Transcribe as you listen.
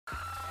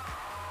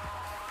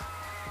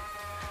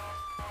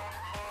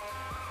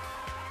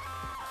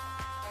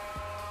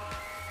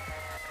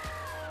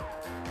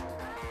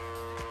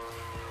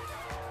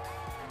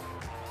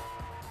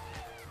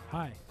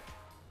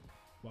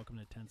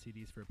10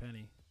 CDs for a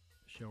Penny,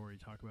 a show where we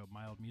talk about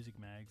mild music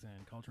mags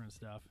and culture and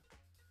stuff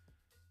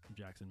from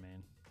Jackson,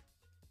 Maine.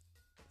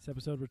 This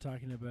episode we're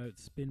talking about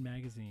Spin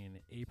Magazine,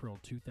 April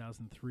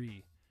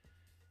 2003.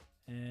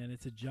 And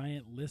it's a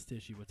giant list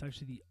issue. It's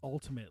actually the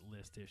ultimate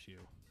list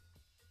issue.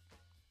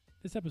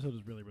 This episode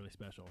is really, really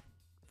special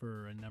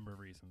for a number of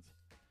reasons.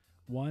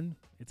 One,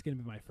 it's going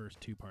to be my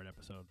first two-part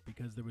episode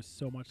because there was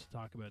so much to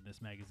talk about in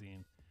this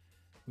magazine.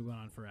 We went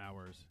on for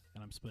hours,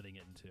 and I'm splitting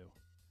it in two.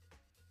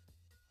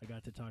 I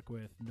got to talk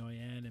with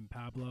Noyan and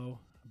Pablo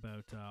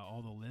about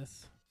all the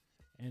lists.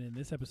 And in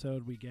this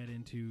episode, we get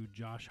into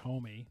Josh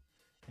Homme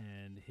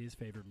and his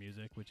favorite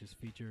music, which is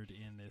featured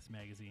in this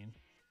magazine.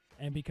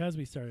 And because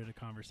we started a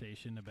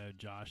conversation about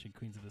Josh and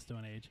Queens of the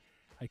Stone Age,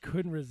 I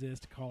couldn't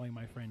resist calling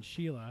my friend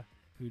Sheila,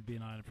 who'd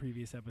been on a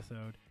previous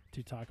episode,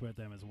 to talk about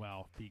them as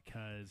well,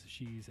 because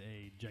she's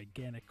a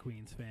gigantic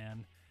Queens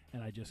fan,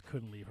 and I just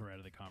couldn't leave her out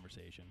of the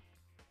conversation.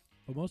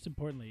 But most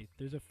importantly,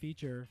 there's a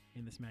feature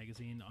in this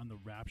magazine on The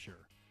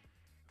Rapture,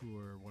 who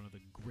are one of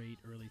the great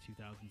early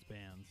 2000s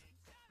bands.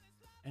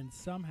 And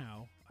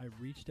somehow, I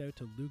reached out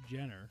to Luke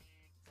Jenner,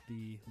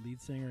 the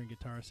lead singer and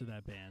guitarist of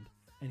that band,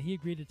 and he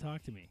agreed to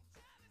talk to me.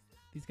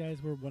 These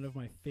guys were one of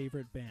my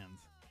favorite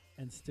bands,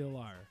 and still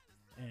are,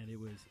 and it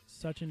was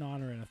such an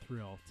honor and a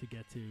thrill to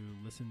get to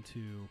listen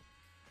to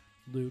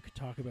Luke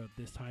talk about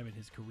this time in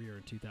his career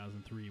in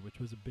 2003, which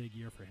was a big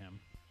year for him.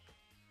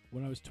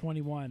 When I was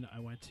 21,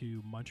 I went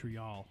to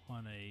Montreal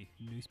on a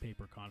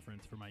newspaper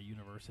conference for my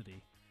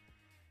university,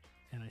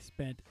 and I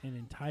spent an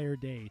entire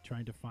day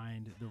trying to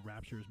find The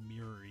Rapture's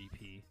Mirror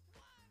EP.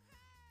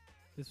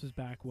 This was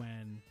back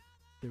when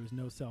there was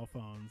no cell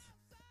phones,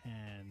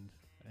 and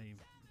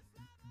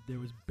there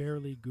was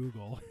barely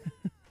Google.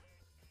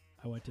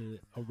 I went to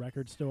a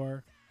record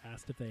store,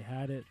 asked if they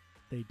had it.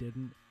 They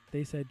didn't.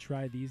 They said,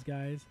 try these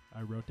guys.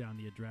 I wrote down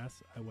the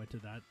address. I went to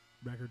that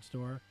record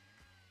store.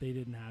 They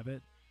didn't have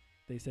it.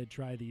 They said,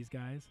 try these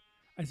guys.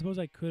 I suppose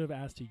I could have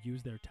asked to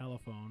use their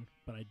telephone,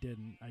 but I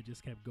didn't. I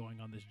just kept going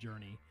on this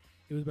journey.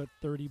 It was about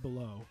 30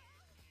 below.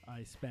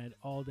 I spent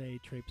all day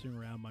traipsing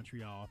around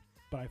Montreal,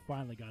 but I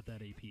finally got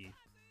that AP.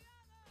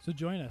 So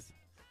join us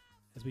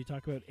as we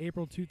talk about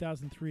April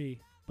 2003,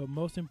 but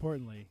most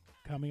importantly,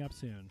 coming up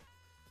soon,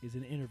 is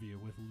an interview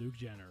with Luke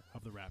Jenner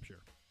of The Rapture.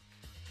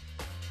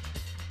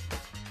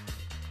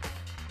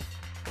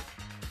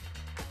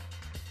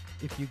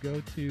 If you go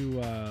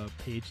to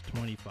page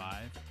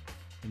 25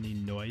 in the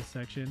noise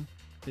section,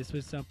 this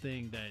was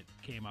something that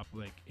came up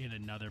like in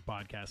another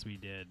podcast we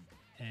did,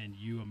 and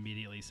you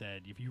immediately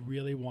said, if you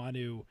really want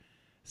to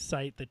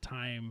cite the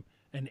time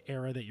and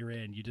era that you're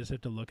in, you just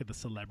have to look at the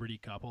celebrity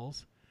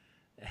couples.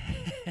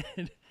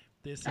 And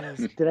this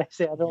is... Did I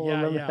say I don't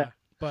remember that?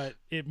 But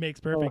it makes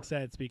perfect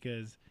sense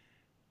because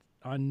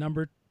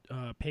on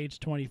page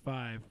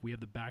 25, we have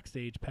the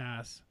backstage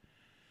pass.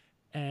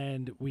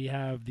 And we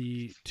have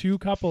the two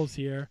couples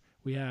here.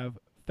 We have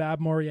Fab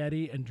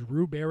Morietti and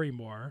Drew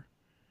Barrymore,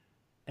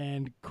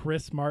 and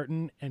Chris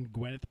Martin and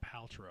Gwyneth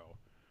Paltrow.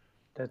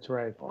 That's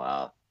right.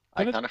 Wow.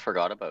 I kind of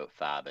forgot about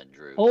Fab and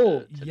Drew,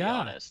 to be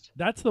honest.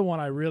 That's the one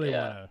I really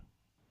want to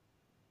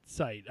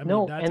cite. I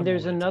mean, that's and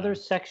there's another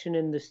section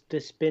in the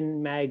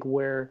Spin Mag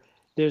where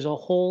there's a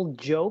whole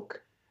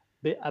joke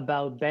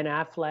about Ben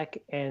Affleck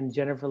and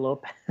Jennifer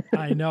Lopez.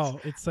 I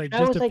know. It's like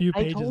just a few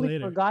pages later. I totally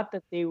forgot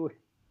that they were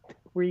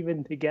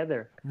even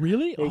together.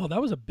 Really?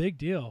 That was a big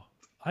deal.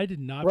 I did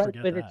not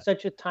forget that. But it's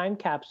such a time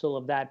capsule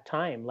of that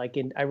time. Like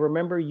I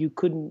remember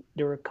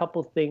there were a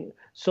couple things,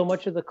 so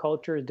much of the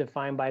culture is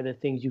defined by the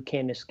things you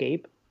can't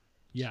escape.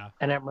 Yeah.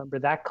 And I remember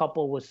that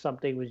couple was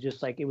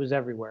just like, it was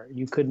everywhere.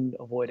 You couldn't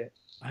avoid it.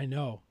 I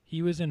know.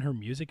 He was in her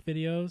music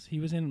videos. He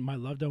was in My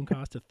Love Don't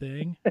Cost a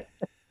Thing.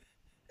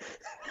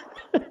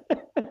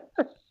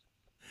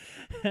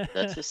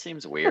 That just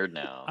seems weird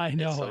now. I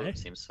know. It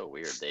seems so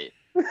weird.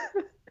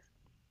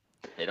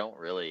 They don't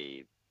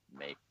really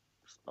make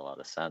a lot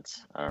of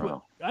sense. I don't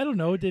know. I don't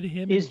know. Did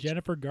him and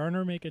Jennifer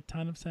Garner make a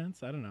ton of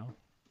sense? I don't know.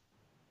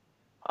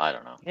 I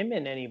don't know. Him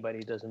and anybody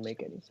doesn't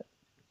make any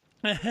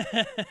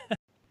sense.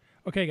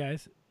 Okay,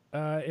 guys.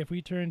 If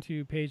we turn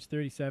to page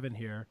 37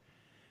 here,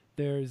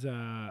 there's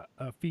a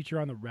feature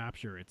on The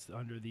Rapture. It's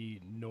under the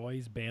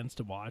Noise Bands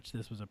to Watch.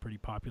 This was a pretty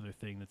popular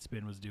thing that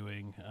Spin was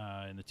doing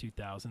in the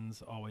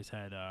 2000s. Always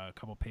had a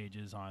couple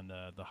pages on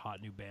the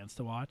hot new bands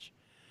to watch.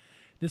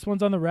 This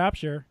one's on The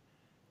Rapture.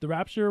 The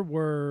Rapture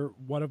were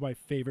one of my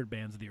favorite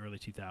bands of the early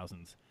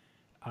 2000s.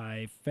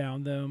 I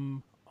found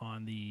them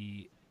on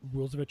the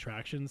Rules of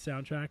Attraction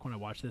soundtrack when I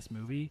watched this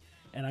movie,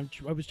 and I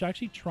was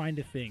actually trying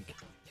to think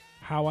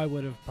how I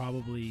would have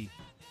probably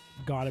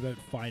gone about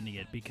finding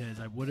it, because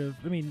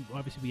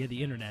obviously we had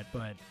the internet,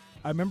 but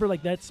I remember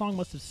like that song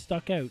must have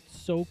stuck out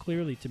so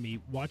clearly to me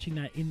watching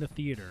that in the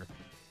theater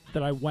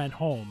that I went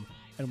home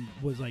and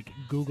was like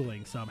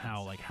Googling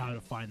somehow like how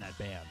to find that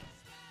band.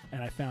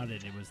 And I found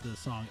it. It was the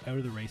song "Out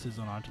of the Races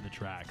and Onto the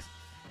Tracks,"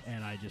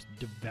 and I just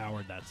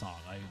devoured that song.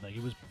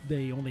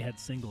 They only had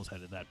singles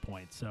at that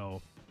point,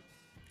 so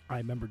I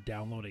remember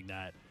downloading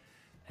that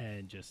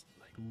and just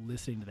like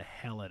listening to the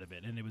hell out of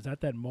it. And it was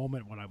at that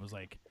moment when I was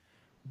like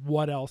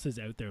what else is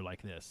out there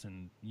like this?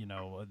 And, you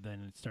know,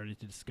 then it started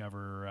to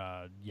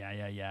discover Yeah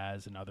Yeah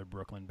Yeahs and other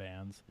Brooklyn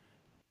bands.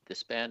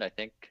 This band, I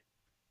think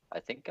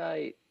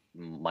I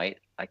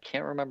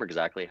can't remember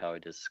exactly how I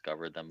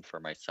discovered them for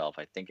myself.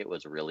 I think it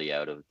was really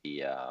out of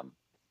the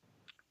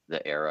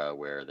era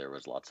where there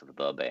was lots of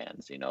the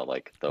bands, you know,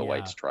 like the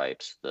White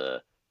Stripes,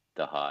 the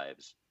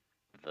Hives,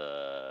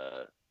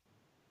 the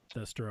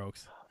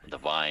Strokes, the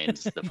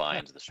Vines,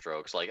 the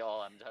Strokes. Like,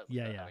 oh, I'm just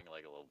having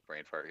like a little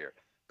brain fart here.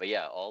 But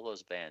yeah, all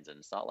those bands, and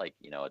it's not like,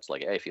 you know, it's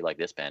like, hey, if you like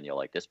this band, you'll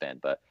like this band.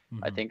 But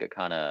I think it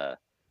kind of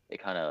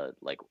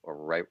like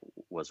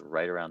was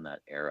right around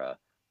that era.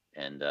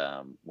 And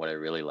what I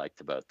really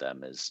liked about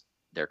them is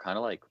they're kind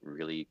of like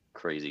really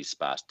crazy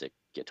spastic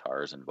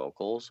guitars and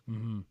vocals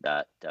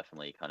that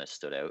definitely kind of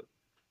stood out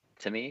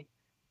to me.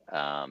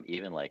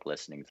 Even like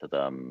listening to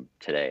them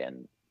today,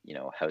 and you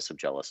know, House of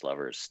Jealous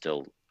Lovers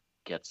still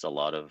gets a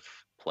lot of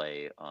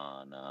play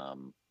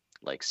on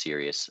like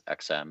Sirius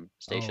XM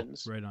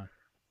stations. Oh, right on.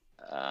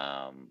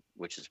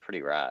 Which is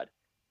pretty rad,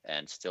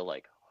 and still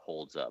like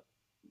holds up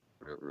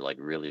like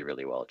really,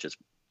 really well. Just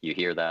you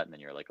hear that and then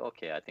you're like,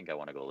 okay, I think I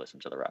want to go listen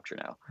to the Rapture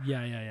now.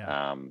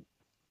 Yeah.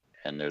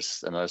 And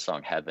there's another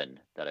song, Heaven,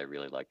 that I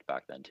really liked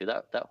back then too.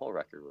 That whole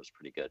record was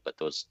pretty good, but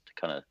those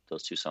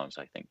two songs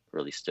I think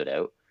really stood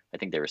out. I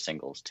think they were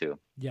singles too.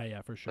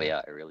 Yeah, for sure. But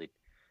yeah,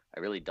 I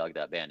really dug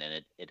that band,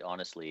 and it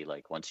honestly,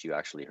 like, once you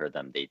actually heard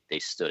them, they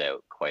stood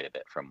out quite a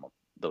bit from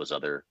those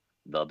other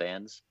the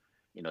bands.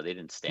 You know, they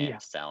didn't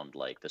sound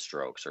like the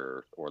Strokes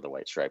or the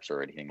White Stripes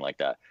or anything like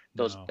that.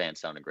 Those bands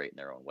sounded great in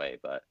their own way,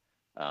 but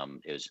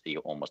it was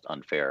almost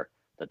unfair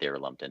that they were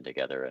lumped in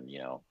together, and you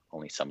know,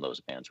 only some of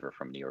those bands were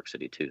from New York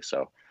City too.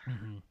 So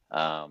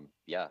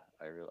yeah,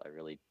 I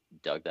really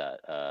dug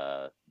that.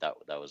 That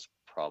was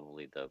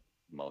probably the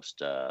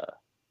most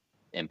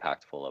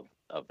impactful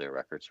of their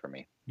records for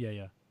me.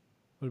 Yeah.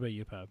 What about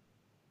you, Pab?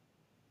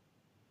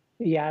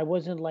 Yeah, I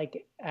wasn't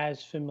like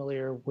as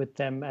familiar with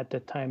them at the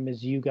time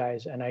as you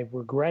guys, and I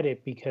regret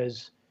it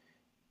because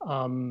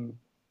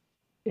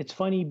it's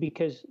funny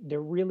because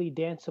they're really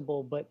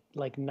danceable, but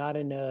like not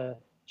in a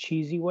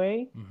cheesy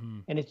way.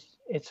 And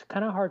it's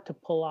kind of hard to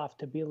pull off,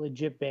 to be a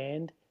legit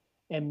band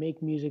and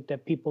make music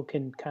that people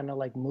can kind of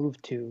like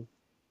move to.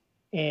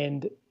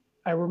 And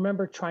I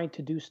remember trying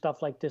to do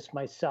stuff like this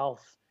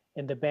myself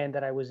in the band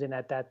that I was in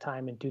at that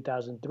time in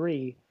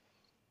 2003.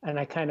 And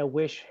I kind of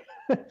wish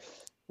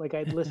like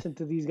I'd listened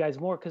to these guys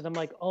more, because I'm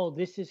like, oh,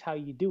 this is how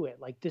you do it.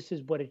 Like, this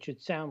is what it should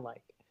sound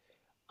like.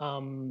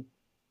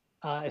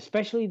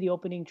 Especially the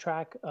opening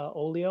track,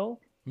 Oleo.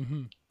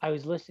 I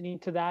was listening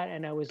to that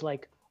and I was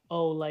like,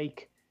 oh,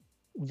 like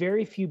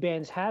very few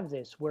bands have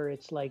this, where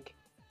it's like,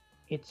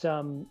 it's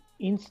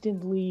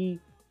instantly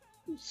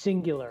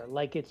singular.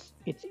 Like it's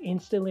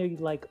instantly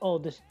like, oh,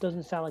 this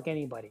doesn't sound like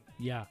anybody.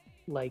 Yeah.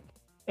 Like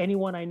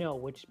anyone I know,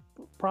 which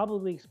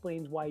probably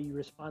explains why you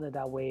responded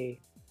that way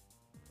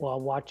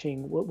while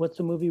watching, what's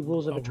the movie,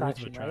 Rules of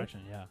Attraction, Rules of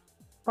Attraction, right? Yeah.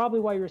 Probably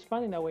why you're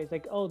responding that way is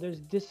like, oh,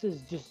 this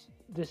is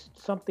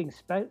something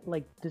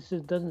like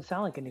doesn't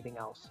sound like anything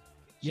else.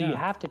 So you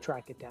have to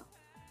track it down.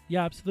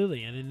 Yeah,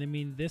 absolutely. And I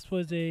mean, this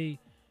was an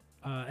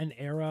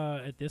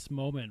era at this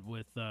moment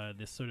with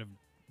this sort of,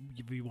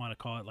 if you want to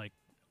call it like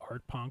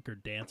art punk or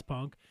dance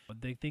punk.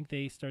 They think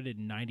they started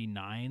in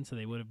 99, so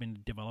they would have been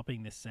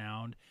developing this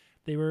sound.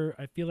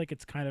 I feel like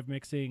it's kind of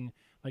mixing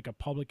like a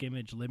Public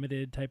Image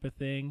Limited type of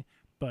thing,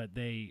 but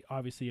they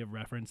obviously have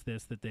referenced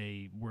this, that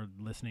they were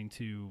listening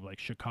to like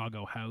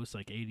Chicago house,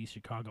 like 80s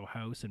Chicago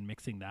house, and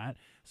mixing that.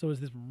 So it was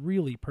this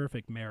really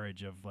perfect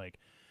marriage of like,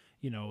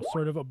 you know,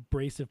 sort of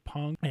abrasive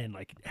punk and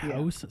like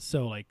house.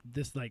 So like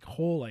this like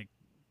whole like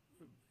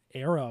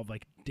era of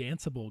like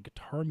danceable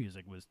guitar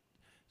music was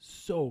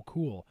so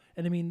cool.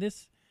 And I mean,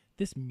 this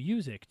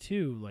music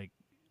too, like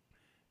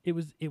it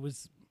was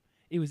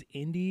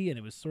indie and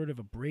it was sort of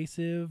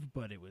abrasive,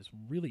 but it was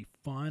really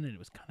fun and it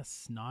was kind of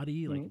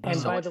snotty. Like and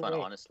so much fun,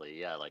 honestly.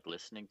 Yeah, like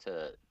listening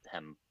to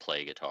him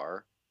play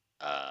guitar,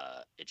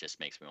 it just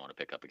makes me want to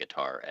pick up a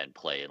guitar and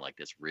play in like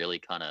this really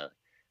kind of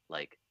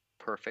like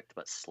perfect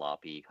but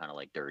sloppy, kind of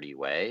like dirty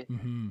way.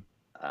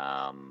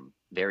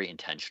 Very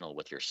intentional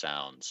with your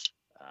sounds,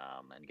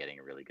 and getting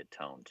a really good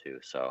tone too.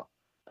 So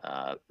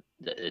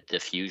the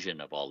fusion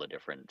of all the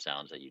different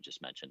sounds that you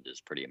just mentioned is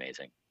pretty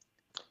amazing.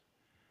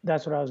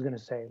 That's what I was going to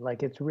say.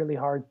 Like, it's really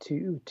hard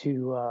to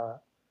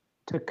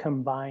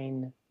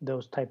combine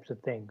those types of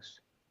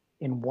things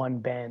in one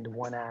band,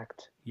 one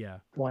act,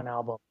 one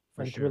album.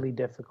 It's really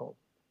difficult.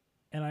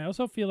 And I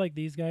also feel like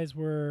these guys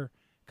were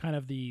kind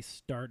of the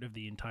start of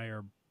the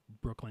entire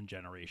Brooklyn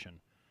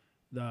generation.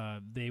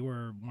 They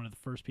were one of the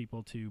first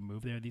people to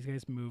move there. These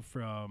guys moved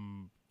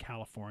from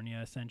California,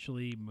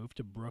 essentially, moved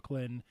to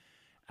Brooklyn.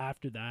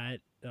 After that,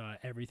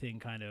 everything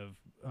kind of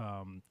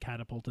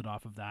catapulted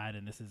off of that,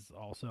 and this is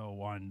also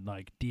on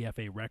like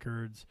DFA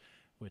Records,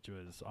 which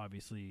was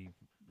obviously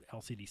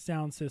LCD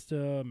Sound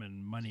System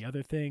and many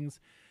other things.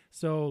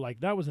 So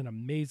like that was an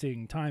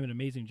amazing time, an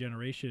amazing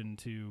generation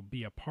to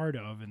be a part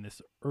of in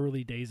this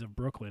early days of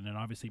Brooklyn, and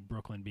obviously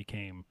Brooklyn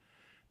became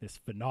this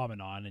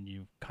phenomenon, and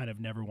you kind of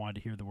never wanted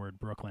to hear the word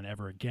Brooklyn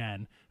ever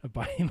again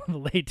by the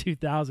late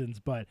 2000s.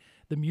 But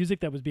the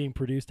music that was being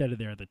produced out of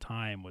there at the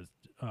time was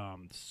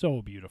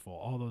so beautiful.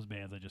 All those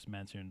bands I just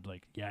mentioned,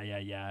 like Yeah Yeah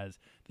Yeahs,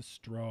 The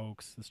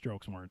Strokes. The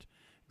Strokes weren't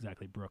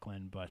exactly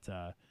Brooklyn, but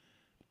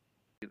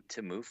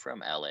to move from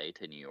LA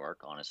to New York,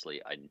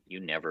 honestly, you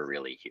never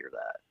really hear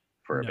that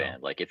for a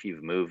band. Like if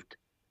you've moved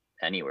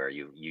anywhere,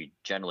 you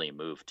generally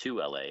move to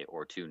LA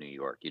or to New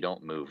York. You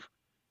don't move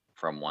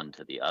from one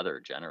to the other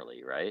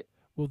generally, right?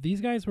 Well, these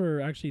guys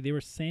were they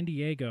were San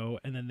Diego,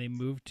 and then they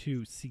moved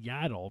to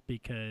Seattle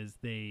because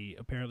they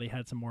apparently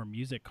had some more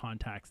music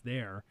contacts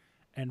there,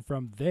 and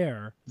from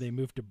there they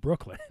moved to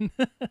Brooklyn.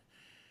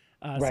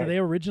 Right. So they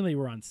originally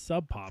were on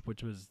Sub Pop,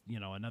 which was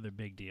another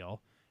big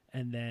deal,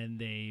 and then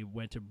they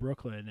went to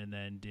Brooklyn and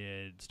then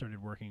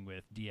started working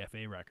with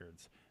DFA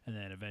Records, and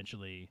then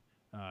eventually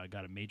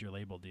got a major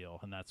label deal,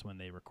 and that's when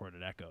they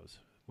recorded Echoes,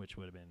 which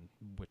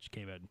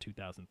came out in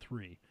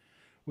 2003.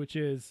 Which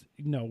is,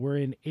 we're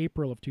in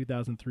April of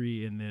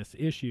 2003 in this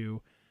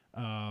issue.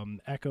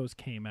 Echoes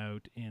came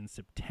out in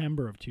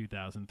September of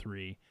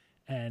 2003.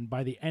 And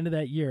by the end of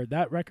that year,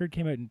 that record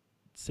came out in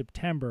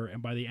September.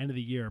 And by the end of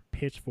the year,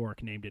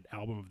 Pitchfork named it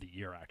Album of the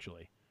Year,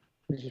 actually.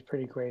 Which is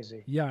pretty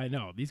crazy. Yeah, I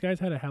know. These guys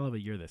had a hell of a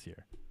year this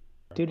year.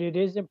 Dude, it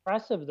is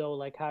impressive, though,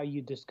 like how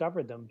you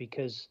discovered them.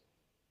 Because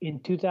in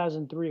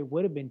 2003, it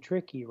would have been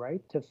tricky,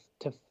 right?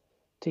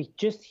 To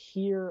just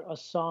hear a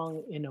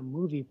song in a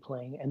movie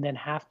playing and then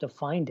have to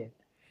find it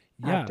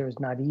after is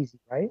not easy,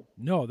 right?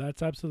 No,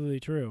 that's absolutely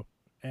true.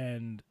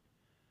 And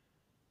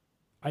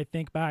I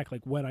think back,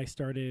 like when I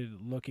started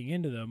looking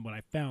into them, when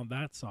I found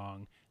that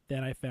song,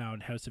 then I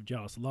found House of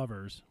Jealous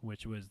Lovers,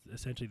 which was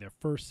essentially their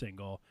first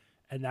single,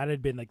 and that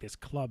had been like this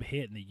club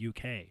hit in the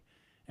UK.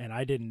 And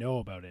I didn't know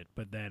about it,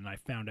 but then I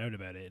found out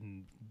about it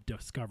and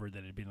discovered that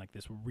it had been like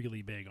this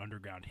really big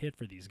underground hit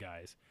for these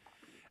guys.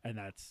 And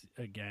that's,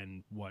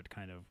 again, what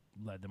kind of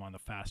led them on the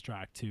fast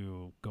track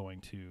to going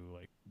to,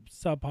 like,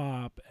 Sub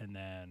Pop and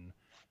then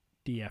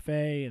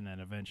DFA and then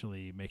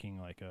eventually making,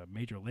 like, a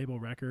major label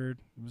record.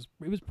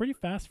 It was pretty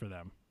fast for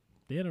them.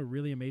 They had a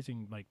really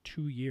amazing, like,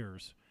 2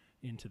 years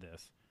into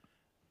this.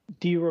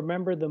 Do you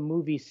remember the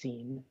movie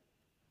scene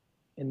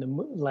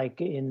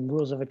in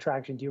Rules of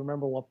Attraction? Do you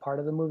remember what part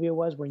of the movie it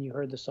was when you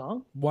heard the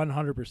song?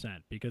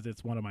 100%, because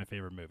it's one of my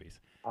favorite movies.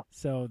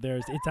 So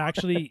it's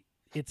actually...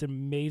 It's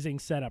amazing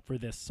setup for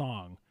this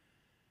song.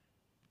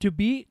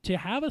 To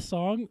have a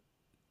song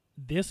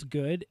this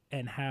good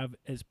and have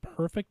as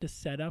perfect a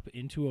setup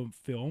into a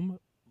film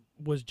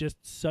was just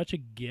such a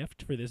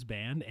gift for this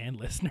band and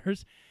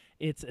listeners.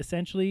 It's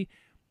essentially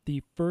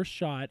the first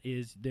shot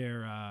is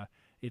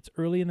it's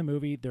early in the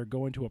movie, they're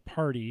going to a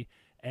party,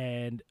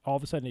 and all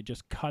of a sudden it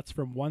just cuts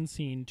from one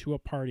scene to a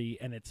party,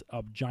 and it's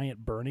a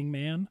giant Burning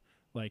Man,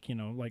 like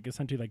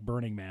essentially like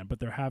Burning Man, but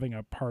they're having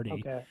a party.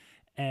 Okay.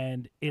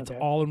 And it's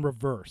all in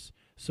reverse.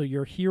 So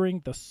you're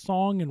hearing the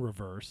song in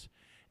reverse,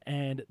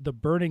 and the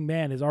Burning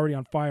Man is already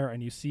on fire,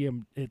 and you see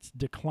him, it's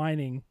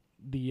declining,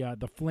 the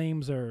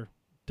flames are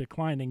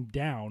declining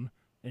down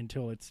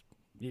until it's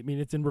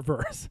in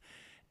reverse.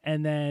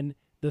 And then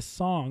the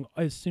song,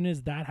 as soon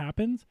as that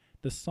happens,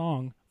 the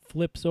song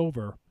flips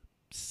over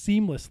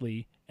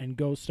seamlessly and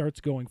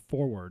starts going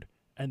forward,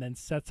 and then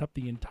sets up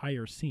the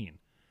entire scene.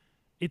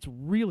 It's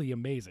really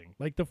amazing.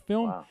 Like the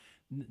film... Wow.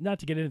 Not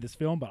to get into this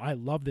film, but I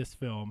love this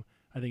film.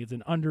 I think it's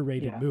an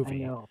underrated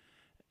movie. I know.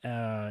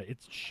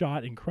 It's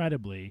shot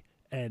incredibly,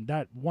 and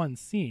that one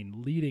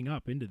scene leading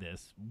up into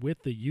this,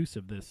 with the use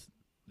of this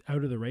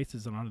out of the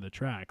races and onto the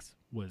tracks,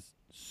 was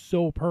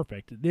so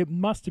perfect. It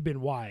must have been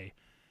why.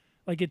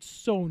 Like, it's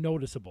so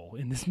noticeable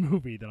in this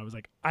movie that I was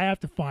like, I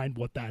have to find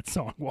what that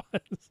song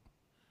was.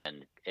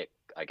 And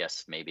I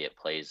guess maybe it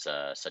plays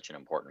such an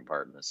important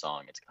part in the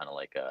song. It's kind of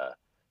like a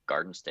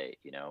Garden State,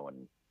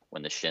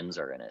 when the Shins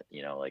are in it,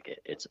 like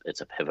it's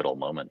a pivotal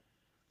moment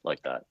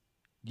like that.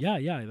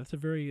 Yeah, that's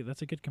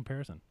a good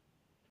comparison.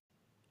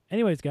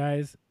 Anyways,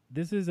 guys,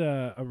 this is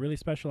a really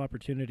special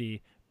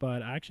opportunity,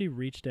 but I actually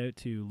reached out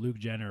to Luke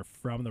Jenner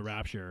from The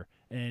Rapture,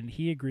 and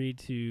he agreed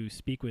to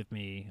speak with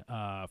me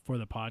for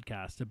the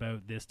podcast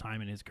about this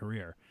time in his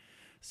career.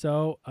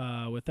 So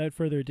without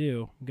further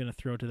ado, I'm going to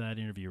throw to that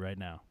interview right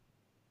now.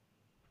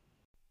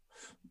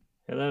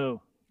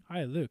 Hello.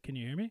 Hi, Luke. Can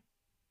you hear me?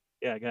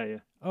 Yeah, I got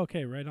you.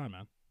 Okay, right on,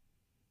 man.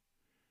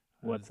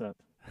 What's up?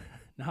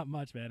 Not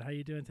much, man. How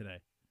you doing today?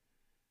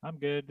 I'm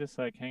good. Just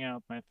like hang out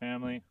with my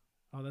family.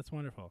 Oh, that's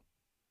wonderful.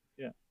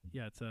 Yeah.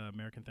 Yeah, it's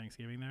American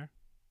Thanksgiving there.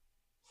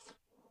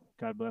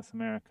 God bless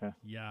America.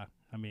 Yeah,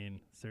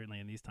 certainly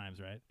in these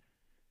times, right?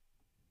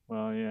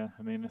 Well, yeah.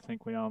 I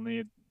think we all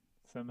need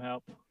some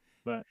help,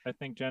 but I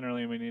think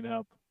generally we need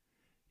help.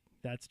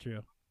 That's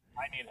true.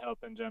 I need help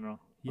in general.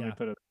 Yeah. Let me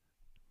put it.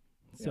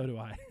 So do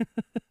I.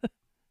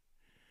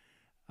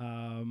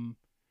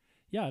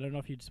 Yeah, I don't know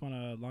if you just want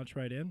to launch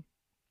right in.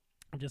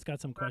 I've just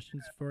got some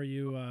questions for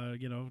you,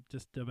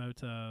 just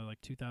about like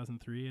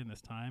 2003 and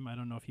this time. I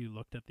don't know if you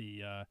looked at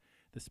the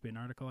Spin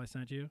article I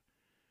sent you.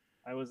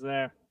 I was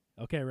there.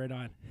 Okay, right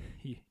on.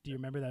 Do you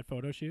remember that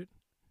photo shoot?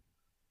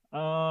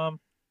 I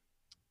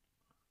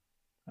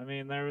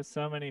mean, there was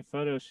so many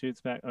photo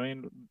shoots back. I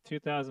mean,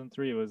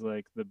 2003 was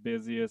like the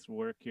busiest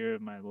work year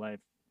of my life.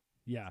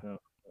 Yeah. So,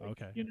 like,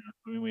 okay. You know,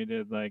 I mean, we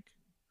did like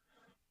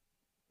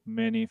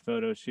many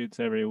photo shoots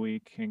every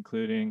week,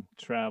 including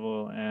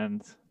travel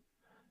and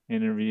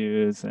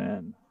interviews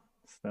and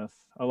stuff.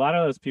 A lot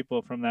of those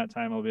people from that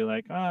time will be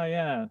like, "Oh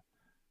yeah,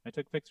 I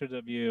took pictures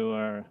of you,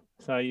 or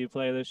saw you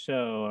play this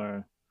show,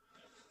 or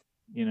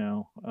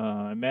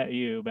I met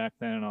you back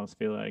then," and I'll just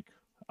be like,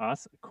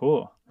 "Awesome,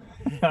 cool,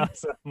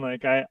 awesome."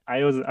 Like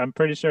I'm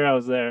pretty sure I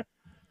was there.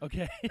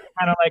 Okay.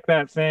 Kind of like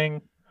that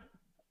thing,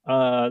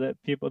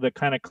 that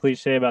kind of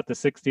cliche about the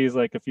 '60s.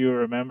 Like if you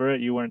remember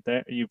it, you weren't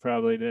there. You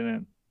probably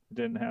didn't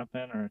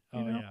happen, or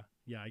you know.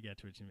 Yeah, I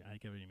get what you mean. I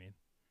get what you mean.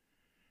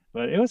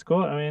 But it was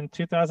cool. I mean,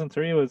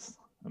 2003 was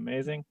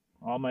amazing.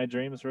 All my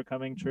dreams were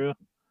coming true.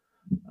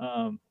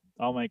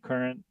 All my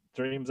current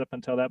dreams up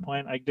until that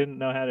point, I didn't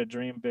know how to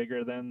dream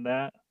bigger than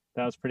that.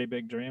 That was a pretty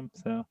big dream.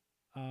 So,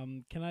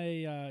 can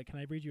I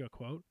read you a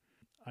quote?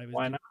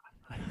 Why not?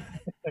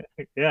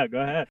 Yeah,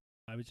 go ahead.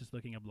 I was just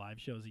looking up live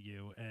shows of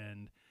you,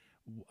 and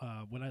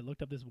when I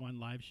looked up this one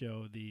live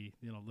show, the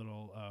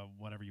little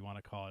whatever you want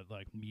to call it,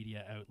 like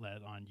media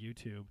outlet on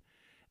YouTube,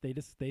 they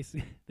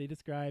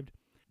described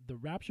the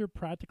Rapture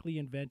practically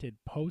invented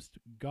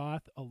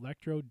post-goth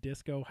electro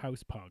disco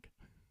house punk.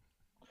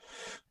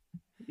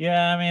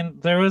 Yeah, I mean,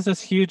 there was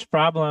this huge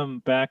problem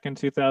back in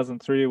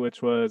 2003,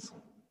 which was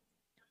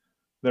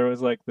there was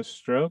like the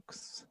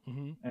Strokes,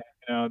 mm-hmm.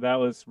 and that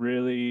was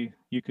really,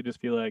 you could just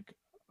be like,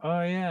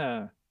 oh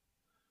yeah,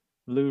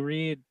 Lou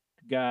Reed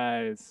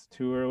guys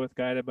tour with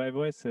Guided by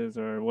Voices,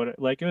 or what.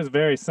 Like it was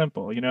very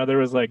simple. There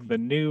was like the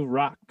new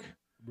rock,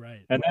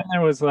 right, and then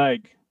there was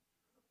like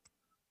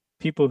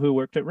people who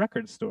worked at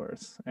record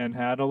stores and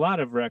had a lot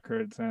of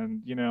records,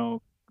 and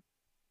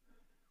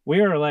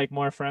we were like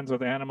more friends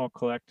with Animal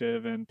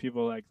Collective and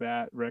people like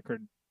that,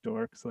 record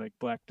dorks like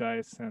Black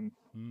Dice, and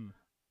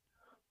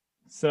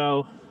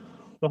so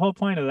the whole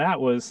point of that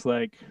was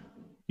like,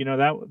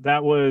 that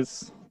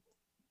was,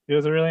 it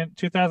was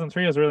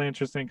 2003 was really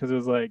interesting because it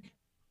was like,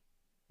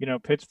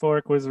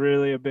 Pitchfork was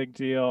really a big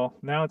deal.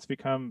 Now it's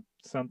become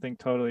something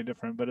totally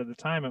different, but at the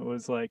time it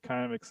was like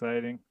kind of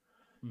exciting.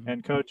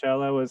 And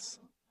Coachella was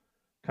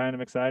kind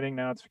of exciting.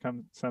 Now it's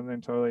become something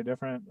totally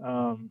different.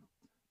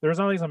 There's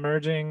all these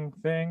emerging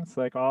things,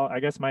 like I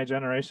guess my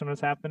generation was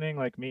happening,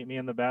 like Meet Me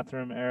in the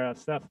Bathroom era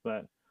stuff,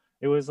 but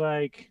it was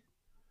like,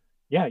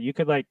 yeah, you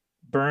could like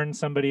burn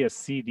somebody a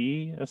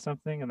CD of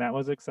something, and that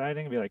was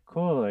exciting. Be like,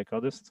 cool, like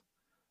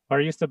I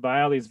used to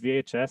buy all these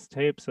VHS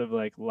tapes of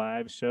like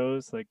live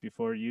shows, like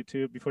before you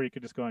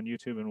could just go on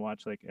YouTube and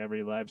watch like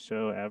every live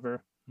show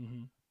ever.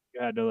 You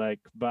had to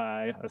like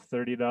buy a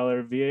 $30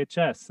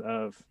 VHS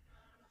of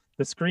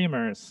the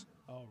Screamers.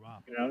 Oh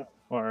wow.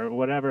 Or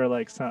whatever,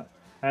 like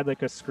had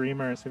like a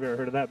Screamers. Have you ever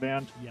heard of that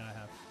band? Yeah, I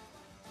have.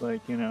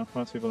 Like,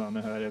 most people don't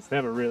know who that is. They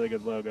have a really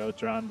good logo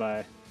drawn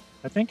by,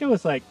 I think it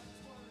was like,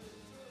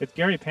 it's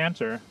Gary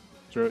Panter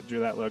drew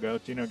that logo.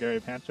 Do you know who Gary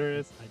Panter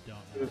is? I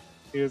don't know.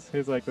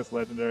 He's like this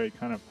legendary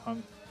kind of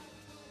punk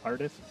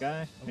artist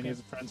guy, and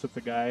he's friends with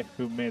the guy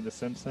who made The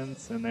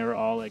Simpsons, and they were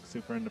all like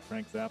super into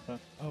Frank Zappa.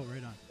 Oh,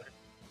 right on.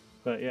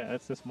 But yeah,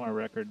 it's just more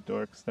record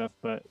dork stuff.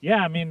 But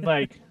yeah, I mean,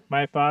 like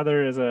my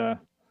father is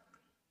a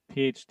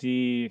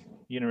PhD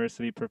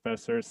university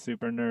professor,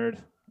 super nerd,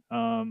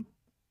 and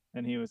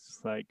he was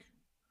just like,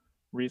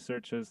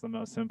 research is the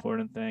most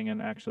important thing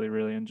and actually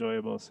really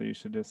enjoyable, so you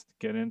should just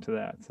get into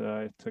that. So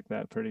I took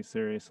that pretty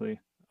seriously.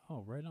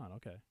 Oh, right on.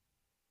 Okay.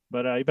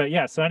 But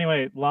yeah, so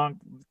anyway,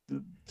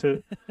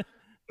 to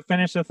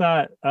finish the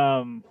thought,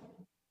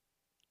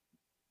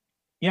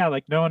 yeah,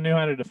 like no one knew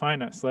how to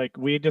define us. Like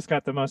we just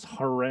got the most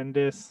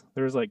horrendous,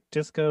 there was like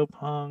disco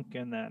punk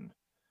and then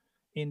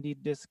indie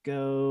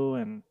disco,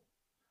 and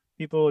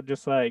people would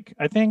just like,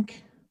 I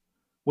think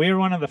we were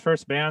one of the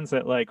first bands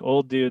that like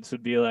old dudes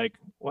would be like,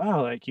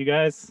 wow, like you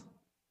guys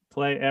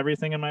play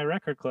everything in my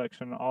record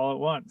collection all at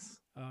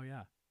once. Oh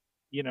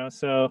yeah.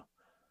 So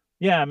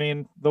yeah, I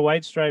mean, the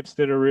White Stripes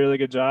did a really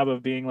good job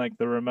of being like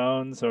the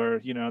Ramones, or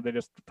they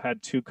just had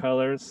two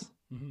colors,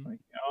 like,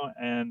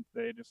 and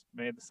they just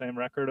made the same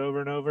record over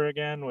and over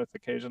again with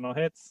occasional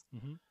hits.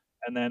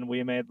 And then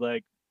we made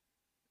like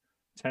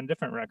 10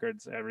 different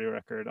records, every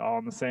record all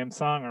in the same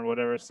song or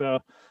whatever. So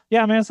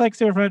yeah, I mean, it's like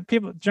super fun.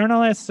 People,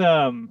 journalists,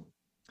 I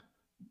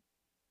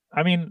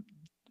mean,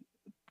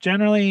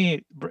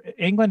 generally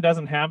England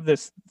doesn't have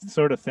this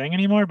sort of thing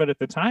anymore, but at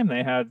the time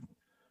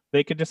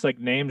they could just like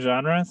name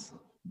genres.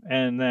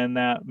 And then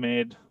that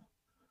made,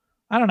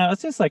 I don't know,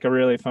 it's just like a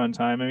really fun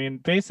time. I mean,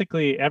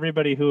 basically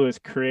everybody who was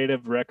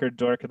creative record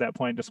dork at that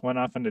point just went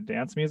off into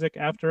dance music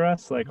after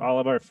us. Like all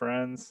of our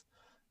friends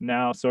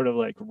now sort of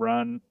like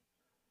run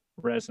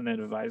Resonant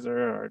Advisor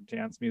or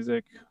dance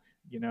music,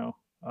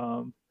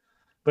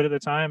 but at the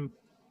time,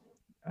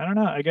 I don't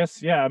know, I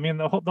guess, yeah, I mean,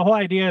 the whole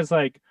idea is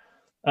like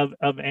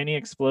of any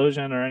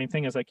explosion or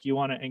anything is like you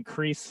want to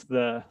increase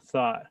the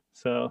thought.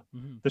 So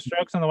the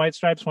Strokes and the White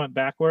Stripes went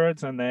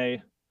backwards, and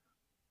they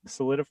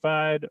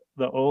solidified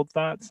the old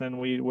thoughts, and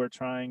we were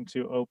trying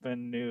to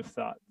open new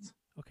thoughts.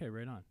 Okay,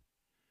 right on.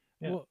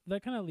 Yeah. Well,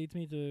 that kind of leads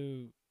me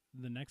to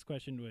the next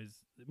question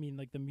was, I mean,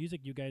 like the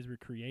music you guys were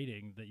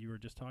creating that you were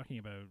just talking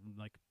about,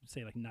 like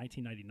say like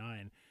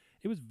 1999,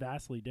 it was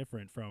vastly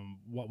different from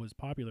what was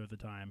popular at the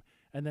time.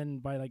 And then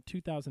by like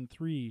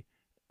 2003,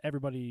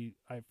 everybody,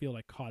 I feel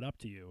like, caught up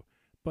to you.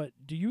 But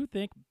do you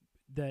think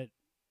that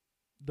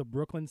the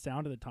Brooklyn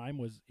sound at the time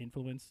was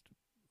influenced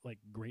like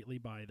greatly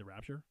by the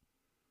Rapture?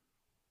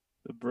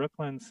 The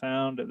Brooklyn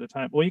sound at the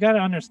time. Well, you got to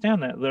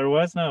understand that there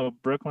was no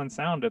Brooklyn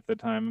sound at the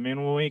time. I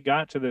mean, when we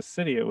got to this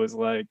city, it was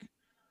like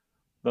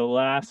the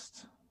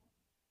last.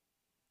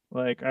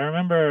 Like, I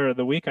remember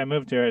the week I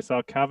moved here, I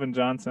saw Calvin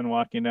Johnson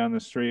walking down the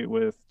street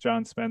with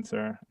John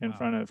Spencer in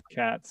front of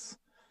Katz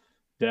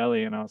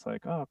Deli, and I was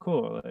like, oh,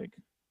 cool. Like,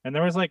 and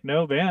there was like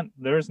no van.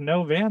 There was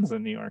no vans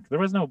in New York. There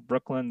was no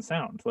Brooklyn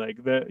sound.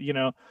 Like that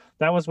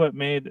was what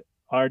made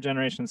our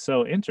generation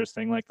so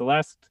interesting. Like the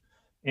last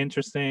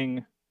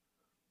interesting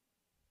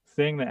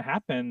thing that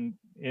happened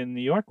in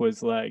New York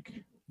was like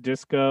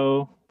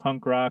disco,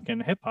 punk rock,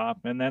 and hip hop,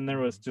 and then there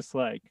was just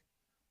like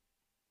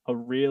a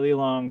really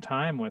long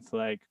time with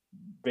like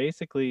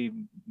basically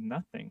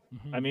nothing.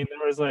 I mean,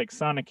 there was like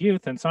Sonic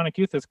Youth, and Sonic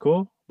Youth is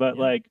cool, but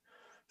like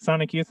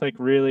Sonic Youth like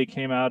really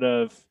came out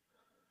of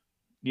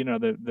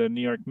the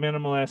New York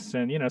minimalists,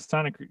 and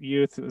Sonic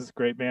Youth was a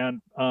great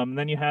band.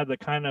 Then you had the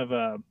kind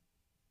of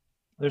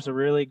there's a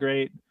really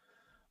great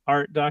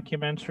art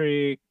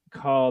documentary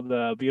called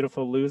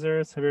Beautiful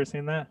Losers. Have you ever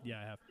seen that?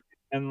 Yeah, I have.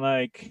 And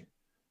like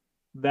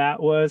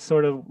that was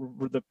sort of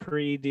the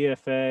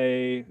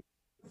pre-DFA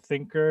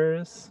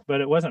thinkers,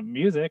 but it wasn't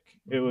music.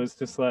 It was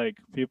just like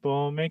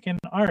people making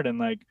art, and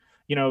like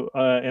in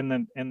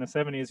the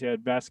 70s you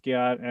had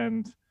Basquiat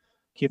and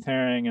Keith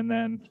Haring, and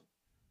then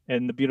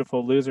in the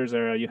Beautiful Losers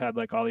era you had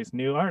like all these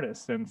new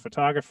artists and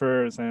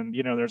photographers, and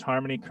there's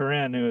Harmony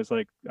Korine, who is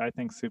like, I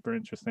think, super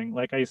interesting.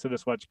 Like I used to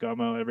just watch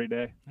Gummo every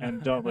day,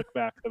 and Don't Look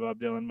Back, the Bob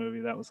Dylan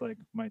movie, that was like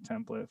my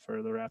template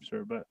for the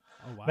Rapture. But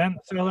then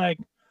so like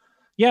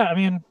I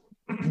mean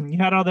you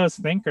had all those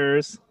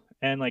thinkers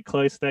and like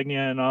Chloe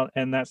Stegna and all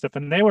and that stuff,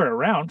 and they were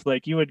around.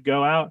 Like you would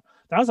go out.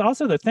 That was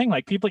also the thing.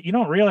 Like people, you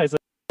don't realize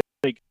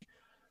like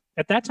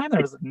at that time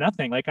there was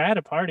nothing. Like I had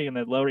a party in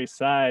the Lower East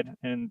Side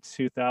in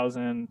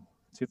 2000,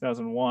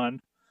 2001,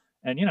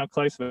 and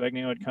Chloe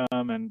Stegna would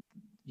come, and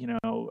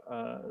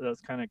those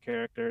kind of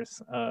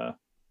characters,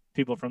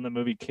 people from the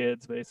movie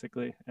Kids,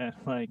 basically, and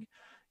like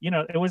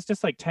it was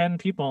just like 10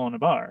 people in a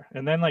bar,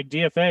 and then like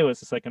DFA was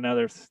just like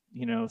another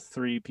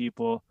 3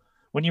 people.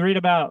 When you read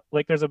about,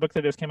 like, there's a book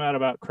that just came out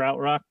about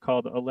krautrock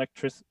called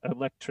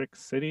Electric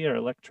City or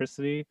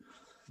Electricity,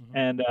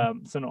 and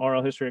it's an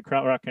oral history of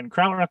krautrock, and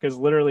krautrock is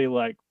literally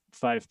like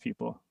 5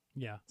 people.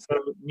 Yeah. So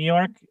New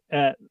York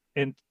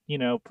in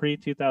pre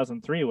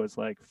 2003 was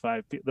like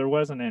 5 people. There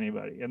wasn't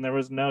anybody, and there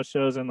was no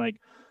shows, and like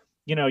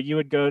you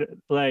would go to,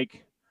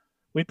 like,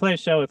 we'd play a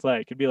show with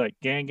like, it'd be like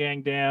Gang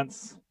Gang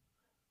Dance,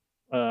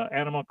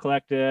 Animal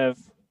Collective,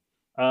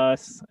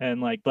 us, and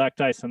like Black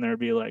Dice, and there'd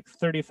be like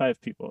 35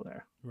 people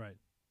there. Right.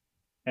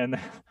 And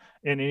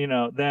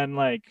then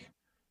like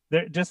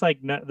there just like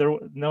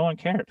no one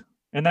cared,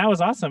 and that was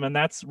awesome. And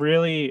that's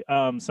really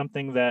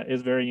something that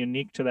is very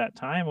unique to that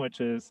time, which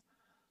is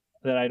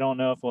that I don't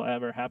know if will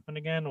ever happen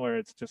again, where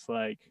it's just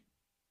like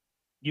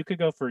you could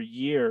go for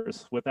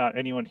years without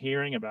anyone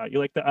hearing about you.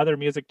 Like the Other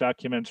Music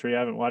documentary, I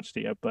haven't watched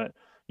it yet, but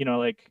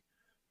like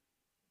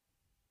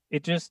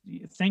it just,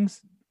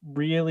 things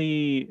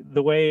really,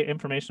 the way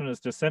information was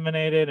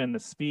disseminated and the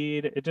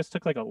speed, it just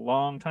took like a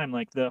long time.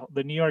 Like the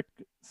New York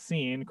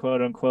scene,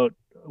 quote unquote,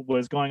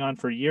 was going on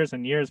for years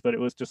and years, but it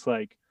was just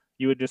like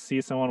you would just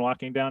see someone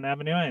walking down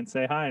Avenue A and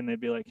say hi, and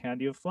they'd be like, hand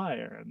you a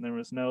flyer, and there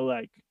was no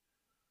like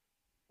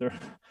there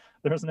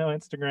was no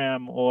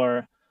Instagram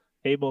or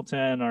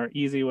Ableton or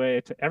easy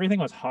way to, everything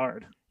was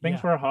hard.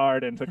 Things were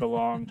hard and took a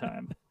long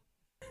time.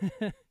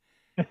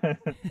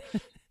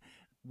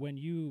 When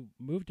you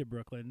moved to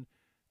Brooklyn,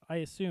 I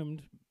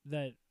assumed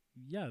that,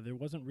 there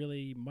wasn't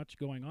really much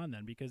going on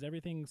then, because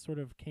everything sort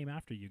of came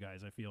after you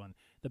guys, I feel. And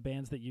the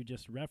bands that you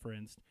just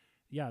referenced,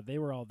 they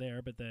were all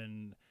there, but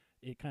then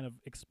it kind of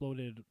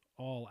exploded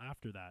all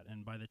after that.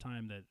 And by the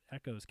time that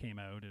Echoes came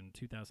out in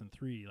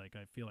 2003, like,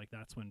 I feel like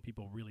that's when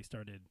people really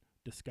started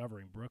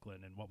discovering Brooklyn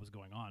and what was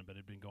going on, but it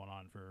had been going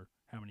on for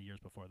how many years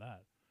before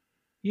that?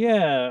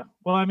 Yeah.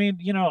 Well, I mean,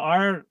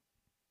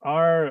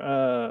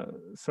 our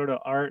sort of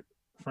art,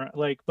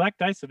 like Black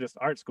Dice are just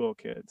art school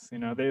kids,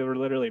 they were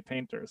literally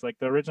painters. Like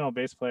the original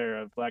bass player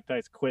of Black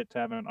Dice quit to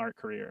have an art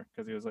career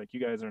because he was like, you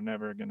guys are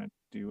never gonna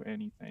do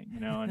anything,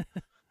 and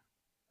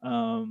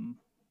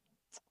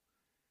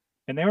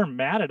and they were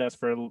mad at us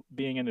for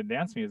being into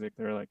dance music.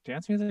 They were like,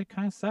 dance music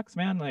kind of sucks,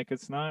 man. Like,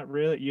 it's not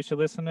really, you should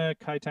listen to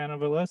Caetano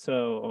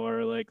Veloso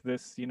or like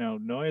this,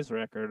 noise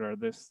record, or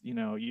this,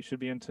 you should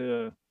be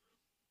into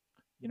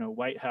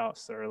White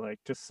House, or like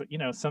just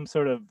some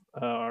sort of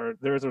or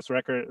there was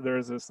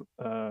this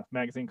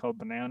magazine called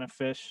Banana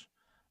Fish,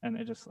 and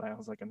I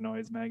was like a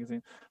noise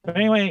magazine. But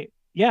anyway,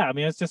 yeah, I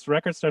mean, it's just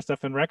record store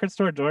stuff, and record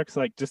store dorks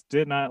like just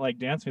did not like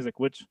dance music,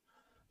 which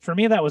for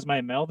me that was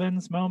my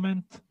Melvins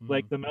moment.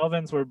 Like the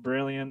Melvins were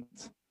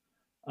brilliant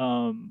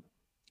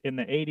in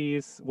the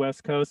 80s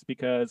West Coast,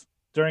 because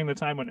during the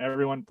time when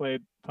everyone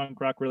played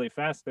punk rock really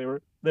fast, they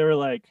were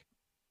like,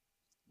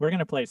 we're going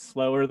to play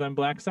slower than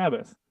Black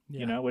Sabbath,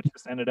 you know, which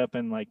just ended up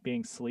in like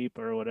being Sleep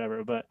or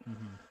whatever. But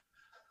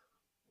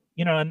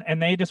you know,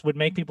 and they just would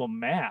make people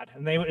mad,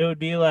 and it would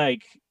be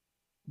like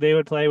they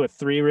would play with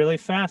 3 really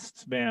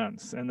fast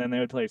bands, and then they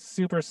would play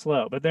super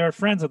slow, but they were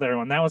friends with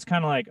everyone. That was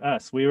kind of like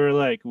us. We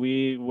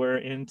were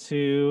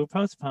into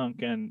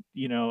post-punk, and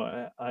you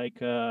know,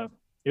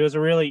 it was a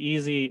really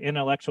easy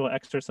intellectual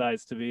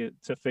exercise to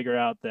figure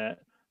out that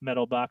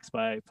Metal Box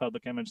by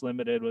Public Image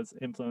Limited was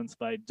influenced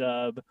by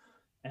dub,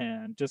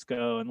 and just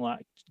go and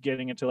like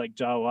getting into like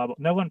Jaw Wobble.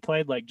 No one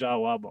played like Jaw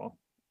Wobble,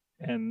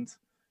 and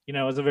you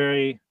know, it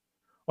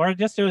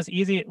was it was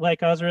easy.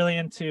 Like I was really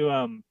into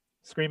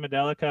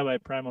Screamadelica by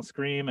Primal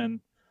Scream,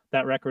 and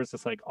that record was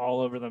just like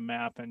all over the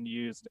map and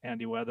used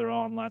Andy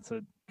Weatherall and lots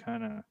of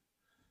kind of,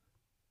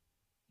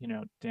 you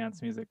know,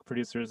 dance music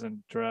producers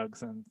and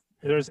drugs, and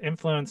it was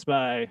influenced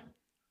by,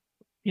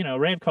 you know,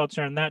 rave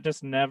culture, and that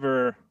just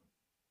never,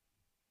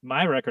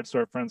 my record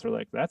store friends were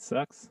like, that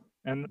sucks.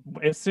 And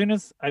as soon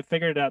as I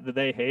figured out that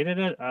they hated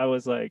it, I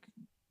was like,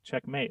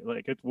 checkmate,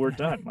 like we're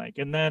done. Like,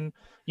 and then,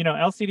 you know,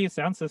 LCD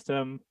Sound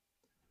System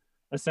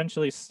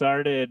essentially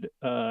started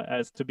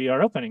as to be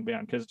our opening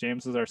band, because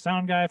James was our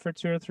sound guy for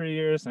 2 or 3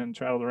 years and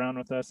traveled around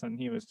with us, and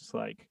he was just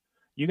like,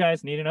 you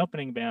guys need an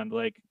opening band.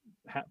 Like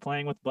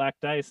playing with Black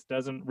Dice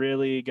doesn't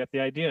really get the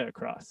idea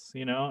across,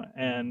 you know,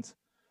 and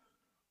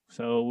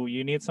so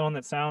you need someone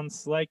that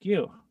sounds like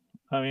you.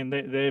 I mean,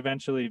 they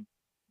eventually,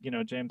 you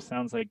know, James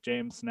sounds like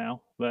James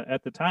now, but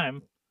at the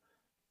time,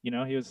 you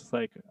know, he was just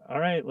like, all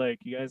right, like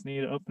you guys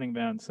need an opening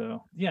band.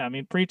 So yeah, I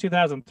mean,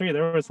 pre-2003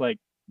 there was like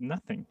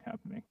nothing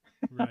happening.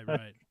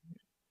 Right.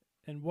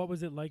 And what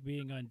was it like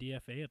being on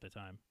DFA at the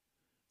time?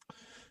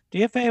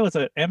 DFA was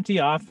an empty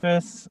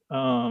office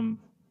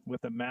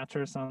with a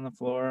mattress on the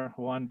floor,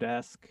 one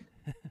desk.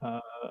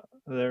 It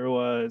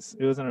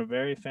was in a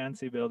very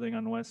fancy building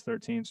on West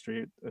 13th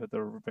Street with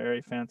a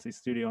very fancy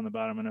studio on the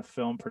bottom and a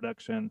film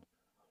production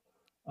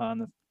on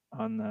the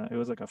it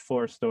was like a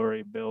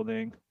 4-story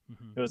building.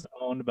 It was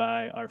owned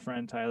by our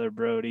friend Tyler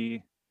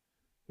Brody,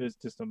 who's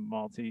just a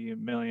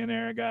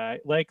multi-millionaire guy.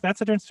 Like that's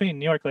the difference between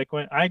New York. Like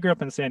when I grew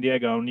up in San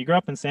Diego, and you grew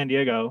up in San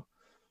Diego,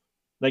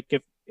 like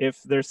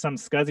if there's some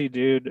scuzzy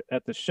dude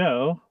at the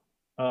show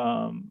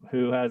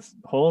who has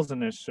holes in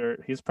his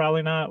shirt, he's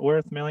probably not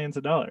worth millions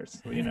of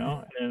dollars, you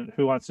know, and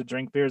who wants to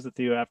drink beers with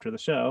you after the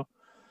show.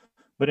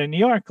 But in New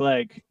York,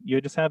 like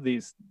you just have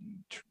these,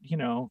 you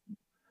know,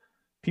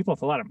 people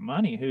with a lot of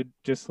money who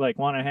just like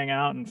want to hang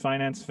out and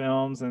finance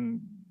films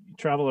and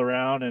travel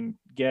around and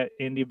give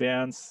indie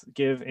bands,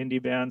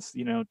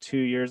 you know, 2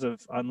 years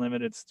of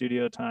unlimited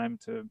studio time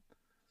to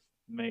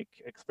make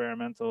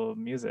experimental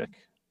music.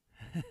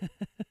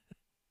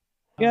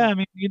 Yeah, I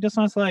mean, he just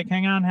wants to like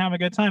hang out and have a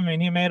good time. I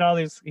mean,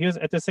 he was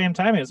at the same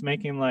time, he was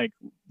making like,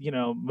 you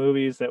know,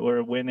 movies that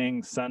were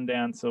winning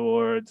Sundance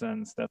Awards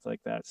and stuff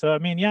like that. So, I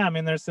mean, yeah, I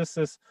mean, there's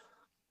this,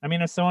 I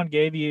mean, if someone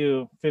gave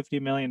you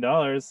 $50 million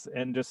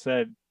and just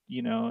said,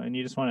 you know, and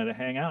you just wanted to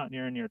hang out and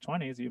you're in your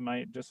 20s, you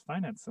might just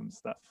finance some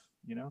stuff,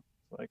 you know?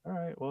 It's like, all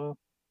right, well,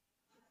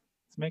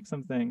 let's make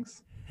some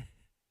things.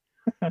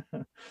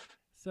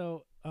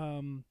 So,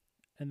 and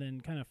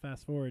then kind of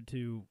fast forward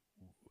to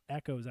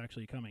Echoes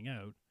actually coming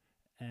out,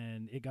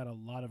 and it got a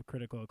lot of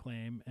critical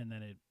acclaim, and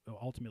then it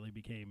ultimately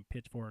became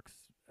Pitchfork's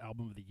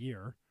album of the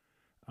year.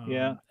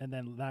 Yeah. And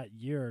then that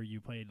year you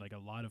played like a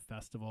lot of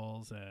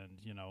festivals, and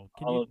you know,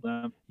 all of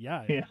them.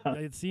 Yeah, yeah.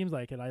 It seems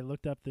like it. I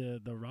looked up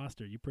the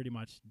roster. You pretty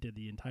much did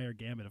the entire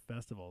gamut of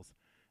festivals.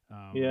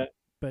 Yeah.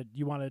 But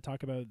you want to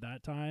talk about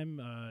that time,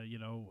 you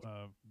know,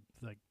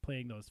 like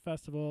playing those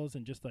festivals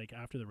and just like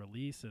after the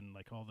release and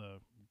like all the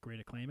great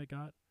acclaim it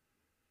got?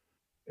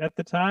 At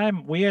the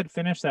time, we had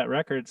finished that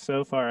record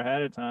so far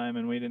ahead of time,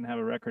 and we didn't have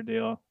a record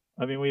deal.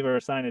 I mean, we were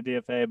assigned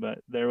to DFA, but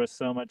there was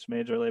so much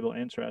major label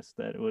interest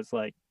that it was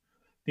like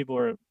people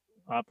were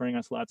offering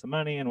us lots of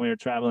money, and we were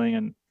traveling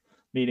and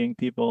meeting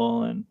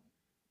people. And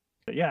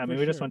but yeah, I mean,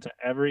 we just went to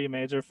every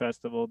major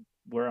festival.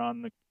 We're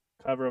on the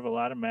cover of a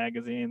lot of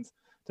magazines,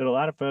 did a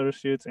lot of photo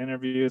shoots,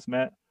 interviews,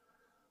 met,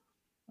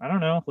 I don't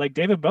know, like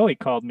David Bowie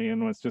called me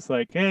and was just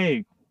like,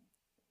 hey,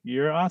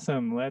 you're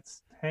awesome,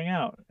 let's hang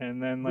out.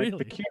 And then like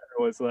The Cure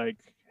was like,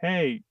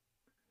 hey,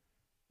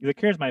 The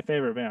Cure's my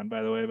favorite band,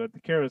 by the way, but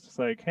The Cure was just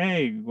like,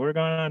 hey, we're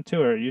going on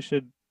tour, you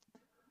should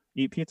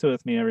eat pizza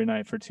with me every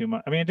night for 2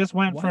 months. I mean, it just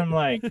went from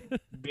like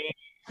being,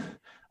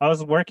 I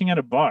was working at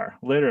a bar,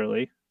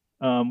 literally,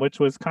 which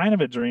was kind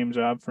of a dream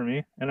job for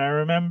me. And I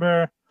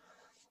remember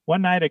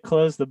one night I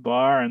closed the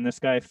bar, and this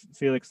guy,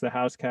 Felix the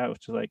House Cat,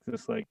 which is like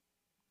this like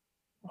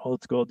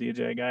old school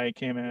DJ guy,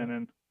 came in,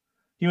 and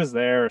he was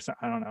there, or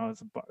I don't know, I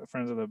was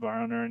friends with the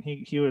bar owner, and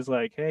he was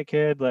like, hey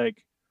kid,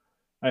 like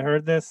I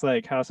heard this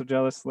like House of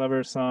Jealous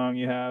Lovers song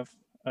you have,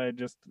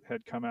 just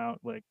had come out,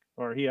 like,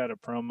 or he had a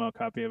promo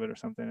copy of it or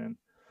something, and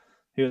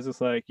he was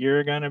just like,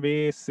 "You're gonna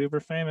be super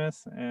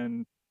famous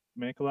and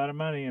make a lot of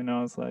money," and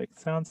I was like,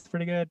 "Sounds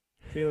pretty good,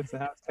 Felix the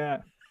House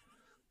Cat."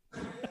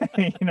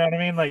 You know what I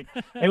mean? Like,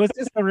 it was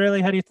just a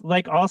really heady.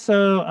 Like,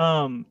 also,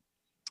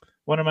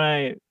 one of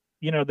my,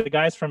 the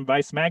guys from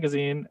Vice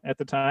magazine at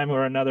the time, who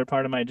were another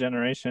part of my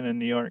generation in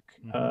New York,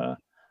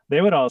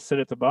 they would all sit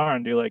at the bar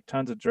and do like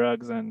tons of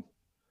drugs and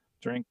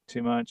drink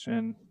too much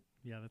and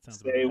that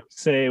sounds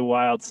say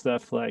wild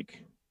stuff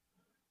like,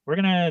 we're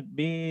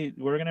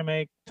gonna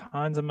make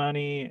tons of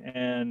money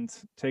and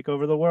take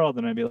over the world.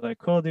 And I'd be like,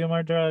 cool, do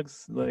more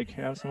drugs, like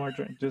have some more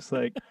drink, just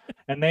like,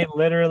 and they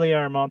literally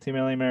are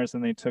multimillionaires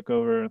and they took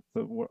over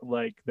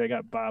like they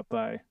got bought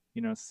by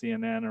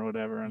CNN or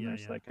whatever, and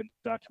there's like a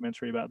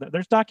documentary about that.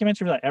 There's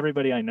documentary about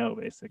everybody I know,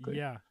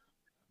 basically.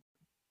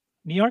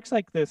 New York's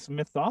like this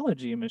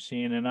mythology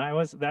machine, and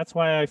that's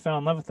why I fell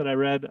in love with it. I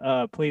read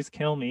Please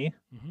Kill Me,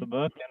 the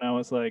book, and I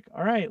was like,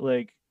 all right,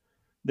 like,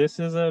 this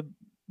is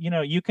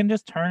you can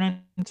just turn it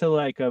into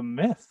like a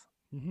myth.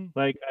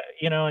 Like,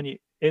 and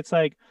it's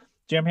like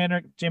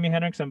Jimi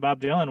Hendrix and Bob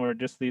Dylan were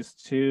just these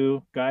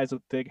two guys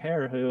with big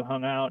hair who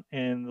hung out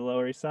in the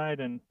Lower East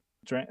Side and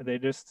they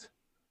just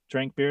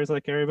drank beers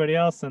like everybody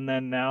else, and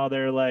then now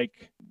they're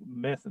like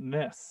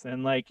myths.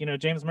 And like,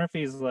 James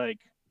Murphy's like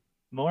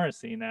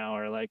Morrissey now,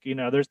 or like,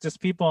 there's just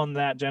people in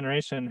that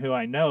generation who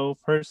I know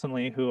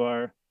personally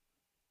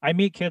I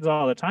meet kids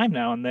all the time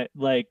now, and that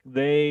like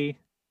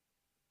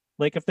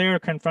if they were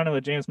confronted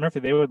with James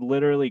Murphy, they would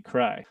literally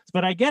cry.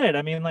 But I get it.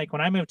 I mean, like,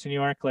 when I moved to New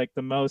York, like,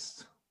 the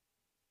most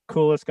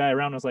coolest guy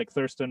around was like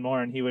Thurston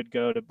Moore, and he would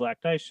go to Black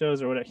Dice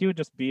shows or whatever. He would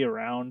just be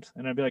around,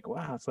 and I'd be like,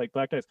 wow, it's like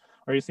Black Dice.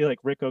 Or you see like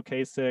Rick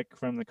Ocasek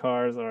from the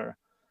Cars, or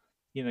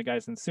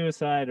guys in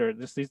Suicide, or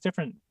just these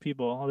different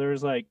people. There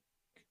was like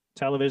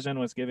Television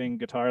was giving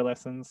guitar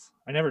lessons.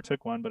 I never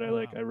took one, but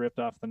I ripped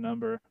off the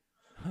number.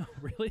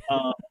 Really?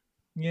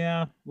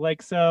 Yeah,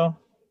 like, so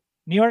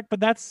New York, but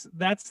that's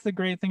the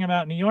great thing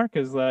about New York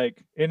is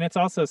like, and it's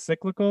also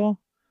cyclical.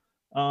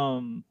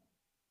 Like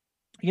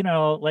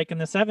in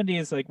the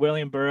 70s, like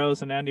William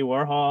Burroughs and Andy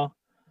Warhol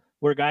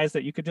were guys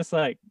that you could just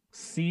like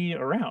see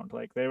around,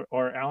 like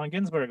or Allen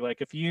Ginsberg.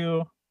 Like, if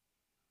you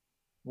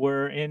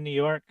were in New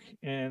York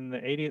in the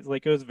 80s,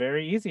 like, it was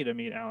very easy to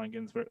meet Allen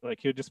Ginsberg. Like,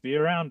 he would just be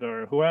around,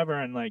 or whoever.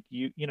 And like,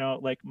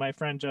 like my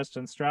friend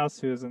Justin Strauss,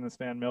 who's in this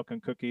band Milk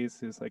and Cookies,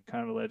 who's like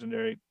kind of a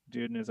legendary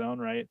dude in his own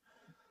right.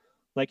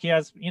 Like, he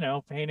has,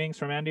 paintings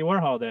from Andy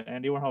Warhol that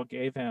Andy Warhol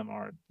gave him,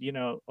 or,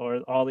 or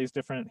all these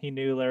different, he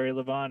knew Larry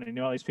Levon, and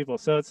knew all these people.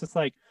 So it's just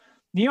like,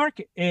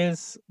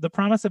 the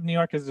promise of New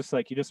York is just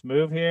like, you just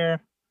move here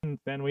and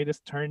then we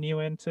just turn you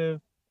into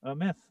a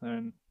myth,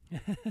 and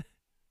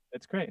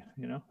it's great.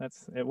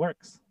 It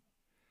works.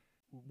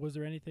 Was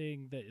there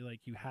anything that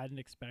like you hadn't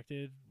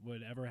expected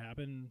would ever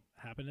happen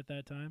at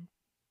that time?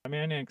 I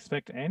mean, I didn't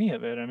expect any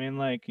of it. I mean,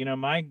 like,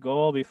 my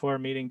goal before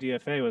meeting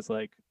DFA was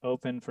like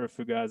open for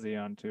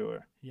Fugazi on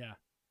tour. Yeah.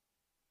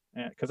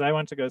 Because I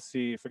went to go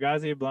see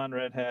Fugazi, Blonde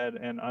Redhead,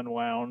 and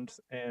Unwound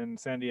in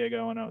San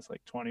Diego when I was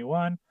like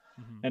 21.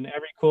 And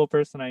every cool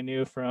person I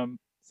knew from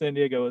San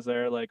Diego was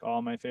there, like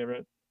all my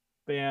favorite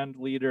band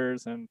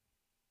leaders and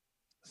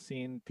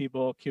scene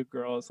people, cute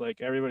girls, like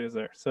everybody was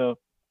there. So,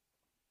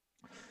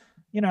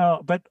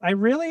 but I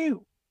really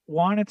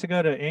wanted to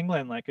go to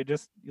England. Like,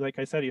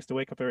 I said, I used to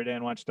wake up every day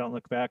and watch Don't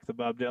Look Back, the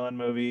Bob Dylan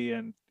movie,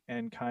 and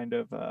kind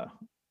of I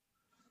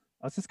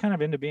was just kind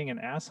of into being an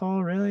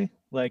asshole, really,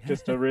 like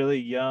just a really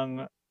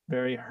young,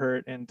 very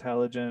hurt,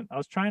 intelligent. I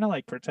was trying to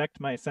like protect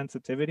my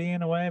sensitivity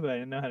in a way, but I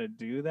didn't know how to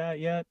do that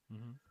yet.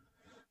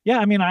 Yeah,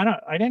 I mean, I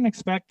didn't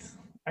expect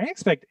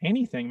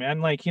anything,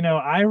 man. Like,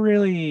 I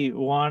really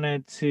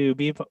wanted to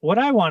be, what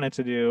I wanted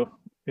to do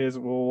is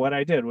what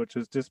I did, which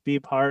was just be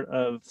part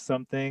of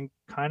something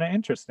kind of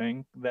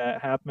interesting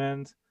that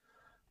happened.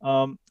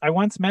 I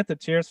once met the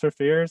Tears for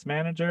Fears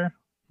manager.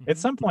 At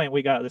some point,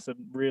 we got this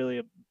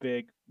really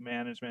big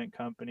management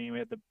company. We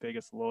had the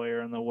biggest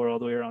lawyer in the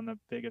world. We were on the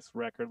biggest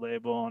record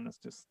label, and it's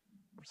just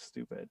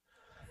stupid.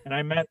 And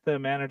I met the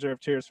manager of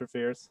Tears for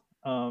Fears,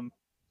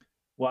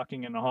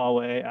 walking in the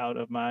hallway out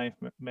of my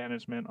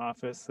management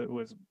office. It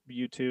was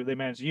U2. They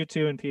managed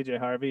U2 and PJ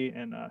Harvey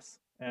and us.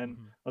 And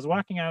I was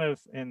walking out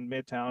in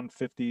Midtown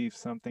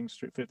 50-something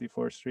street,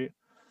 54th Street.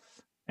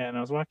 And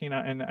I was walking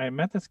out, and I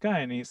met this guy,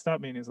 and he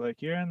stopped me, and he's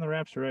like, "You're in the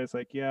Rapture, right?" It's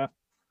like, "Yeah."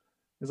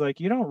 It's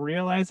like, "You don't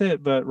realize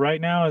it, but right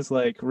now is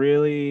like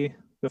really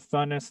the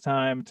funnest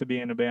time to be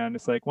in a band.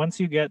 It's like, once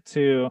you get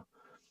to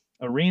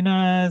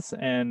arenas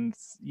and,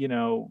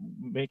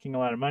 making a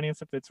lot of money and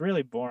stuff, it's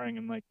really boring,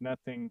 and like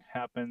nothing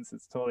happens.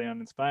 It's totally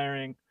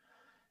uninspiring."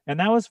 And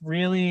that was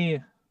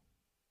really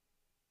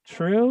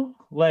true.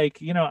 Like,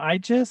 I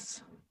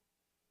just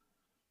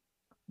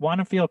want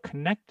to feel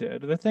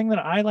connected. The thing that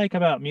I like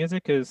about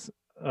music is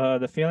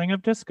the feeling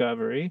of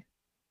discovery,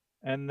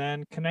 and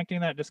then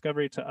connecting that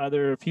discovery to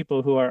other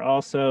people who are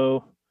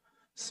also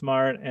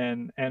smart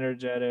and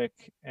energetic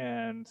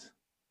and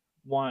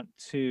want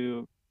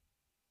to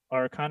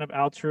are kind of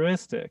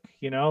altruistic,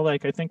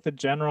 like I think the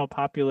general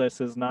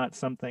populace is not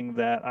something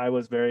that I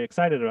was very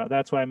excited about.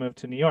 That's why I moved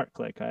to New York.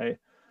 Like I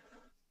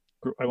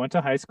went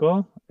to high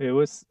school.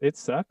 It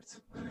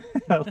sucked.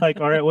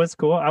 Or it was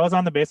cool. I was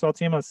on the baseball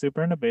team. I was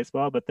super into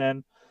baseball, but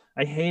then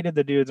I hated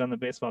the dudes on the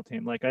baseball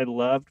team. Like I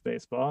loved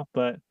baseball,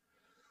 but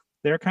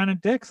they're kind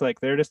of dicks. Like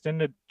they're just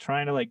into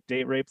trying to like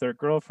date rape their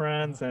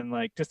girlfriends and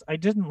like I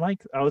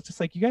was just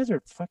like, you guys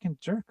are fucking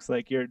jerks.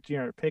 Like you're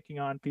picking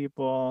on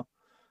people.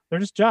 They're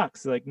just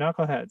jocks, like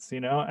knuckleheads,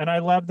 and I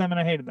loved them and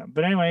I hated them.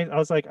 But anyway, I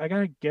was like, I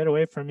gotta get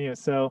away from you.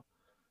 So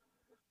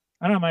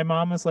I don't know. My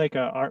mom was like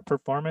a art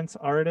performance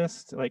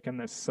artist, like in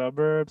the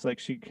suburbs. Like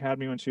she had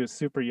me when she was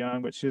super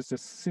young, but she was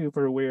just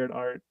super weird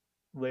art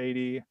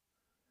lady.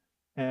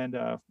 And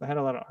I had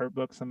a lot of art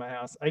books in my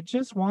house. I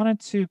just wanted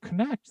to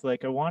connect.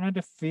 Like I wanted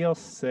to feel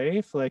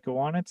safe. Like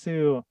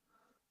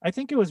I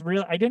think it was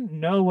real. I didn't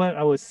know what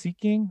I was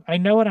seeking. I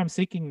know what I'm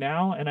seeking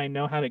now and I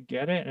know how to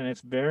get it. And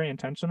it's very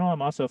intentional.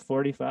 I'm also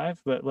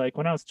 45, but like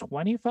when I was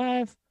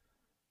 25,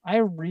 I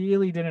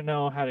really didn't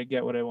know how to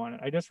get what I wanted.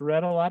 I just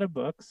read a lot of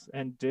books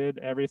and did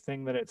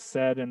everything that it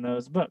said in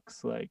those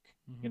books. Like,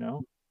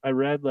 I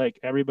read like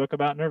every book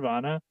about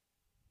Nirvana,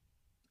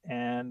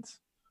 and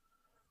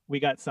we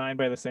got signed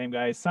by the same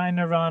guy who signed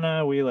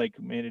Nirvana. We like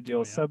made a deal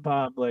with Sub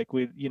Pop. Like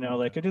we,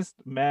 like I just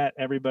met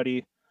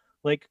everybody.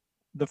 Like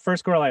the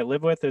first girl I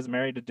live with is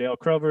married to Dale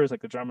Crover, is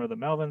like the drummer of the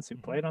Melvins who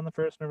played on the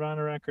first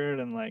Nirvana record.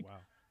 And like,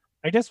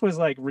 I just was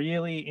like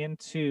really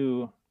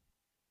into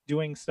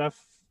doing stuff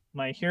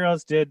my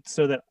heroes did,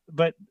 so that,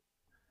 but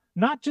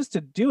not just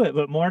to do it,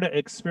 but more to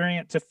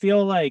experience, to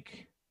feel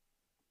like,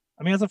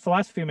 I mean, I was a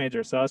philosophy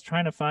major, so I was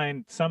trying to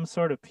find some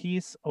sort of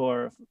peace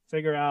or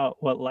figure out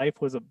what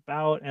life was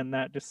about, and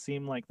that just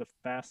seemed like the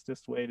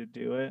fastest way to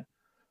do it,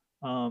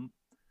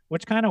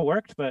 which kind of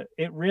worked. But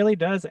it really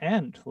does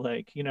end.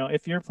 Like,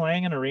 if you're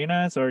playing in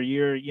arenas or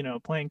you're,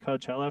 playing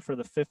Coachella for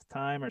the 5th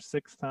time or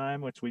 6th time,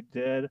 which we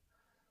did,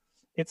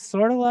 it's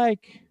sort of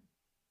like,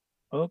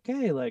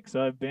 okay, like,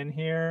 so I've been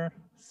here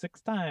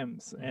 6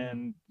 times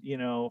and,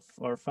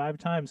 or 5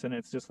 times, and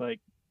it's just like,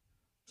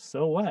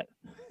 so what?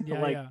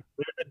 Like,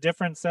 there's a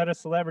different set of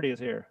celebrities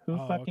here. Who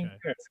fucking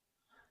cares?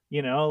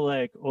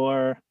 Like,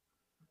 or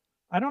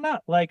I don't know.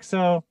 Like,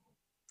 so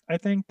I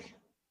think,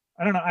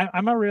 I don't know.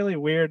 I'm a really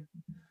weird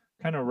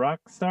kind of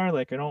rock star.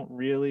 Like, I don't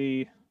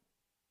really,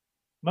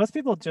 most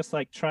people just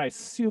like try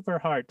super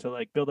hard to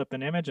like build up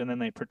an image and then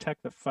they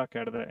protect the fuck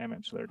out of that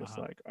image. They're just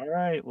like, all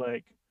right,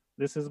 like,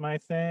 this is my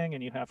thing,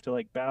 and you have to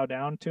like bow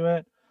down to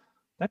it.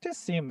 That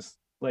just seems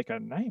like a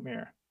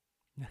nightmare.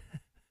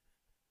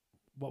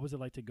 What was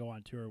it like to go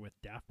on tour with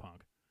Daft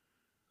Punk?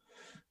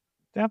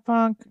 Daft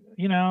Punk,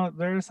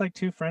 there's like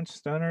 2 French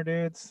stoner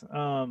dudes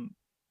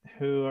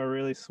who are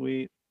really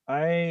sweet.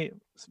 My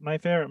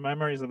favorite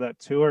memories of that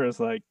tour is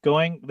like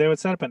they would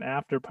set up an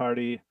after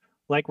party.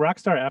 Like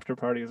Rockstar after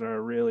parties are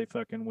a really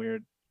fucking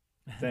weird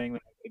thing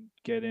that I could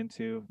get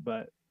into,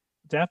 but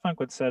Daft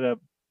Punk would set up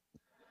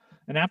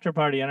an after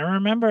party, and I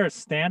remember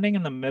standing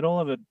in the middle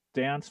of a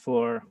dance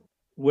floor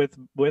with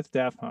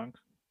Daft Punk,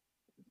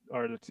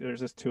 or there's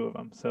just 2 of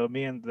them, so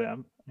me and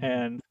them,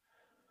 and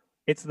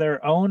it's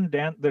their own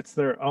dance, it's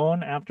their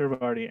own after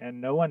party, and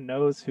no one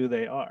knows who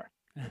they are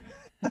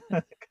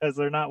because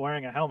they're not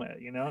wearing a helmet,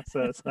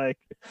 so it's like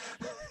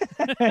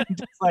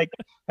just like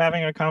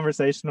having a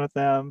conversation with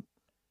them.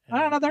 I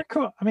don't know, they're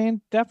cool. I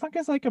mean, Daft Punk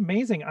is like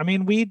amazing. I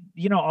mean, we,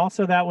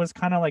 also that was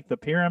kind of like the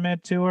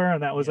Pyramid tour,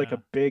 and that was like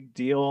a big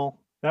deal.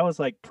 That was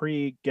like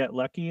pre Get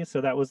Lucky,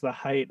 so that was the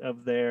height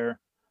of their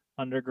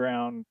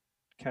underground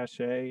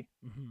cachet,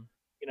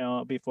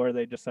 before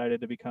they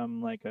decided to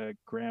become like a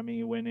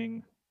Grammy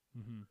winning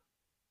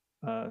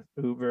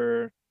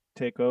Uber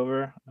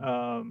takeover.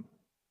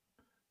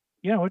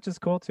 Which is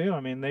cool too.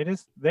 I mean, they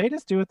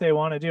just do what they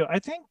want to do. I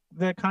think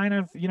the kind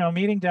of,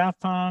 meeting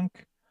Daft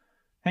Punk,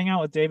 hang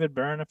out with David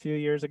Byrne a few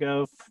years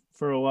ago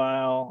for a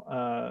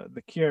while,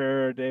 The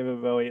Cure,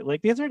 David Bowie,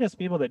 like these are just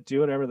people that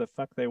do whatever the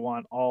fuck they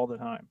want all the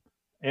time.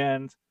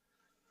 And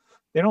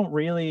they don't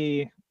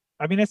really,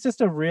 I mean, it's just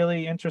a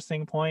really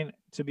interesting point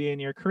to be in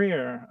your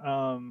career,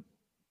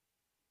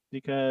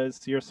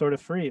 because you're sort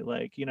of free.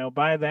 Like,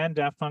 by then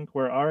Daft Punk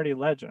were already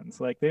legends.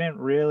 Like they didn't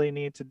really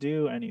need to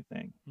do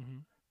anything.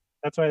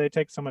 That's why they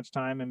take so much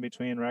time in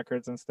between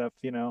records and stuff,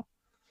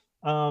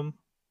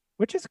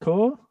 which is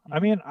cool.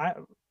 I mean, I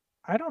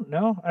don't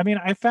know. I mean,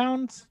 I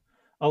found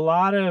a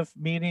lot of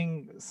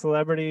meeting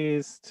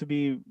celebrities to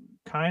be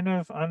kind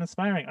of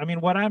uninspiring. I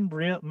mean,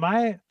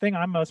 my thing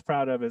I'm most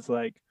proud of is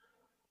like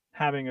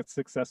having a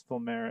successful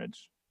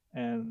marriage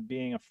and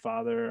being a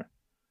father,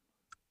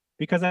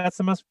 because that's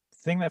the most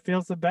thing that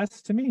feels the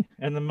best to me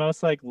and the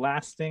most like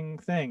lasting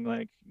thing.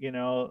 Like,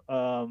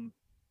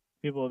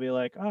 people will be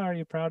like, oh, are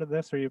you proud of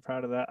this? Are you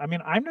proud of that? I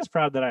mean, I'm just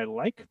proud that I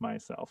like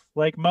myself.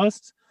 Like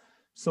most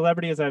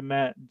celebrities I've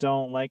met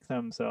don't like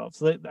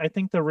themselves. I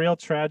think the real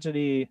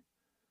tragedy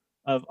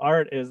of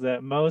art is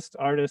that most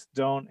artists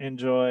don't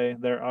enjoy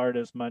their art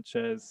as much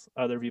as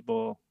other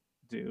people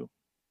do.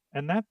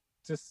 And that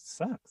just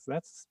sucks.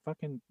 That's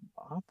fucking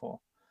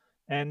awful.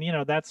 And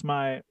that's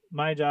my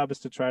job, is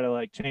to try to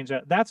like change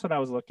that. That's what I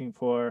was looking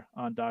for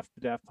on Daft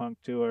Punk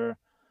tour,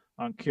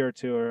 on Cure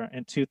tour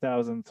in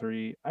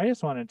 2003. I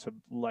just wanted to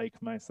like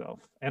myself,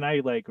 and I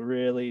like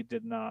really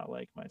did not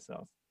like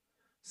myself.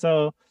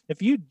 So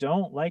if you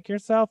don't like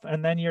yourself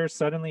and then you're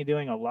suddenly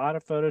doing a lot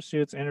of photo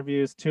shoots,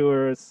 interviews,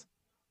 tours,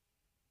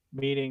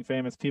 meeting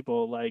famous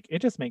people, like it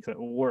just makes it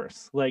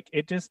worse. Like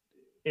it's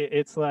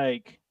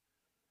like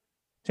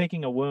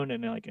taking a wound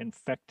and like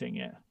infecting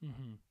it.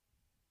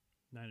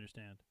 I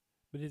understand.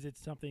 But is it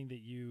something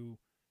that you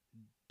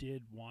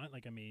did want?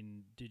 Like, I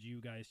mean, did you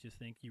guys just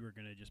think you were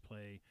going to just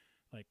play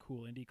like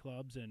cool indie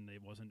clubs and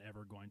it wasn't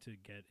ever going to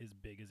get as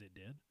big as it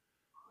did?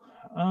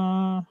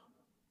 I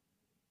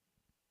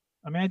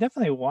mean, I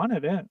definitely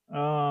wanted it.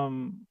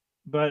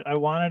 But I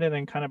wanted it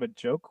in kind of a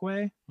joke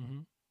way.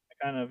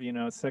 Kind of,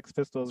 Sex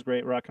Pistols,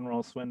 Great Rock and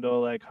Roll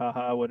Swindle, like,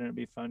 haha, wouldn't it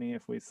be funny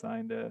if we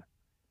signed a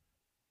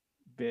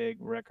big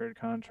record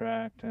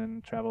contract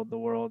and traveled the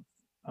world?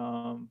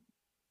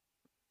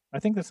 I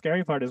think the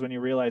scary part is when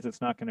you realize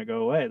it's not going to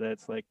go away, that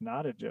it's like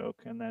not a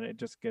joke, and that it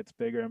just gets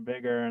bigger and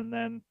bigger. And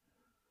then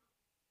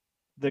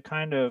the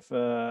kind of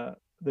the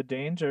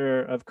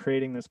danger of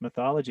creating this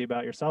mythology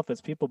about yourself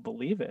is people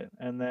believe it,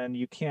 and then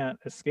you can't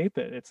escape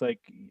it. It's like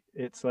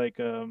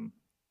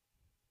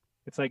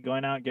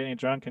going out, getting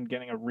drunk, and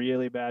getting a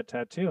really bad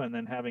tattoo, and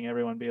then having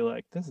everyone be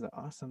like, "This is an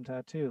awesome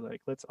tattoo.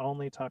 Like, let's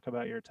only talk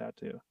about your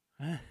tattoo."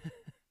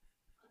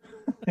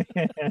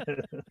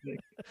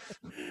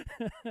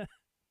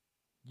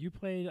 You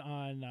played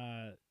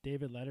on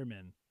David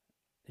Letterman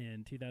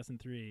in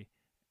 2003,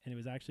 and it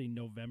was actually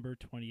November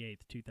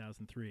 28th,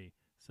 2003.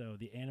 So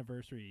the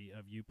anniversary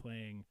of you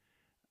playing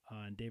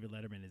on David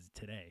Letterman is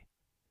today.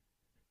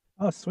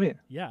 Oh, sweet.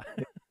 Yeah.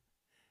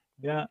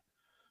 Yeah.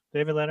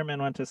 David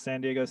Letterman went to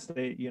San Diego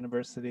State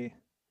University.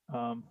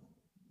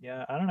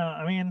 Yeah, I don't know.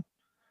 I mean,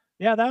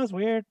 yeah, that was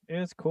weird. It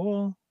was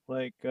cool.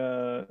 Like,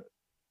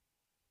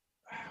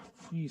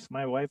 geez,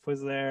 my wife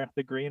was there.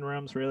 The green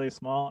room's really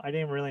small. I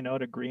didn't really know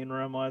what a green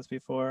room was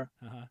before.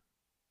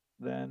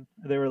 Then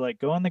they were like,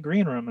 "Go in the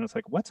green room," and it's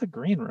like, "What's a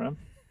green room?"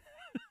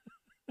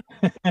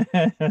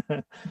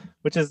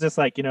 Which is just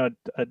like, a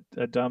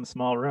dumb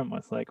small room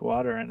with like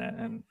water in it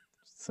and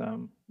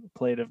some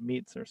plate of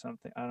meats or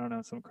something. I don't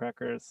know, some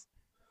crackers.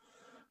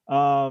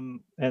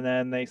 And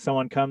then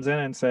someone comes in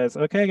and says,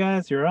 "Okay,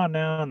 guys, you're on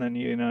now." And then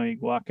you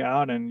walk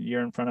out and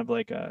you're in front of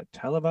like a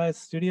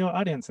televised studio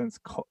audience, and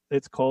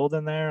it's cold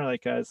in there,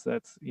 like as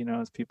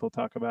people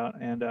talk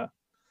about. And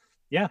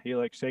yeah, you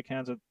like shake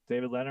hands with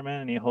David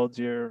Letterman, and he holds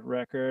your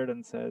record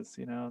and says,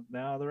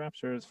 "Now the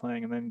Rapture is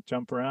playing," and then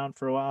jump around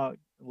for a while.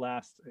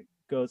 It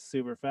goes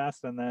super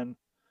fast, and then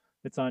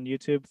it's on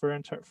YouTube for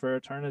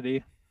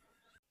eternity.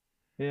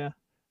 Yeah.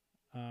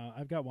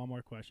 I've got one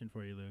more question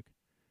for you, Luke.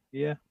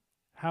 Yeah.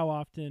 How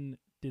often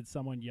did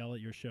someone yell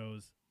at your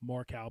shows,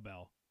 "More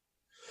cowbell"?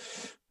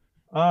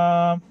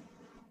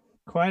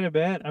 Quite a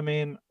bit. I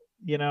mean,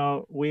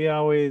 we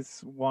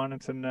always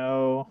wanted to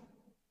know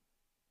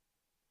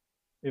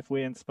if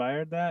we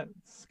inspired that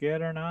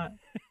skit or not.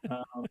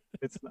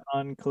 It's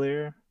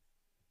unclear.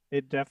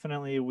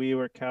 We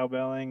were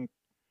cowbelling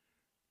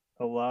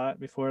a lot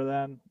before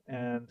then,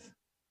 and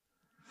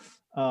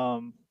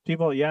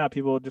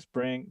people just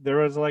bring. There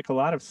was like a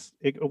lot of.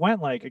 It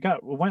went like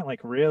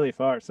really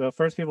far. So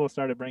first, people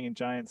started bringing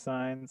giant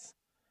signs,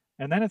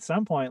 and then at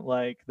some point,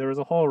 like there was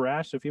a whole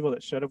rash of people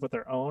that showed up with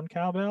their own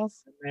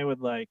cowbells, and they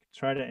would like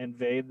try to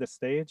invade the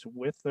stage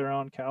with their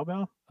own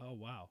cowbell. Oh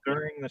wow!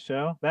 During the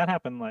show, that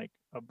happened like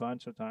a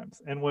bunch of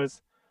times, and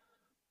was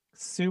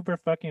super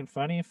fucking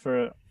funny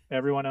for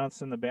everyone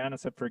else in the band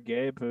except for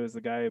Gabe, who is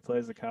the guy who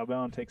plays the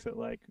cowbell and takes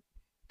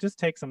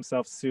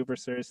himself super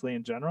seriously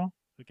in general.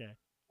 Okay.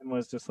 And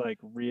was just like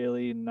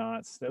really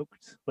not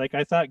stoked. Like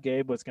I thought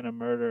Gabe was gonna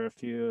murder a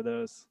few of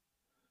those,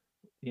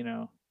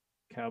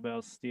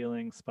 cowbell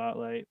stealing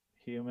spotlight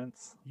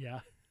humans.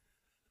 Yeah.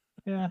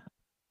 Yeah.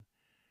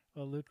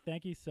 Well, Luke,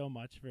 thank you so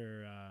much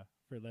for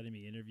letting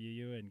me interview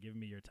you and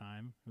giving me your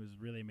time. It was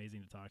really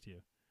amazing to talk to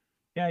you.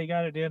 Yeah, you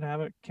got it, dude.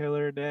 Have a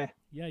killer day.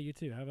 Yeah, you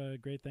too. Have a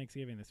great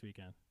Thanksgiving this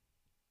weekend.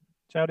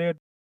 Ciao, dude.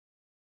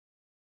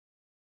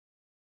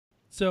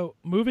 So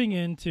moving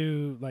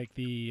into like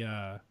the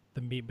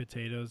meat and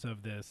potatoes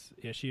of this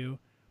issue,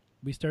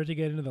 we start to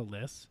get into the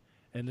lists,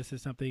 and this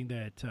is something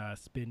that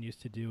Spin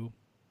used to do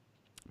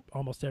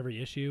almost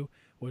every issue,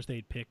 was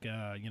they'd pick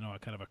a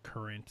kind of a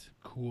current,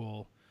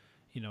 cool,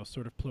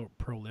 sort of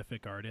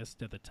prolific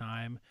artist at the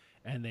time,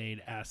 and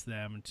they'd ask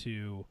them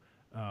to,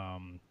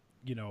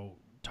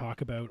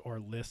 talk about or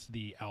list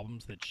the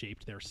albums that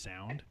shaped their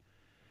sound.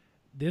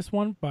 This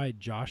one by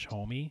Josh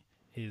Homme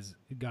is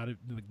got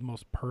the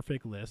most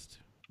perfect list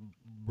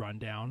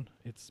rundown.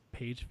 It's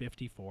page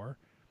 54.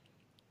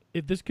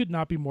 This could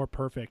not be more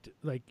perfect,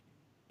 like,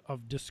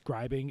 of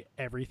describing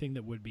everything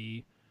that would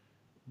be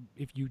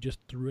if you just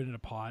threw it in a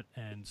pot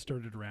and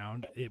stirred it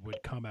around, it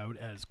would come out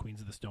as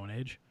Queens of the Stone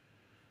Age.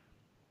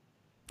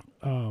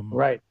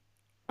 Right.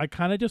 I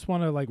kind of just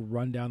want to like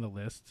run down the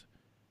list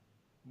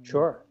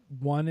Sure.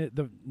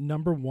 The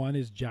number one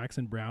is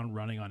Jackson Browne,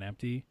 Running on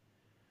Empty.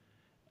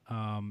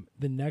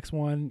 The next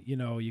one,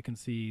 you can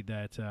see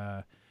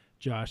that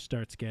Josh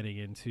starts getting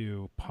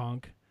into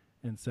punk,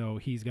 and so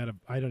he's got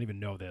I don't even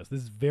know this.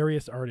 This is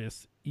Various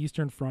Artists,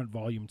 Eastern Front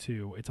Volume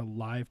 2. It's a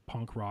live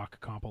punk rock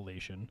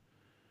compilation.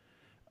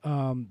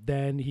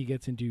 Then he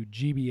gets into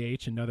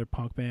GBH, another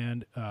punk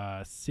band,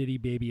 City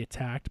Baby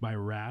Attacked by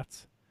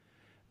Rats.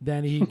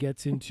 Then he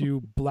gets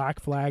into Black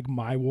Flag,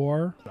 My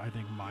War. I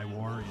think My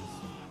War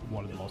is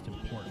one of the most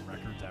important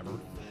records ever.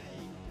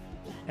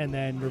 And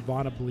then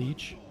Nirvana,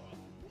 Bleach.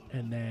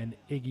 And then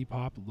Iggy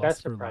Pop,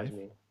 Lust for Life.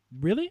 Me.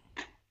 Really?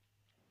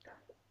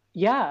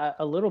 Yeah,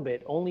 a little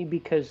bit. Only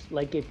because,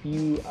 like,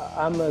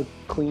 I'm a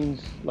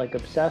Queens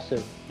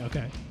obsessive.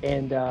 Okay.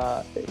 And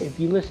if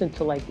you listen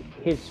to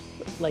his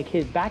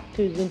back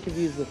to his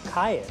interviews with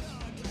Caius,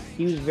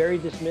 he was very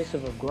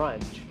dismissive of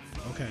grunge.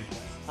 Okay.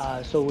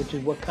 So which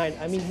is he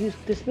was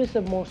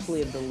dismissive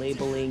mostly of the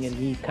labeling, and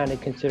he kind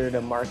of considered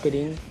a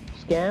marketing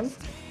scam.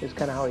 Is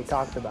kind of how he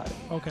talked about it.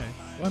 Okay.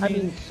 Well, I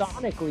mean,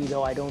 sonically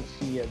though, I don't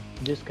see a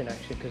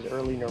disconnection because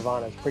early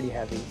Nirvana is pretty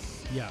heavy.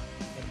 Yeah.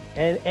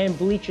 And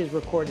Bleach is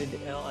recorded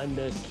on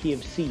the key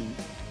of C,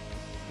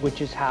 which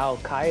is how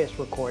Caius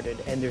recorded.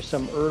 And there's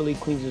some early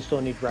Queens of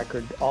Stone Age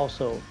record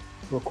also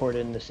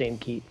recorded in the same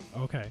key.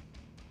 Okay.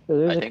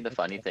 So I think the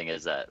funny thing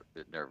is that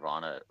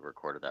Nirvana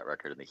recorded that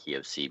record in the key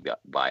of C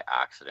by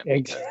accident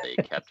because they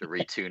kept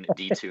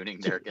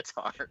detuning their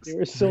guitars. They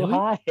were so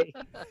high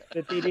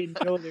that they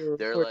didn't know they were.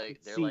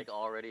 They're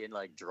already in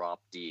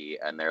drop D,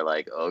 and they're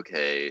like,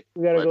 okay,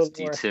 let's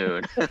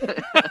detune.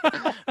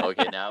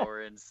 Okay, now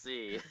we're in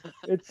C.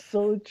 It's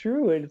so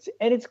true, and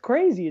it's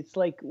crazy. It's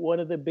like one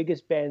of the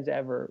biggest bands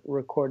ever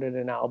recorded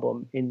an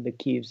album in the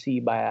key of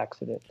C by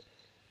accident.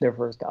 Their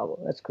first album.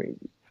 That's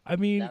crazy. I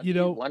mean,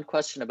 one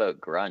question about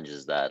grunge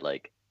is that,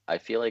 I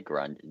feel like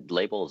grunge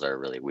labels are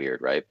really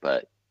weird, right?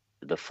 But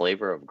the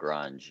flavor of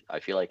grunge, I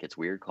feel like it's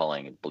weird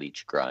calling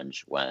Bleach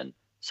grunge when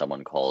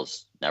someone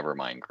calls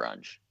Nevermind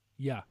grunge.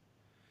 Yeah.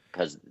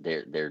 Because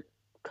they're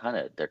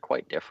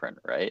quite different,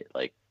 right?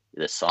 Like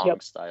the song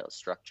style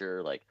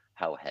structure,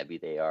 how heavy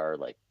they are,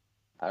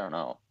 I don't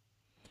know.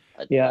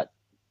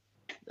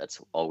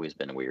 That's always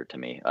been weird to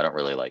me. I don't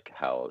really like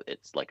how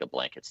it's like a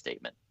blanket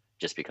statement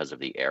just because of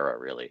the era,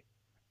 really.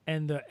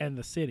 And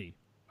the city.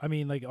 I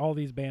mean, all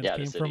these bands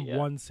came from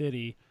one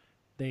city.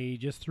 They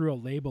just threw a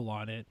label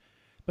on it,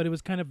 but it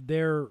was kind of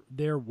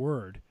their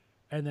word,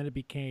 and then it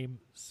became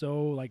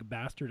so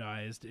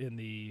bastardized in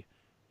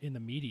the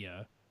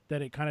media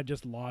that it kind of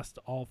just lost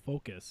all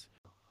focus.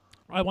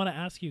 I want to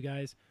ask you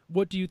guys,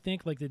 what do you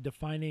think the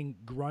defining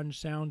grunge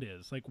sound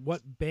is?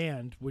 What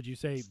band would you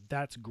say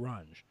that's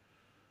grunge?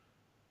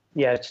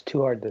 Yeah, it's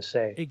too hard to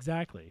say.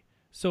 Exactly.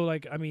 So,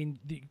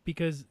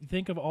 because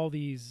think of all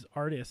these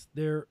artists,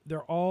 they're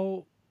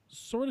all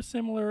sort of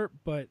similar,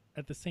 but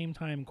at the same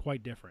time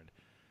quite different.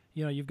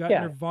 You've got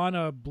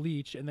Nirvana,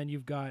 Bleach, and then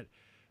you've got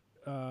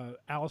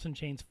Alice in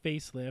Chains,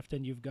 Facelift,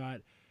 and you've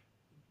got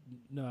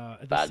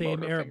the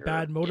same era,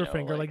 Bad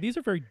Motorfinger. These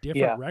are very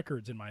different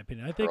records, in my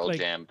opinion. I think Pearl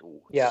Jam,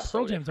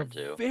 Pearl Jam's a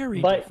very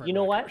but different you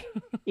know record.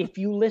 What? If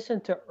you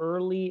listen to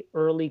early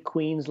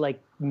Queens,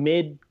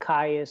 mid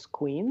Caius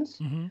Queens,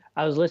 mm-hmm.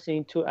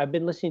 I've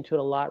been listening to it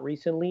a lot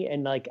recently,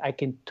 and I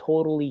can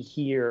totally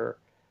hear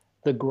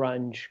the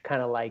grunge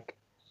kind of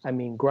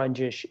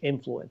grunge-ish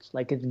influence.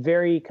 It's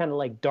very kind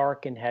of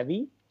dark and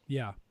heavy.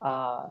 Yeah.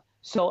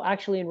 So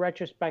actually, in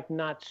retrospect,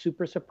 not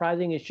super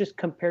surprising. It's just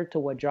compared to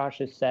what Josh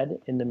has said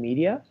in the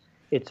media,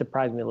 it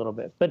surprised me a little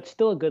bit. But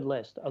still a good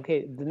list.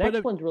 Okay, the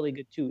next one's really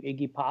good too,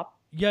 Iggy Pop.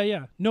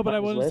 Yeah. No, but I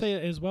want to say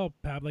it as well,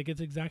 Pab. It's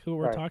exactly what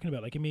we're talking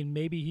about.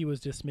 Maybe he was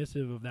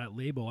dismissive of that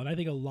label, and I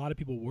think a lot of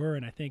people were,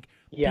 and I think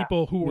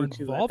people who were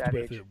involved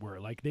with it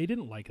were. They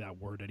didn't like that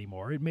word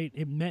anymore. It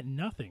meant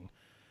nothing.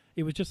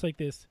 It was just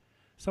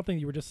something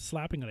you were just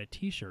slapping on a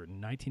T-shirt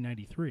in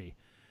 1993.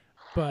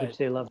 But which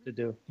they love to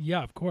do.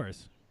 Yeah, of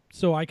course.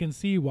 So I can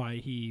see why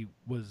he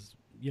was,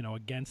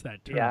 against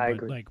that term. Yeah, I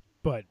agree.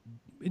 But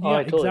I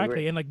totally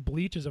exactly. agree. And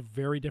Bleach is a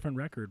very different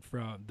record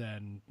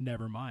than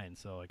Nevermind.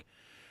 So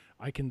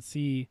I can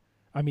see.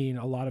 I mean,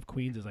 a lot of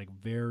Queens is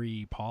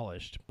very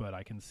polished, but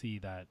I can see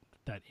that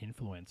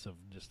influence of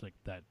just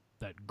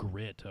that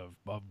grit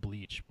of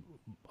Bleach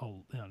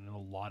in a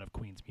lot of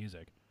Queens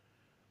music.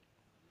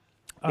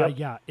 Yep.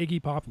 Yeah,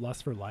 Iggy Pop,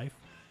 Lust for Life.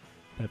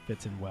 That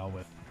fits in well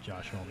with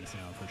Josh Homme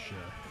sound for sure.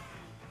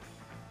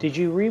 Did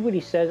you read what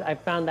he says? I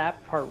found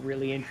that part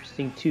really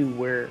interesting too,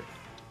 where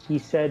he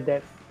said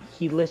that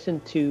he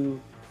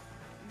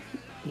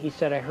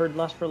said, I heard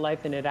Lust for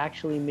Life and it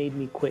actually made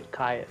me quit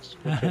Caius,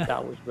 which I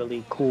thought was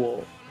really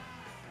cool.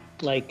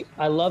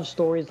 I love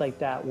stories like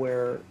that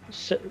where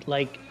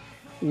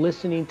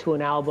listening to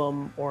an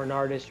album or an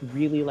artist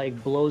really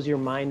blows your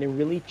mind and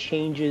really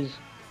changes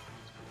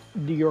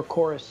your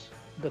course.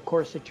 The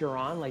course that you're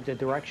on, the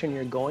direction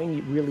you're going,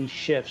 it really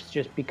shifts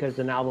just because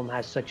an album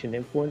has such an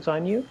influence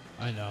on you.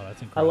 I know,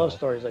 that's incredible. I love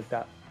stories like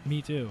that.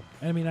 Me too.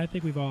 I mean, I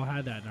think we've all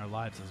had that in our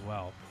lives as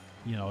well.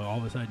 All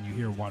of a sudden you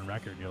hear one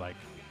record and you're like,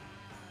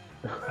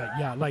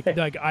 Yeah, like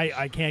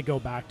I can't go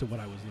back to what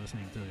I was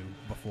listening to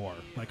before.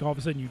 Like all of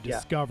a sudden you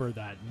discover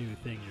that new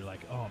thing. You're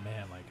like, oh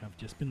man, like I've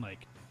just been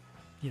like,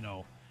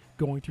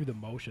 going through the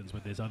motions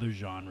with this other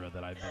genre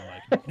that I've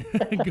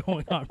been like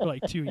going on for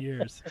like 2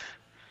 years.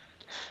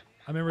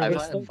 I find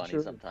it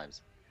funny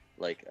sometimes,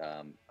 like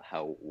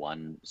how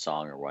one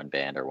song or one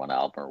band or one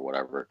album or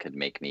whatever could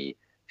make me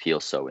feel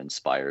so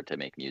inspired to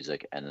make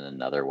music, and then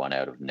another one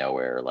out of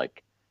nowhere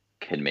like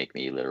can make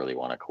me literally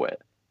want to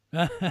quit.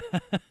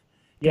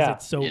 Yeah,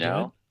 it's so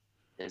good.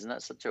 Isn't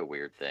that such a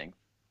weird thing?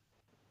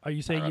 Are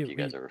you saying you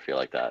guys ever feel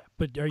like that?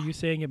 But are you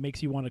saying it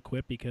makes you want to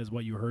quit because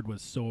what you heard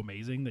was so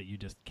amazing that you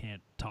just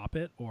can't top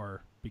it,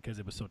 or because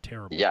it was so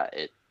terrible? Yeah,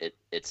 it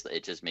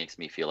just makes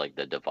me feel like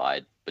the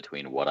divide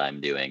between what I'm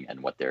doing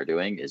and what they're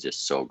doing is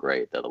just so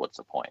great that what's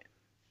the point?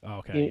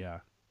 Okay, yeah.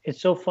 It's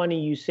so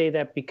funny you say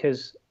that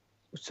because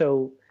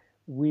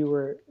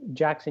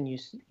Jackson, you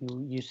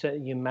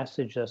said, you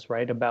messaged us,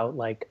 right, about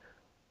like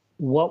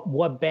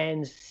what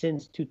bands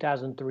since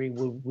 2003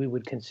 we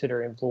would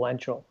consider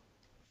influential,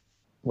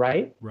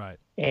 right? Right.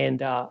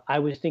 And I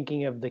was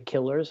thinking of the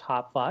Killers,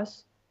 Hot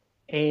Fuss,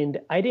 and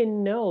I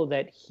didn't know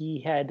that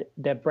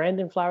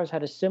Brandon Flowers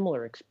had a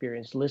similar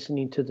experience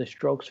listening to the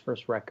Strokes'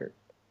 first record,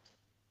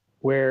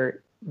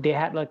 where they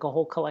had like a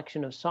whole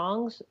collection of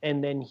songs,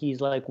 and then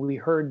he's like, we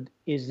heard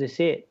Is This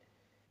It?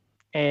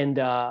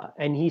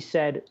 And he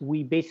said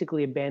we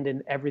basically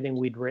abandoned everything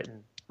we'd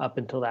written up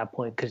until that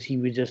point, because he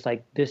was just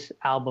like, this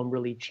album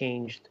really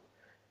changed,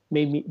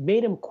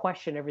 made him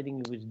question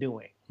everything he was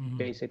doing,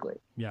 basically.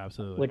 Yeah,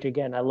 absolutely. Which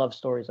again, I love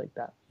stories like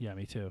that. Yeah,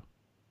 me too.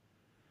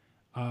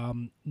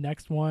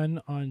 Next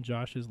one on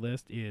Josh's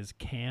list is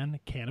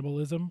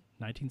Cannibalism,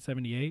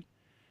 1978.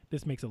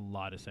 This makes a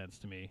lot of sense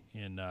to me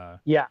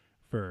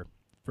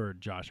for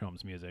Josh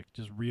Holmes music.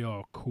 Just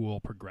real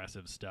cool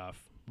progressive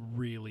stuff.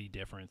 Really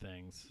different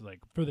things. Like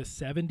for the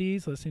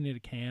 70s, listening to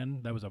Can,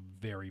 that was a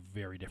very,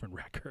 very different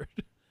record.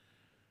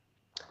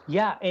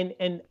 Yeah,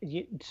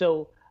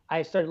 so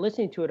I started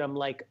listening to it. I'm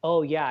like,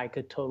 oh yeah, I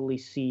could totally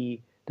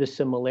see the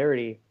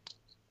similarity.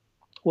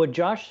 What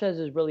Josh says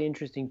is really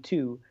interesting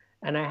too,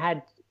 and I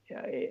had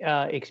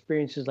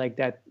experiences like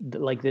that,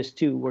 like this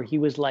too, where he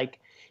was like,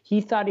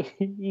 he thought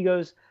he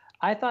goes,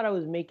 I thought I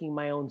was making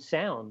my own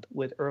sound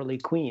with early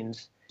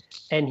Queens,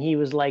 and he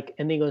was like,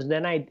 and he goes,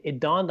 then it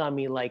dawned on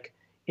me, like,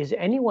 is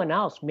anyone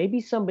else?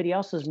 Maybe somebody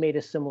else has made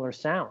a similar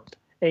sound.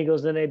 And he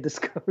goes, then I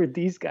discovered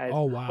these guys.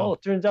 Oh, wow. Oh,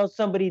 it turns out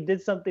somebody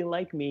did something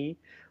like me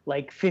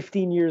like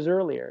 15 years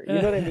earlier. You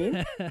know what I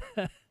mean?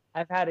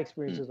 I've had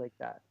experiences like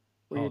that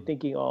where you're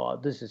thinking, oh,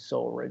 this is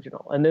so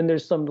original. And then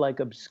there's some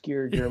like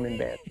obscure German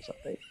band or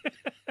something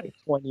like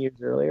 20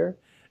 years earlier.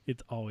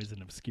 It's always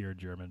an obscure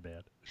German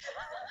band.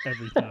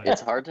 Every time. It's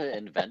hard to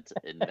invent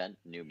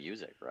new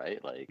music,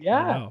 right? Like,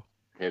 yeah,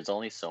 there's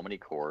only so many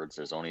chords.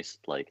 There's only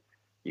like,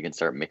 you can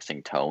start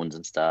mixing tones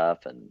and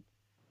stuff. And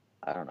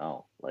I don't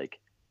know, like,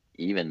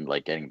 even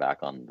like getting back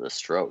on the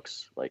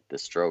Strokes, like the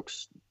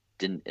Strokes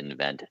didn't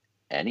invent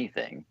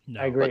anything.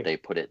 I agree. But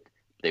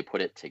they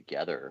put it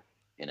together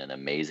in an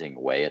amazing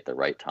way at the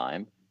right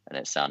time, and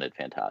it sounded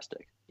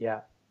fantastic. Yeah.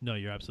 No,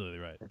 you're absolutely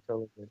right.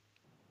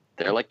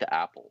 They're like the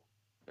Apple.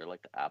 They're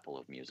like the Apple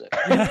of music.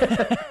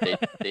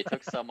 they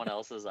took someone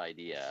else's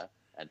idea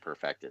and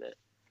perfected it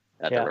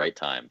at the right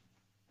time.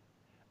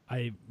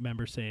 I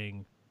remember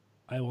saying,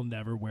 I will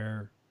never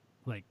wear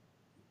like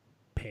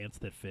pants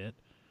that fit.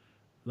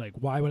 Like,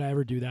 why would I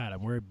ever do that?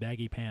 I'm wearing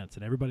baggy pants.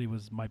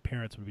 And my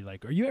parents would be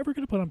like, are you ever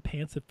going to put on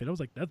pants that fit? I was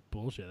like, that's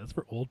bullshit. That's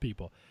for old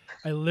people.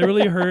 I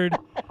literally heard,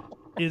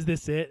 Is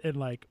This It? And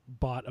like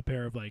bought a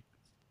pair of like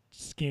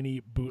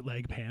skinny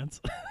bootleg pants.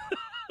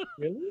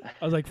 Really?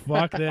 I was like,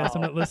 fuck this.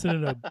 I'm not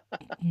listening to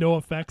No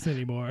Effects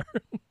anymore.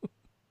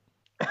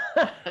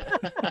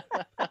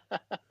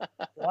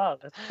 Wow,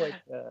 that's quite...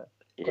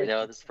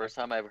 this is the first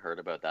time I've heard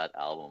about that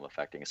album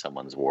affecting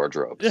someone's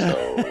wardrobe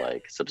so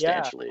like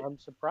substantially. Yeah, I'm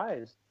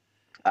surprised.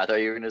 I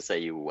thought you were going to say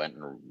you went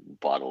and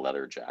bought a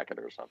leather jacket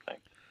or something.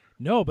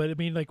 No, but I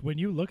mean, like, when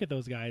you look at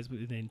those guys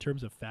in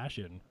terms of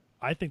fashion,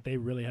 I think they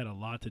really had a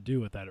lot to do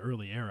with that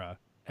early era.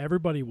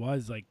 Everybody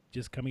was, like,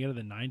 just coming out of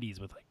the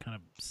 90s with, like, kind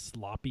of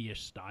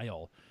sloppy-ish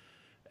style.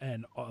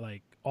 And,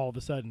 like, all of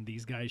a sudden,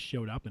 these guys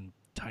showed up in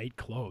tight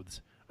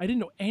clothes. I didn't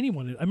know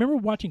anyone. I remember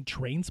watching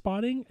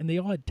Trainspotting, and they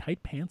all had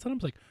tight pants on. I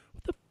was like,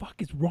 what the fuck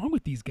is wrong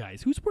with these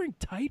guys? Who's wearing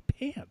tight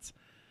pants?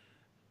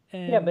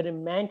 And yeah, but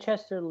in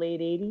Manchester, late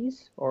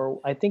 80s, or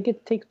I think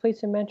it takes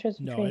place in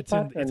Manchester. No, it's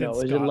in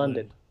Scotland. In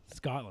London?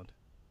 Scotland.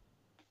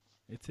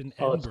 It's in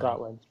Edinburgh. Oh, it's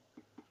Scotland.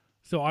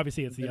 So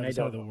obvity it's the other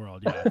side of the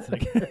world. Yeah, it's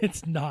like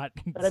it's not.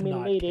 But I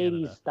mean, late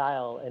Canada. 80s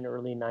style and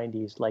early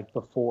 90s, like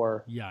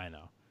before. Yeah, I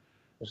know.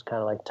 It was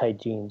kind of like tight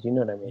jeans. You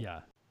know what I mean?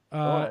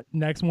 Yeah.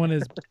 Next one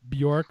is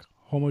Bjork,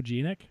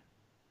 Homogenic.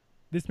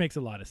 This makes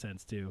a lot of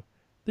sense too.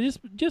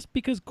 Just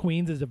because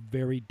Queens is a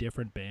very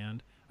different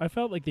band. I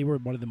felt like they were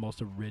one of the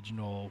most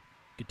original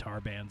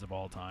guitar bands of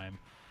all time.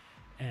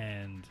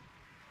 And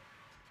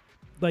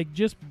like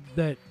just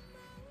that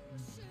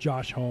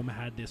Josh Homme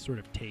had this sort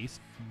of taste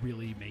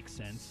really makes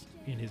sense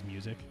in his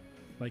music.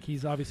 Like,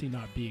 he's obviously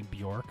not being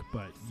Bjork,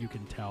 but you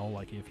can tell,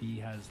 like, if he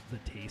has the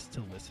taste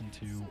to listen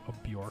to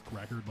a Bjork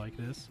record like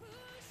this.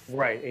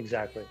 Right,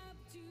 exactly.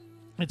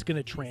 It's going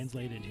to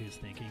translate into his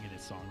thinking and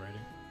his songwriting.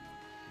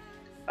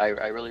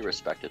 I really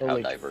respected how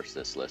diverse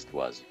this list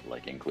was,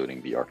 like,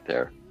 including Bjork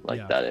there.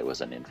 Like, that it was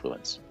an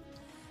influence.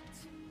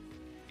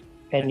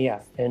 And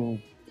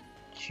and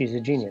she's a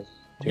genius.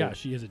 Too. Yeah,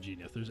 she is a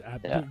genius.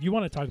 You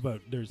want to talk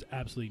about, there's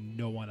absolutely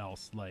no one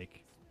else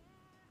like,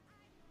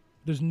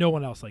 there's no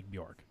one else like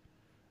Bjork.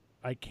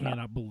 I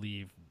cannot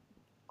believe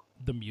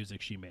the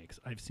music she makes.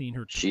 I've seen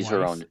her. She's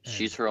her own.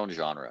 She's her own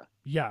genre.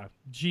 Yeah,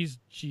 she's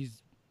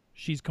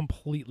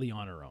completely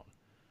on her own.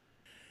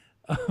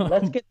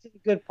 Let's get to the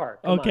good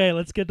part. Come okay, on.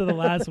 Let's get to the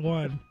last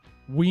one.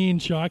 Ween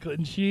Chocolate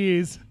and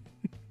Cheese.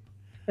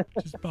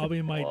 Which is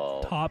probably my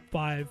top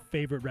 5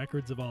 favorite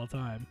records of all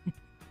time.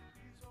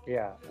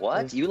 Yeah.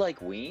 What? You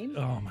like Ween?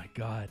 Oh my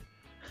god.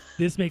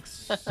 This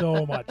makes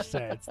so much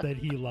sense that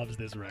he loves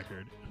this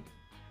record.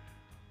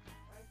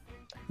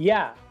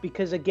 Yeah,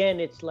 because again,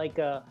 it's like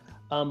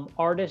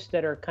artists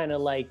that are kind of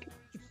like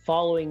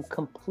following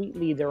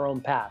completely their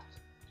own path.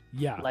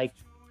 Yeah. Like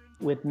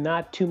with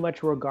not too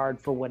much regard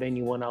for what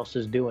anyone else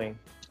is doing.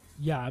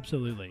 Yeah,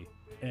 absolutely.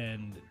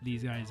 And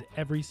these guys,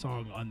 every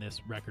song on this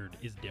record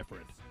is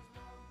different.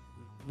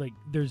 Like,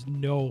 there's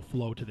no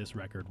flow to this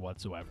record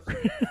whatsoever.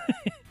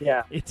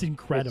 Yeah. It's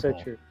incredible. It's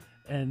so true.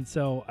 And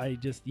so I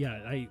just,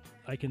 I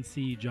can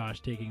see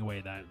Josh taking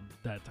away that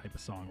type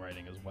of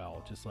songwriting as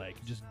well.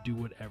 Just do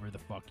whatever the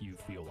fuck you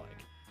feel like.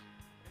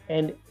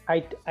 And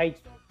I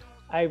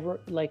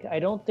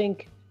don't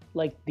think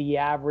like the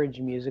average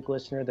music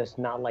listener that's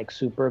not like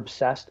super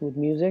obsessed with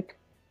music,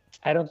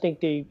 I don't think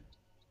they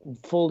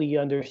fully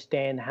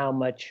understand how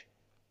much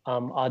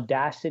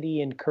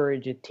audacity and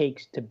courage it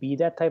takes to be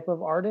that type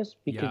of artist.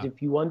 Because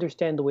if you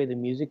understand the way the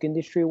music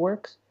industry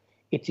works,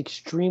 it's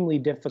extremely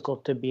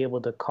difficult to be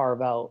able to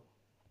carve out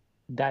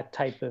that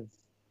type of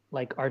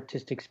like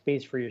artistic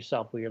space for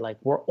yourself where you're like,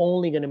 we're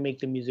only going to make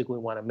the music we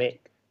want to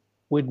make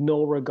with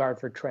no regard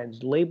for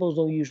trends. Labels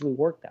don't usually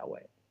work that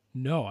way.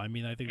 No, I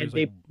mean, I think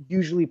they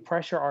usually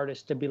pressure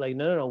artists to be like,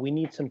 no, we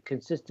need some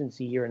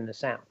consistency here in the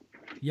sound.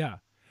 Yeah,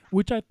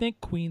 which I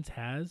think Queens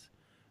has,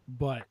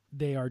 but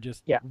they are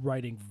just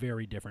writing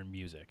very different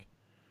music.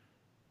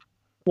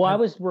 Well, I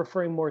was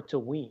referring more to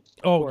Ween.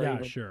 Oh,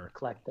 yeah, sure.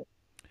 Collective.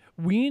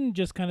 Ween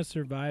just kind of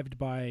survived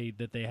by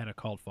that they had a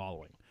cult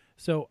following.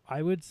 So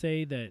I would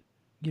say that,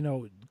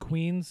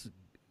 Queens,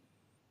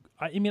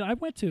 I mean, I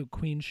went to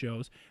Queen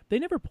shows. They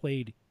never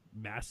played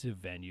massive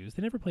venues.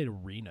 They never played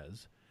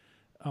arenas.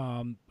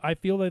 I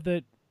feel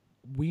that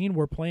Ween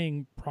were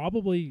playing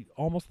probably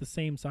almost the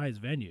same size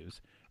venues,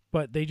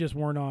 but they just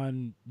weren't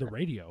on the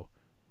radio.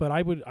 But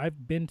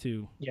I've been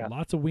to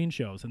lots of Ween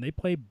shows, and they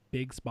play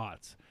big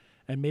spots.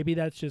 And maybe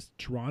that's just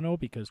Toronto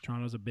because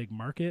Toronto's a big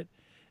market.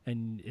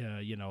 And,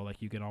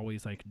 like you can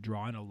always like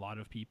draw in a lot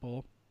of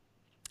people,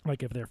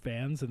 like if they're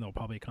fans, and they'll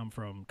probably come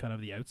from kind of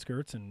the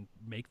outskirts and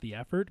make the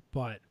effort.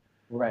 But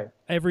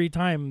every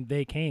time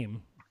they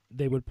came,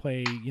 they would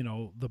play,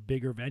 the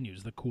bigger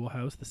venues, the Cool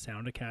House, the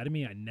Sound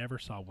Academy. I never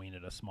saw Ween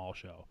at a small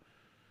show.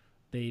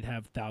 They'd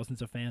have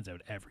thousands of fans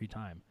out every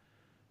time.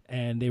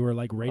 And they were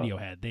like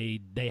Radiohead.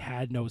 They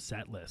had no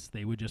set list.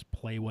 They would just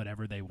play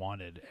whatever they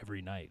wanted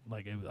every night.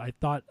 Like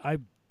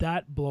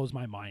that blows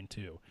my mind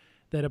too,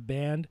 that a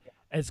band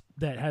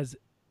that has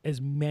as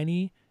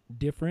many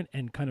different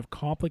and kind of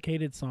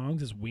complicated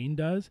songs as Ween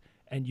does,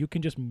 and you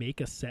can just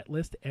make a set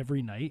list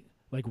every night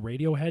like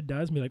Radiohead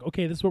does, and be like,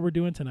 okay, this is what we're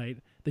doing tonight,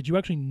 that you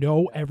actually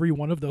know every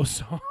one of those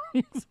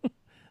songs.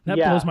 That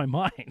blows my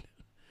mind.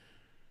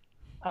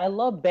 I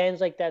love bands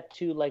like that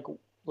too. Like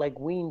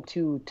Ween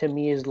too, to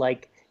me, is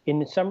like,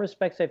 in some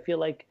respects, I feel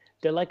like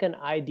they're like an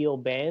ideal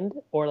band,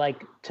 or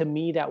like, to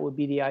me, that would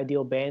be the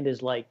ideal band.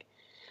 Is like,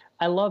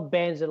 I love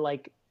bands that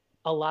like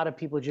a lot of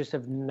people just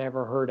have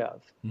never heard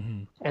of.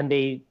 Mm-hmm. And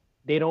they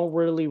don't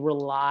really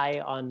rely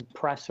on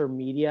press or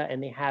media,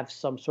 and they have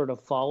some sort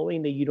of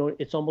following that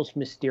it's almost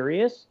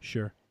mysterious.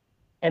 Sure.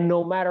 And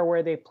no matter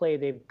where they play,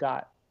 they've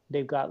got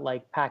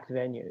like packed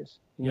venues.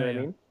 You know what I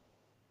mean?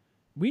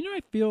 Ween, I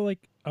feel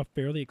like a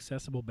fairly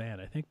accessible band.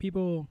 I think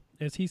people,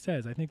 as he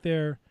says, I think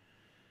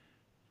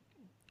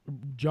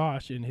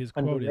Josh in his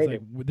quote is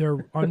like,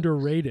 they're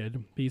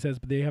underrated. He says,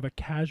 but they have a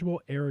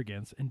casual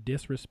arrogance and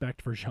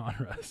disrespect for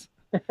genres.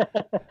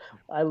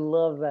 I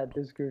love that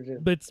description.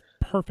 But it's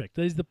perfect.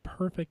 That is the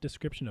perfect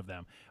description of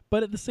them.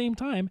 But at the same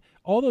time,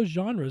 all those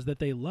genres that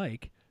they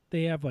like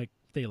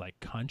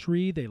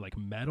country, they like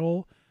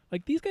metal.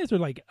 Like, these guys are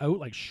like out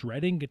like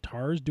shredding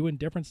guitars, doing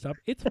different stuff.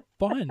 It's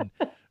fun.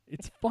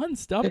 It's fun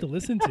stuff to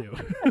listen to.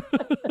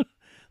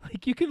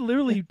 Like, you can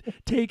literally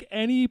take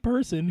any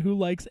person who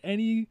likes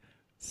any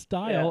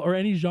style or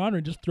any genre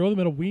and just throw them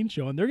at a Ween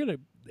show, and they're gonna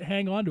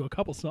hang on to a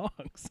couple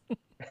songs.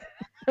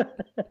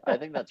 I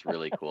think that's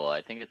really cool.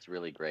 I think it's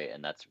really great.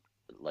 And that's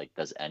like,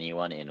 does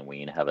anyone in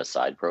Ween have a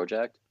side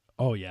project?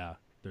 Oh yeah.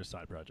 their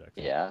side project.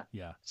 Yeah.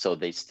 Yeah. So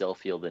they still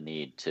feel the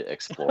need to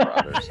explore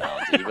other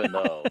sounds, even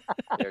though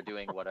they're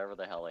doing whatever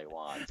the hell they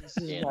want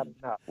in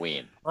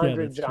Ween.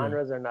 100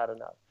 genres are not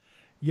enough.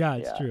 Yeah,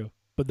 it's true.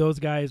 But those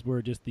guys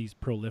were just these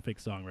prolific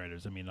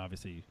songwriters. I mean,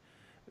 obviously,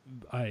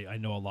 I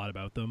know a lot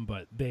about them,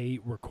 but they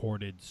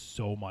recorded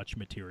so much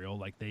material.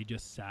 Like, they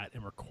just sat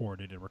and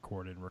recorded and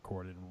recorded and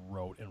recorded and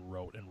wrote and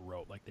wrote and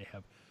wrote. Like, they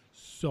have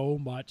so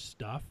much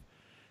stuff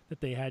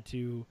that they had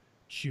to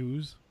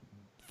choose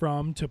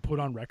from to put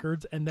on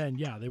records. And then,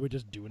 they would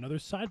just do another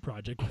side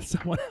project with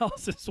someone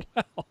else as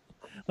well.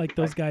 Like,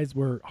 those guys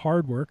were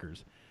hard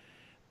workers.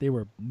 They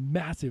were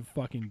massive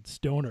fucking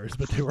stoners,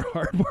 but they were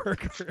hard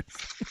workers.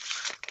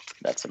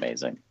 That's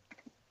amazing.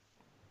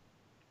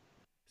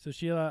 So,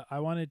 Sheila,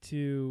 I wanted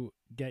to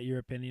get your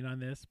opinion on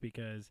this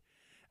because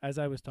as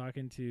I was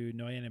talking to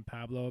Noyan and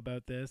Pablo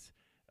about this,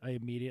 I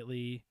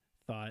immediately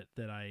thought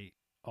that I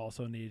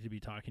also needed to be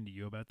talking to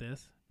you about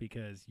this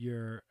because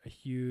you're a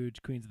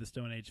huge Queens of the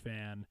Stone Age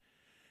fan,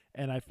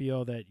 and I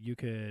feel that you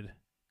could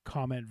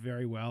comment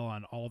very well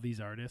on all of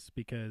these artists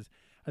because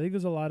I think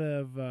there's a lot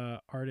of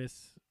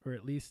artists, or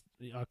at least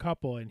a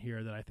couple in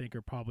here that I think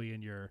are probably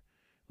in your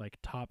like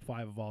top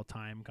 5 of all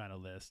time kind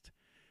of list.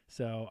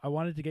 So I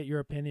wanted to get your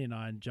opinion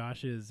on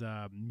Josh's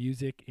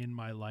music in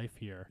my life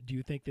here. Do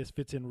you think this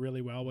fits in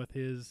really well with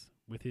his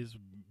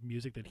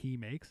music that he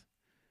makes?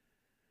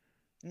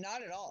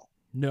 Not at all.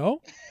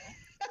 No?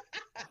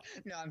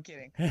 No, I'm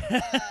kidding.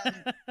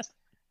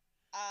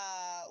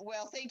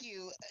 Well, thank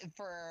you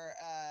for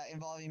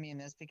involving me in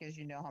this because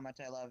you know how much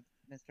I love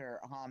Mr.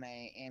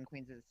 Hame and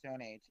Queens of the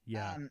Stone Age.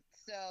 Yeah.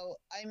 So,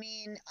 I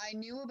mean, I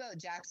knew about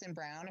Jackson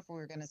Browne if we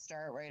were going to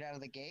start right out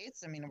of the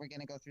gates. I mean, are we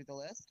going to go through the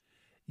list?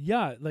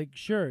 Yeah, like,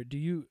 sure.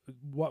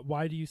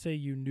 Why do you say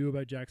you knew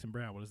about Jackson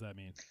Browne? What does that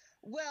mean?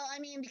 Well, I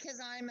mean, because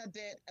I'm a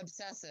bit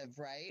obsessive,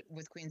 right,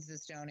 with Queens of the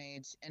Stone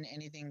Age and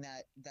anything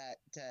that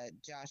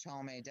Josh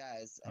Homme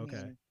does. I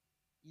mean,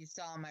 you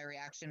saw my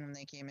reaction when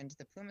they came into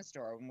the Puma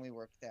store when we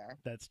worked there.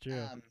 That's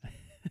true.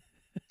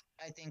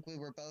 I think we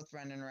were both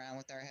running around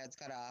with our heads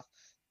cut off,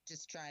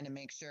 just trying to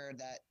make sure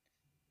that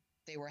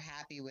they were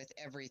happy with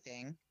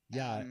everything.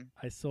 Yeah,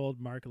 I sold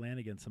Mark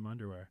Lanigan some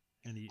underwear.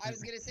 And I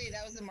was going to say,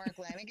 that was the Mark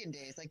Lanigan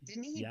days. Like,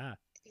 didn't he? Yeah.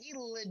 He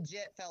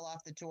legit fell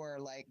off the tour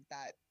like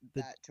that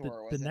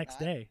tour. The next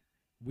day.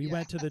 We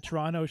went to the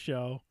Toronto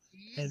show,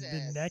 Jesus.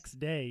 And the next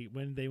day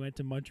when they went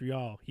to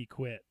Montreal, he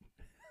quit.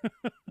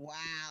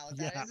 Wow,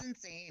 that is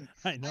insane.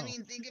 I know. I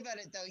mean, think about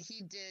it though.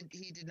 He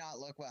did not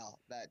look well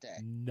that day.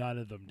 None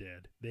of them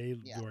did. They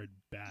were in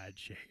bad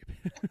shape.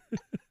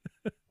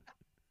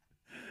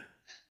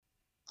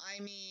 I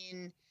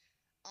mean,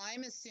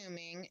 I'm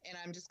assuming, and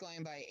I'm just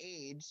going by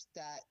age,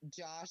 that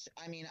Josh,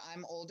 I mean,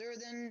 I'm older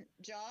than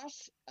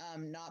Josh,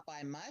 not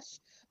by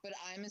much, but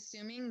I'm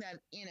assuming that,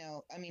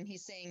 I mean,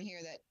 he's saying here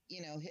that,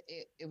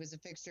 it was a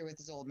fixture with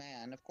his old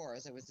man. Of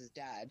course, it was his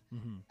dad.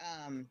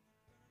 Mm-hmm.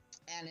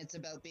 And it's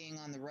about being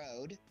on the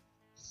road.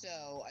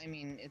 So, I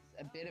mean, it's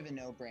a bit of a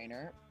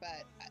no-brainer,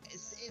 but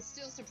it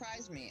still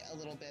surprised me a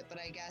little bit. But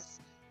I guess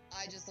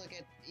I just look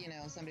at,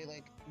 somebody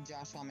like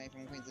Josh Homme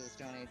from Queens of the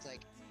Stone Age,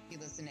 like, he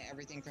listened to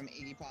everything from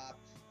Iggy Pop,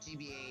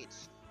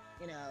 GBH,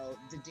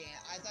 the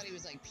dance. I thought he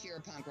was like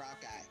pure punk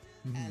rock guy.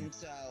 Mm-hmm. And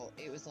so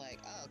it was like,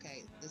 oh,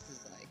 okay, this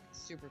is like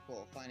super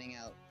cool finding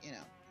out,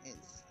 his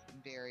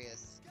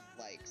various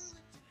likes.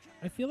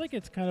 I feel like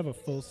it's kind of a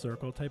full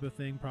circle type of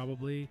thing,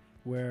 probably,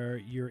 where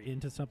you're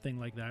into something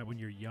like that when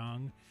you're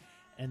young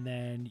and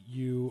then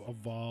you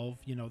evolve.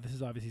 This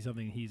is obviously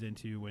something he's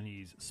into when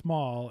he's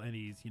small and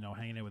he's,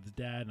 hanging out with his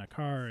dad in a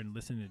car and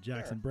listening to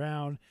Jackson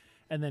Browne.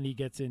 And then he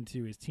gets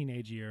into his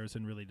teenage years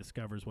and really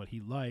discovers what he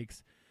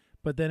likes.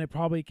 But then it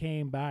probably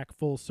came back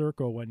full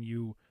circle when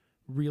you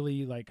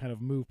really like kind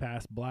of move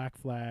past Black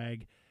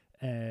Flag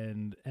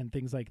and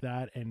things like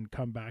that and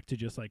come back to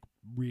just like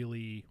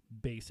really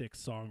basic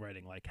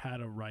songwriting, like how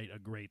to write a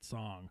great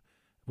song,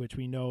 which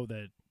we know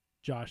that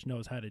Josh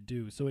knows how to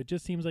do. So it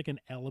just seems like an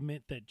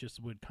element that just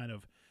would kind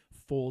of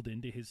fold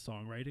into his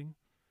songwriting.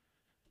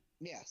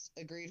 Yes,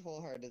 agreed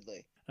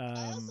wholeheartedly.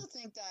 I also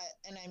think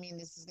that, and I mean,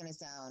 this is going to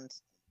sound,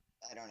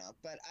 I don't know,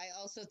 but I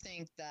also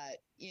think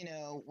that,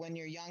 when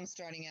you're young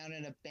starting out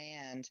in a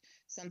band,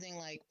 something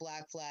like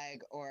Black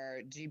Flag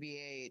or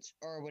GBH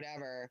or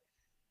whatever,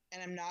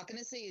 and I'm not going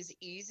to say is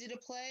easy to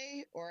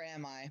play, or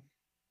am I?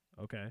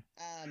 Okay.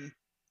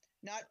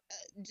 Not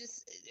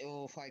just,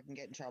 if I can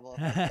get in trouble.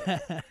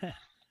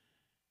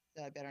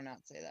 So I better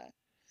not say that.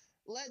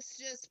 Let's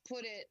just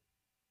put it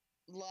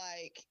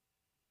like,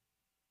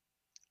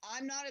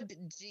 I'm not a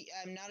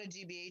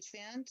GBH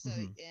fan, so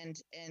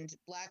and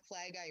Black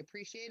Flag I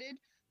appreciated,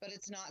 but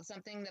it's not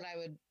something that I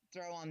would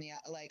throw on the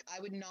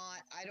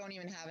I don't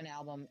even have an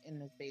album in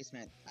this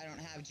basement. I don't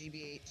have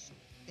GBH.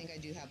 I think I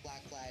do have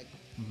Black Flag,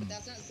 but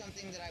that's not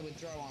something that I would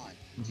throw on.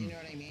 Do you know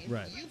what I mean?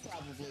 Right. You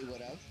probably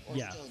would have, or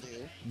still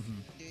do.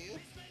 Do you?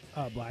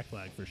 Black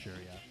Flag for sure.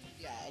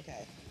 Yeah. Yeah.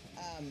 Okay.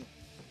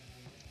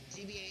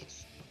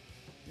 GBH,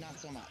 not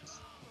so much.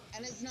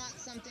 And it's not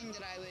something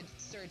that I would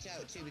search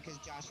out too, because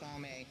Josh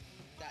Homme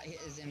that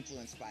is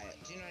influenced by it.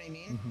 Do you know what I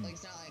mean? Mm-hmm. Like,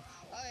 it's not like,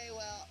 okay,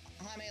 well,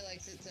 Jaime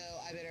likes it, so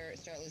I better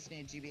start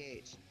listening to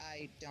GBH.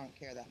 I don't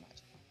care that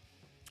much.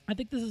 I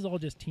think this is all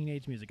just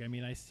teenage music. I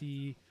mean, I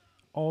see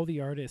all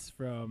the artists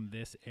from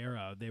this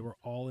era, they were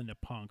all into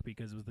punk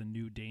because it was the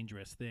new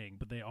dangerous thing,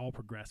 but they all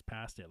progressed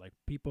past it. Like,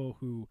 people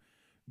who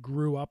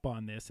grew up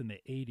on this in the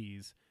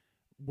 80s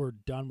were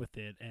done with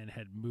it and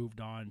had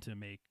moved on to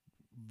make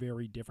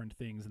very different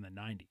things in the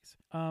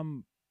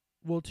 90s.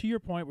 Well, to your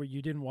point where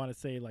you didn't want to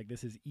say, like,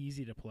 this is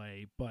easy to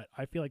play, but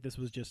I feel like this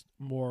was just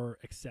more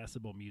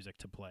accessible music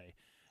to play.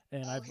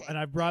 And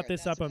I've brought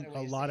this up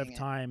a lot of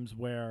times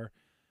where,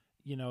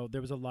 you know,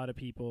 there was a lot of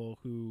people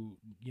who,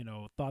 you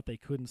know, thought they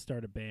couldn't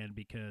start a band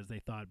because they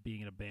thought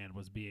being in a band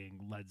was being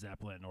Led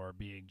Zeppelin or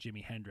being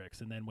Jimi Hendrix.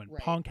 And then when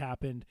punk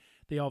happened,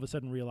 they all of a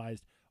sudden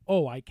realized,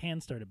 oh, I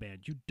can start a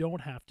band. You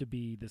don't have to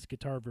be this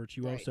guitar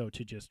virtuoso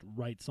to just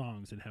write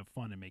songs and have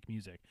fun and make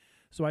music.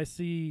 So I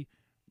see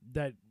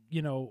that,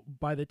 you know,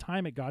 by the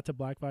time it got to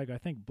Black Flag, I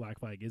think Black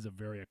Flag is a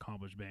very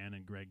accomplished band,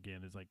 and Greg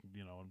Ginn is, like,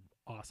 you know, an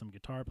awesome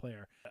guitar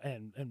player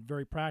and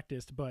very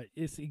practiced, but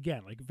it's,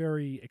 again, like,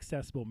 very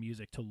accessible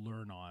music to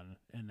learn on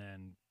and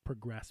then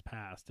progress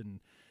past. And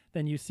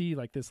then you see,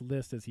 like, this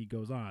list as he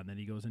goes on. Then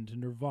he goes into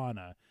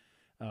Nirvana,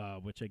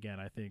 which, again,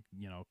 I think,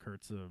 you know,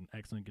 Kurt's an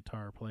excellent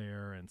guitar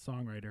player and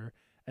songwriter.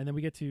 And then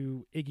we get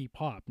to Iggy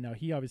Pop. Now,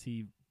 he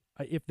obviously,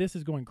 if this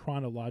is going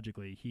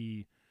chronologically,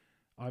 he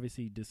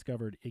obviously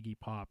discovered Iggy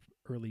Pop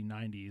early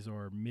 90s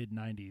or mid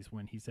 90s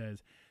when he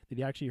says that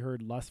he actually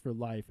heard Lust for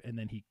Life and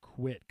then he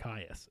quit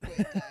Caius.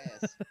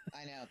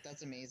 I know.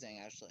 That's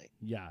amazing, actually.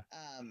 Yeah.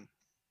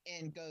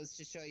 And goes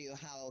to show you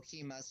how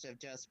he must have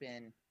just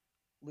been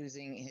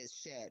losing his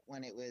shit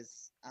when it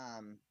was,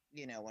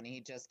 you know, when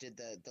he just did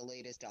the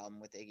latest album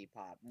with Iggy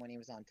Pop, when he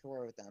was on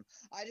tour with them.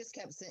 I just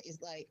kept saying,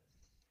 it's like,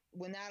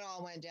 when that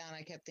all went down,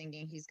 I kept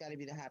thinking he's got to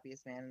be the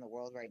happiest man in the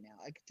world right now.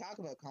 I could talk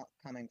about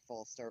coming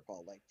full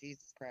circle, like,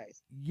 Jesus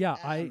Christ. Yeah,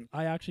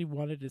 I actually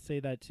wanted to say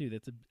that too.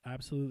 That's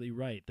absolutely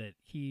right. That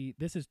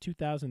this is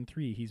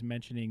 2003. He's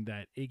mentioning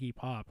that Iggy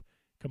Pop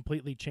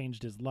completely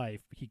changed his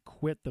life. He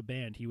quit the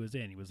band he was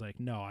in. He was like,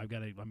 no,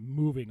 I'm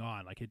moving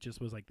on. Like, it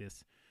just was like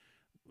this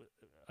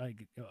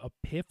like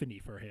epiphany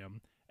for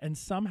him. And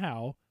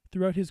somehow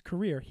throughout his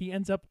career, he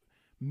ends up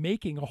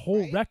making a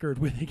whole record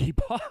with Iggy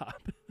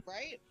Pop.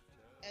 Right.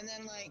 And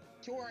then, like,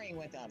 touring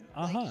with them.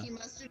 Like, he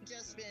must have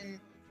just been,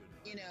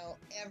 you know,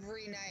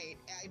 every night.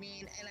 I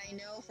mean, and I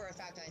know for a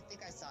fact, I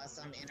think I saw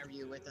some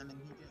interview with him, and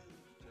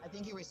I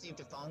think he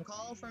received a phone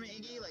call from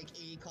Iggy. Like,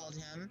 Iggy called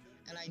him,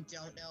 and I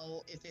don't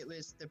know if it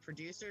was the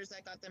producers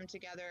that got them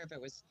together, if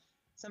it was,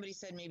 somebody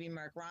said maybe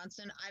Mark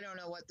Ronson. I don't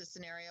know what the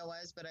scenario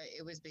was, but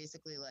it was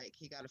basically like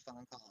he got a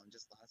phone call and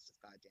just lost his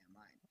goddamn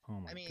mind.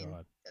 Oh my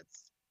God.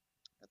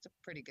 That's a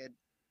pretty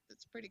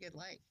good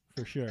life.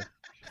 For sure.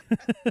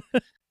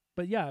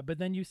 But yeah, but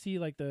then you see,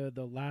 like,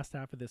 the last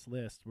half of this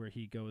list where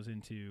he goes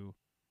into,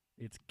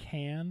 it's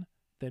Can,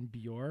 then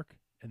Bjork,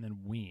 and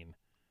then Ween.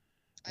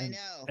 I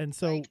know. And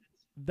so, like,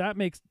 that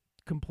makes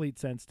complete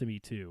sense to me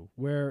too,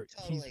 where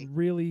he's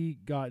really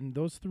gotten,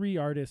 those three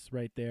artists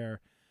right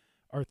there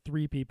are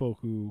three people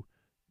who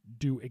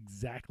do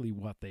exactly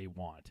what they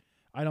want.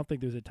 I don't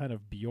think there's a ton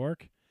of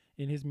Bjork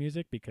in his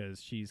music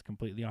because she's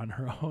completely on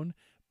her own.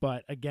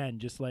 But again,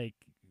 just like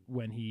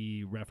when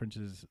he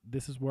references,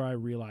 this is where I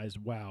realized,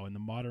 wow, in the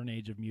modern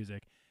age of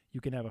music, you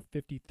can have a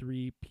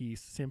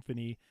 53-piece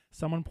symphony,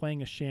 someone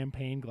playing a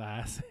champagne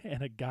glass,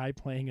 and a guy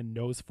playing a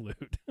nose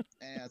flute.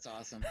 Yeah, that's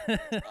awesome.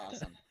 That's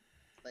awesome.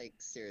 Like,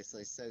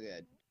 seriously, so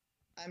good.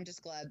 I'm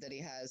just glad that he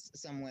has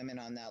some women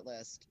on that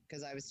list,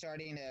 because I was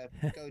starting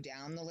to go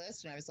down the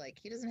list, and I was like,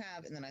 he doesn't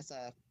have, and then I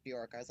saw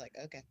Bjork. I was like,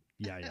 okay.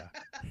 Yeah.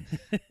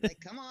 Like,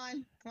 come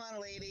on,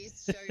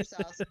 ladies, show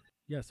yourselves.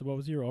 Yeah, so what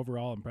was your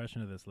overall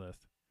impression of this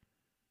list?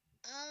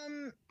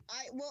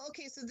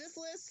 Okay, so this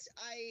list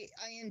I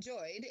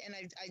enjoyed, and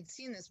I'd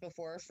seen this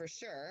before for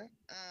sure.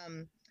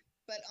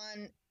 But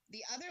on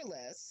the other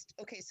list,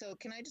 okay, so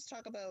can I just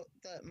talk about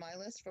my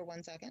list for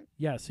 1 second?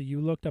 Yeah, so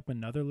you looked up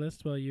another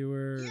list while you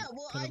were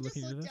I just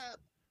looked up,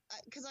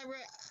 because I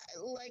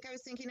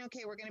was thinking,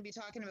 okay, we're going to be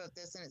talking about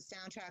this, and it's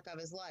soundtrack of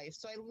his life.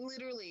 So I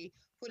literally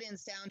put in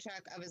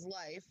soundtrack of his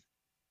life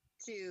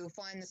to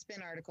find the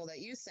Spin article that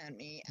you sent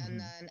me, and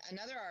then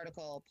another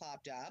article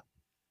popped up.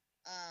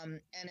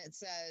 And it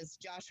says,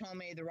 Josh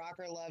Homme, the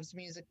rocker, loves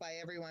music by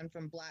everyone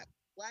from Black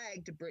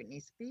Flag to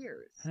Britney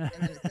Spears. And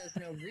then it says,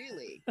 no,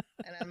 really?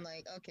 And I'm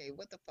like, okay,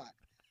 what the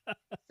fuck?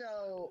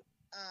 So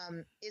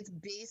it's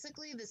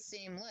basically the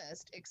same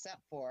list,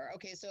 except for,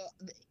 okay, so,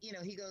 you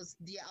know, he goes,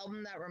 the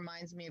album that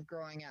reminds me of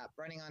growing up,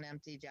 Running on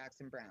Empty,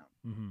 Jackson Browne.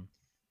 Mm-hmm.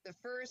 The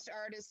first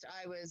artist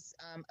I was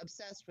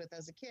obsessed with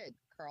as a kid,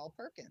 Carl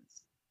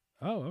Perkins.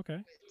 Oh, okay.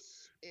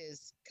 Which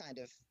is kind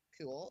of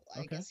cool.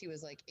 I guess he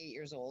was like 8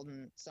 years old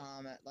and saw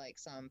him at like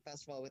some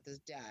festival with his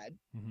dad.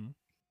 Mm-hmm.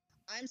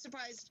 I'm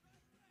surprised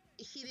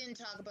he didn't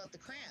talk about the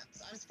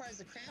Cramps. I'm surprised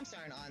the Cramps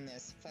aren't on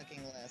this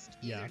fucking list.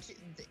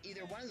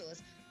 Either one of the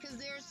lists, because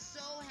they're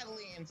so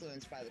heavily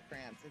influenced by the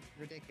Cramps. It's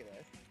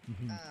ridiculous.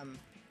 Mm-hmm.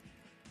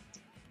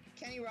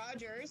 Kenny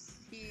Rogers.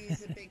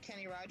 He's a big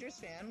Kenny Rogers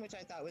fan, which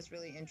I thought was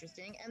really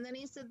interesting. And then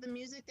he said the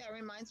music that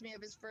reminds me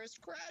of his first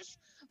crush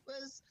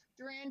was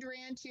Duran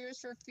Duran, Tears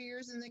for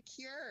Fears, and The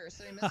Cure.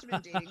 So he must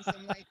have been dating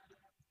some, like,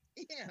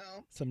 you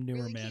know, some new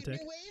really romantic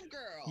cute new wave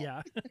girl.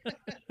 Yeah.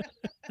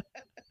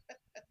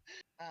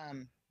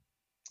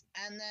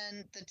 And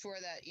then the tour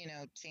that, you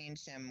know,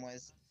 changed him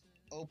was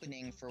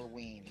opening for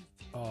Ween.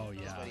 Oh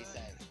yeah. That's what he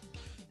said.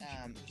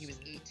 He was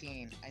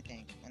 18, I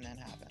think, when that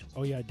happened.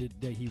 Oh yeah,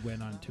 he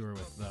went on tour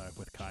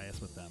with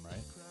Caius with them,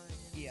 right?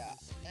 Yeah,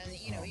 and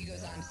you know, he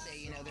goes on to say,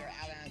 you know, they're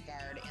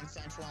avant-garde and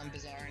sensual and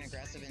bizarre and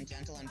aggressive and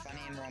gentle and funny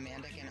and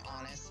romantic and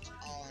honest,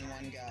 all in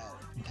one go.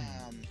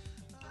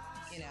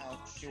 You know,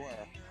 sure,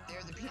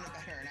 they're the peanut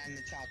butter and I'm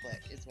the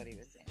chocolate, is what he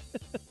was saying.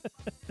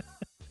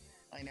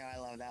 I know, I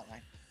love that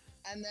line.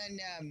 And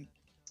then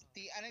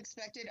the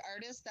unexpected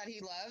artist that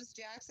he loves,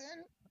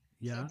 Jackson.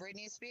 Yeah. So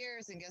Britney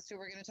Spears, and guess who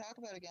we're going to talk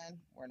about again?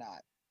 We're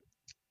not.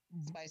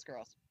 Spice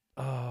Girls.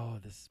 Oh,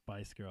 the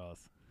Spice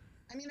Girls.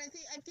 I mean,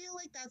 I feel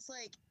like that's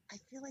like, I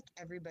feel like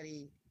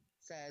everybody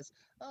says,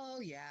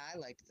 oh yeah, I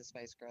liked the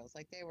Spice Girls.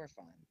 Like, they were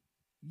fun.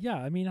 Yeah,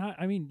 I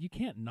mean, you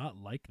can't not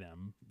like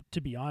them,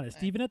 to be honest.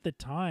 Right. Even at the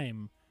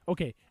time,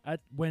 okay,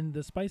 when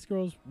the Spice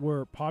Girls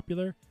were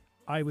popular,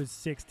 I was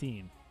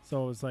 16.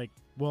 So it was like,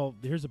 well,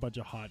 here's a bunch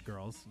of hot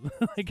girls.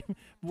 Like,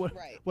 what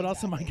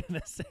else am I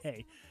going to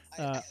say?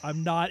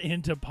 I'm not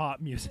into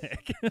pop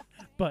music,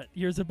 but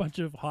here's a bunch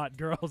of hot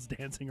girls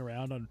dancing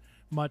around on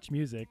Much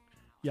Music.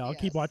 Yeah, I'll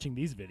keep watching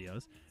these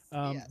videos.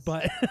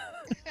 But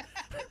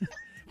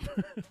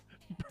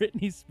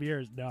Britney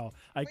Spears, no,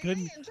 I couldn't. Are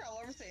you in trouble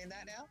over saying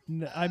that now?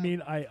 No, I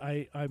mean,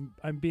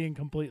 I'm being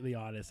completely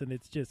honest, and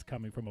it's just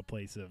coming from a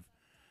place of,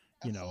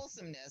 you know,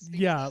 wholesomeness.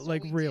 Yeah,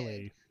 like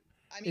really. Did.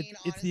 I mean,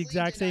 honestly, it's the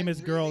exact same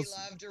as girls. Did I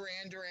really love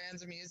Duran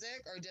Duran's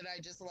music, or did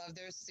I just love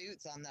their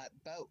suits on that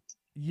boat?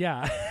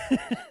 Yeah. I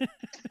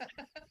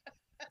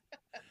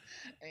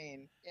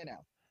mean, you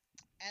know.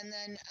 And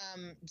then,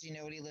 do you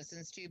know what he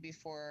listens to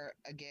before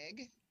a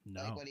gig?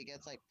 No. Like what he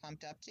gets, like,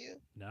 pumped up to?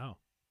 No.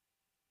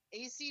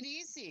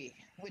 AC/DC,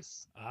 which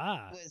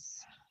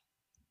was,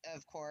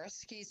 of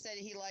course, he said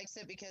he likes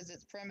it because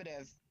it's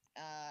primitive,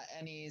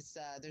 and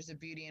there's a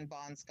beauty in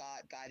Bon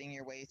Scott guiding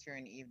your way through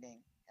an evening.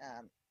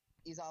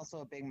 He's also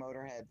a big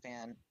Motorhead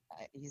fan.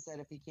 He said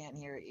if he can't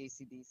hear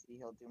AC/DC,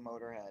 he'll do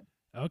Motorhead.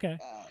 Okay.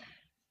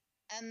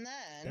 And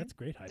then that's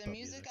great. The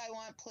music I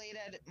want played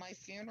at my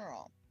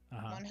funeral.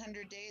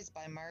 100 Days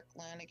by Mark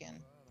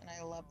Lanigan, and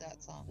I love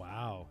that song.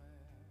 Wow.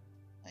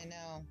 I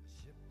know.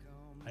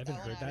 I haven't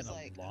heard that in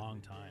a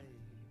long time.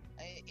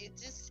 It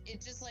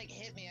just like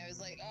hit me. I was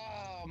like,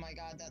 oh my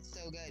God, that's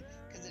so good,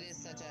 because it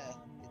is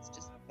it's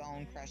just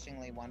bone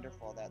crushingly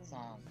wonderful, that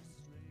song.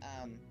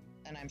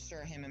 And I'm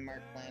sure him and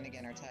Mark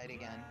Lanigan are tight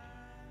again.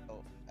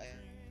 Oh,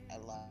 I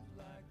love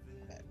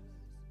it.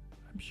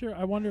 I'm sure.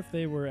 I wonder if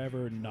they were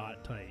ever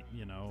not tight.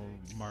 You know,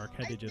 Mark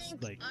had to just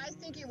I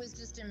think it was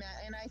just and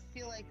I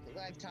feel like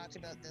I've talked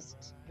about this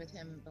with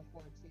him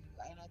before too.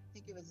 And I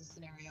think it was a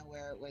scenario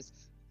where it was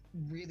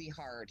really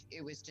hard.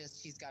 It was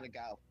just he's got to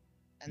go,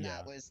 and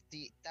that was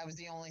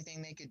the only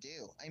thing they could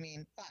do. I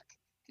mean, fuck.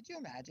 Could you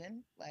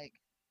imagine, like,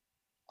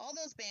 all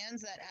those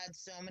bands that had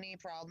so many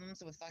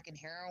problems with fucking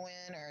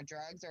heroin or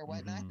drugs or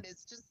whatnot? Mm-hmm.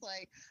 It's just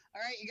like,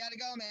 all right, you got to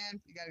go,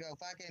 man. You got to go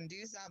fucking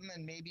do something,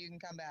 and maybe you can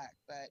come back.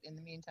 But in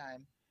the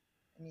meantime,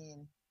 I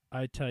mean,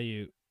 I tell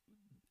you,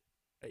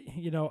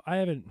 you know, I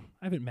haven't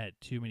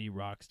met too many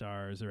rock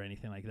stars or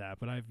anything like that,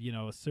 but I've, you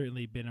know,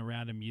 certainly been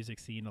around a music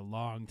scene a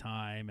long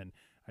time, and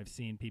I've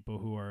seen people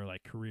who are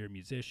like career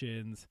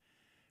musicians.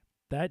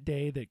 That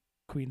day that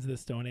Queens of the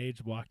Stone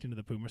Age walked into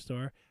the Puma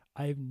store,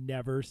 I've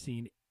never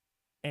seen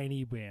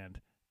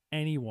anyone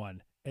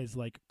as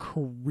like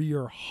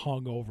career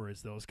hungover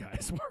as those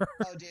guys were.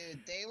 Oh,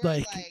 dude, they were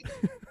like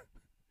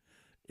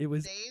it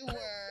was they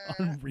were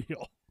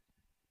unreal.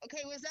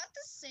 Okay, was that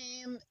the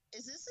same?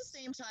 Is this the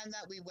same time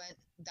that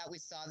we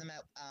saw them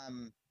at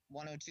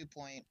 102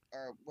 Point,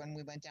 or when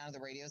we went down to the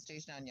radio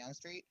station on Yonge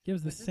Street? It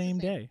was the same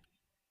day.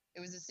 It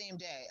was the same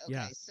day. Okay,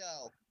 yeah.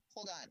 So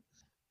hold on.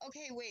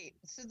 Okay, wait.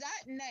 So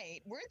that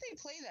night, where'd they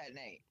play that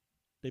night?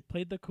 They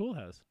played the Cool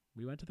House.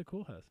 We went to the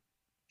Cool House.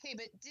 Okay,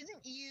 but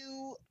didn't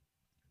you?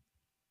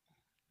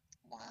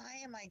 Why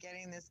am I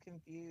getting this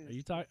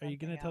confused? Are you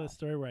gonna tell the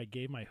story where I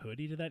gave my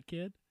hoodie to that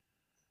kid?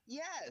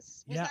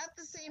 Yes. Was that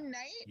the same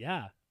night?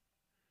 Yeah.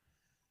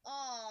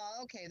 Oh,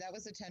 okay. That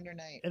was a tender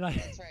night. And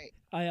that's right.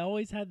 I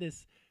always had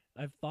this.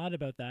 I've thought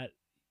about that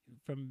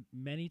from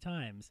many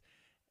times.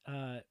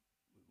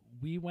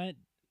 We went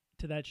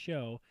to that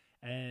show,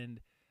 and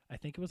I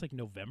think it was like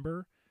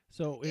November.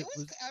 So it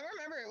was. I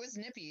remember it was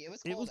nippy. It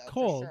was cold. It was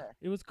cold. Sure.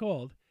 It was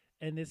cold.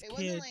 And this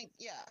kid,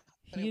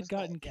 he had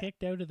gotten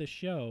kicked out of the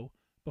show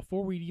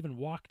before we'd even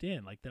walked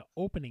in. Like, the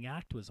opening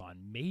act was on,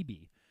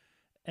 maybe.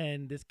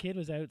 And this kid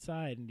was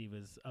outside, and he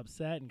was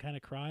upset and kind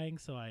of crying.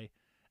 So I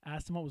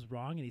asked him what was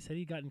wrong, and he said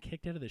he'd gotten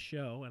kicked out of the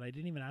show, and I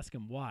didn't even ask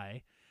him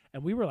why.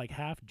 And we were like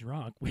half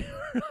drunk. We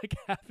were like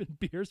having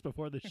beers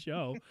before the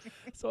show.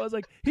 So I was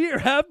like, here,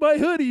 have my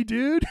hoodie,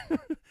 dude.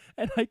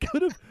 And I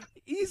could have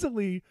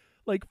easily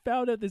like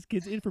found out this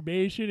kid's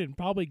information and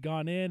probably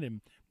gone in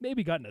and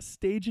maybe gotten a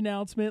stage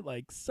announcement.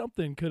 Like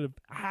something could have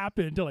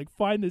happened to like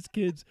find this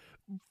kid's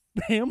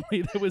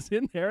family that was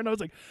in there. And I was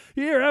like,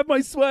 here, have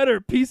my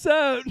sweater. Peace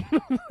out.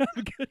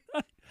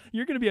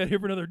 You're going to be out here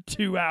for another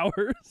 2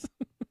 hours.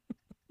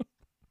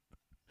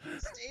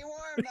 Stay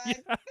warm, bud.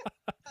 Yeah.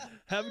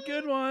 Have a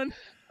good one.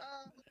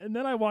 And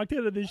then I walked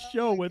out of this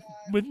show my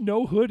with God.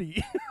 no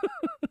hoodie.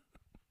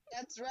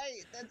 That's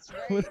right.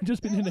 Would have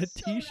just been in a was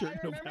t-shirt.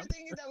 I remember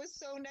thinking that was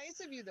so nice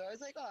of you, though. I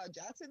was like, oh,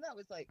 Jackson, that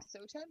was like so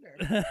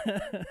tender.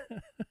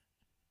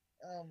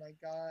 Oh my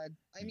God.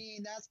 I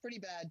mean, that's pretty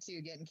bad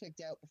too, getting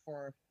kicked out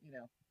before,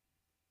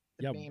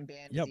 the main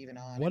band is even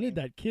on. What did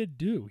that kid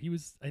do?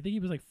 I think he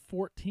was like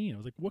 14. I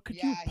was like, what could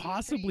you have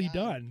possibly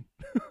done?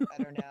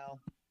 I don't know.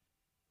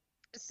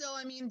 So,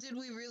 I mean,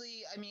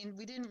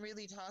 we didn't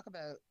really talk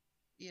about,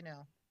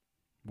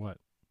 What?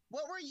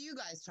 What were you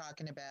guys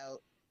talking about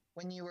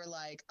when you were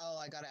like, oh,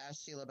 I got to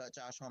ask Sheila about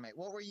Josh Homme?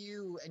 What were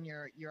you and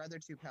your other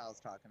two pals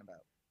talking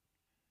about?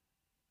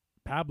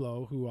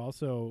 Pablo, who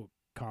also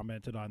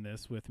commented on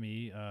this with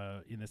me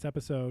in this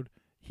episode,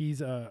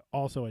 he's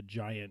also a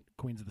giant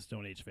Queens of the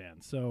Stone Age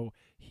fan. So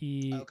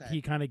he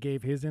kind of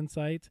gave his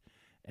insight,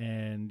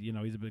 and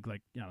he's a big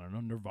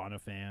Nirvana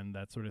fan,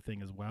 that sort of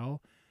thing as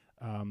well.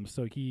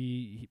 So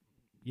he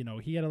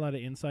had a lot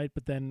of insight.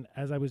 But then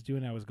as I was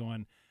doing, I was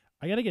going,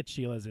 I got to get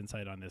Sheila's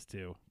insight on this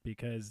too,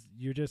 because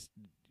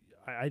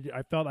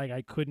I felt like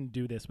I couldn't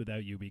do this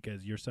without you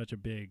because you're such a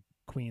big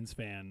Queens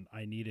fan.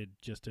 I needed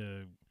just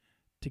to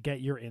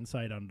get your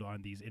insight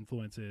on these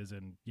influences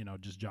and,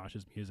 just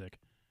Josh's music.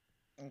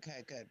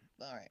 Okay, good.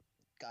 All right.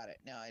 Got it.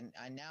 Now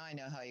I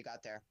know how you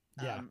got there.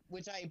 Yeah.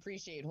 Which I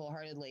appreciate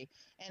wholeheartedly.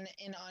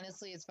 And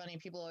honestly, it's funny.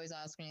 People always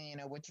ask me,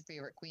 what's your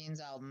favorite Queens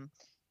album?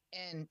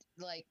 And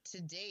like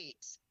to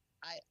date,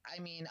 I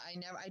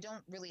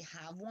don't really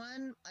have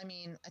one. I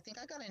mean, I think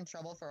I got in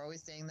trouble for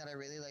always saying that I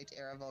really liked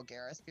Era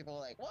Vulgaris. People are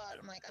like, what?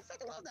 I'm like, I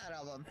fucking love that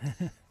album.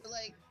 But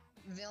like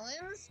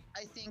Villains,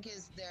 I think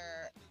is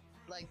their,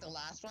 like the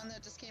last one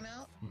that just came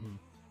out. Mm-hmm.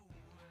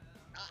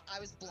 I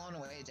was blown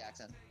away,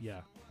 Jackson.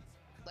 Yeah.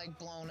 Like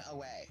blown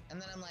away.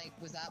 And then I'm like,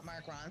 was that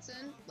Mark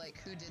Ronson?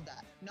 Like, who did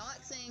that? Not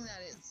saying that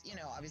it's,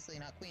 obviously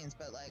not Queens,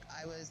 but like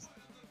I was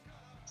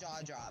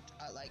jaw dropped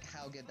at like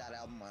how good that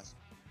album was.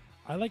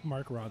 I like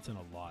Mark Ronson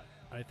a lot.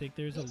 I think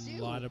there's a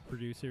lot of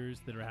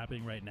producers that are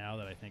happening right now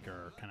that I think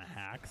are kind of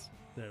hacks.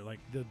 They're like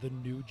the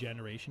new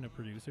generation of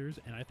producers,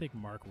 and I think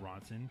Mark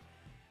Ronson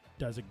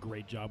does a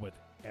great job with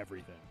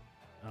everything.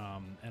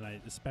 And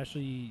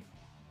especially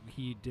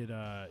he did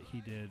a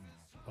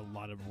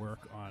lot of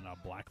work on a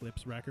Black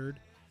Lips record,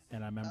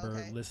 and I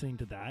remember listening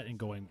to that and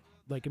going,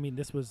 like, I mean,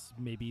 this was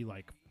maybe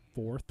like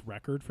 4th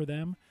record for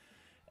them,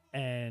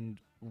 and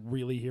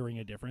really hearing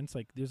a difference.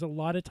 Like, there's a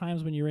lot of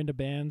times when you're into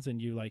bands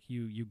and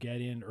you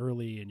get in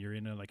early and you're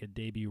in a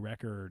debut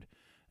record,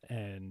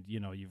 and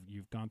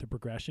you've gone through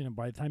progression, and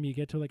by the time you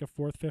get to like a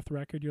 4th, 5th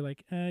record, you're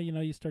like,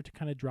 you start to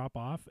kind of drop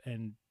off.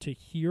 And to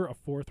hear a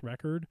 4th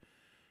record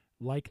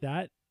like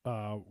that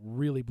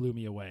really blew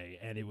me away,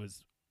 and it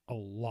was a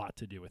lot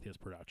to do with his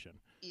production.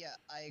 Yeah,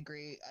 I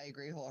agree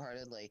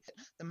wholeheartedly.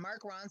 The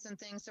Mark Ronson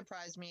thing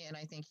surprised me, and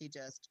I think he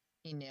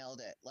nailed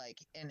it. Like,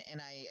 and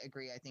I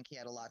agree. I think he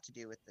had a lot to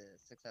do with the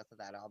success of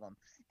that album.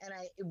 And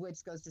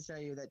which goes to show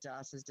you that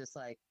Josh is just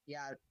like,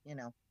 yeah,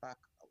 fuck,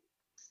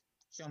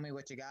 show me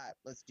what you got.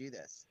 Let's do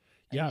this.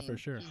 I mean, for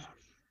sure.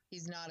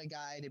 He's not a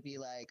guy to be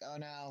like, oh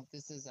no,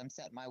 I'm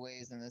set my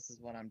ways and this is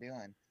what I'm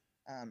doing.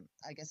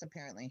 I guess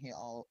apparently he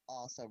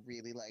also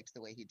really liked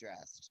the way he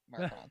dressed,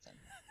 Mark Ronson.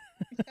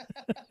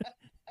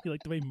 You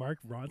like the way Mark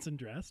Ronson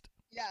dressed?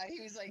 Yeah,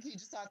 he was like, he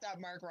just thought that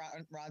Mark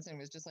Ronson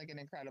was just like an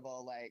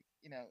incredible, like,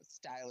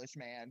 stylish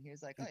man. He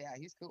was like, oh yeah,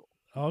 he's cool.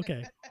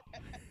 Okay.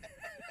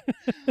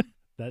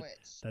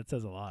 That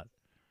says a lot.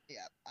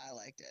 Yeah, I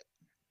liked it.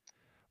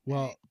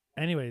 Well,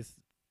 anyways,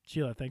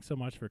 Sheila, thanks so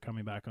much for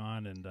coming back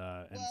on and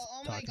oh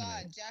talking my God,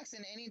 to me.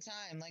 Jackson,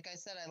 anytime. Like I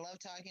said, I love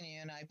talking to you,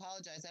 and I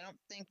apologize. I don't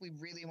think we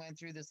really went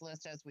through this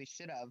list as we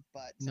should have,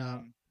 but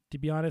no. To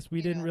be honest,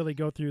 we didn't really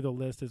go through the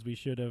list as we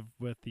should have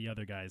with the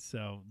other guys,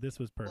 so this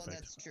was perfect. Well,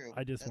 that's true.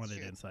 I just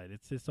wanted insight.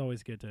 It's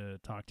always good to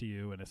talk to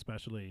you, and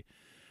especially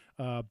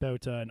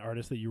about an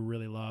artist that you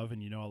really love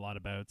and you know a lot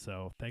about.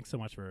 So thanks so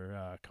much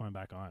for coming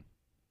back on.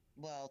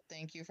 Well,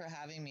 thank you for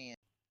having me.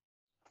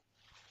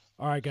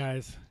 All right,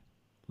 guys.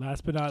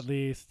 Last but not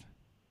least,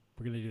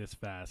 we're going to do this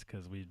fast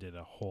because we did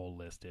a whole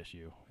list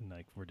issue, and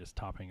we're just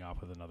topping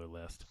off with another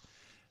list.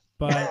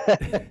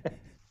 But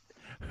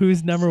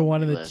who's number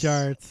one in the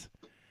charts?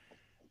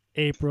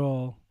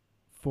 April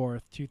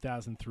 4th,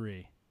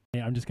 2003.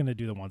 I'm just gonna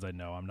do the ones I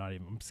know.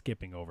 I'm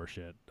skipping over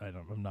shit.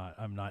 I'm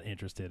not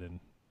interested in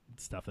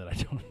stuff that I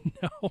don't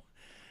know.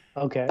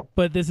 Okay.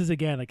 But this is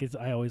again,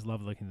 I always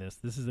love looking at this.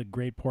 This is a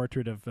great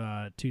portrait of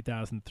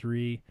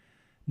 2003.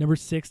 Number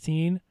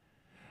 16,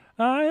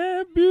 I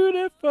Am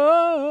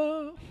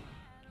Beautiful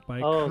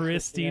by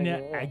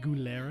Christina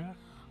Aguilera.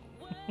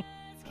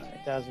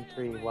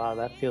 2003. Wow,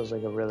 that feels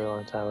like a really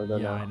long time ago.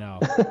 Yeah, now.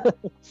 I know.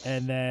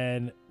 And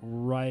then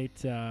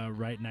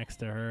right next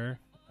to her,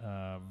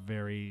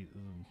 very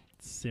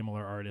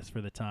similar artist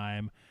for the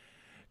time,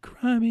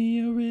 "Cry Me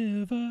a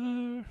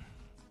River"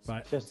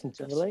 by Justin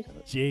Timberlake.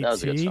 JT. That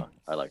was a good song.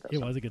 I like that.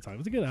 It was a good song. It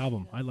was a good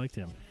album. I liked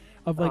him.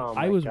 Of like, Oh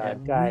I my was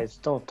God, guys,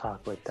 don't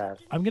talk like that.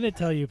 I'm gonna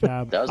tell you,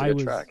 Pab. That was a I good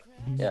was track.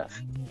 Yeah.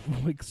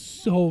 like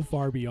so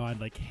far beyond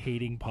like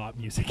hating pop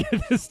music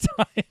at this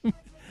time.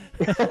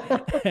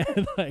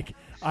 And like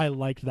I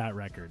liked that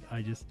record.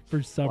 I just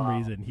for some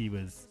reason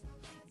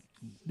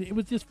it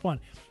was just fun.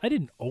 I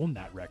didn't own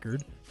that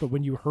record, but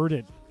when you heard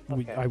it,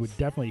 I would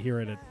definitely hear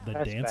it at the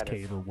dance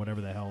cave or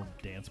whatever the hell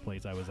dance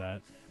place I was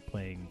at,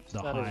 playing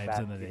the Hives,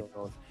 and then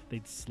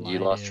they'd slide. You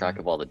lost in. track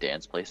of all the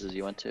dance places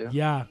you went to?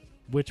 Yeah,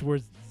 which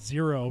was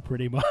zero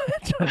pretty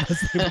much,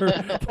 unless they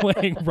were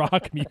playing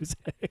rock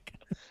music.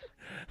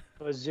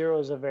 But 0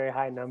 is a very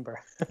high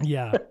number.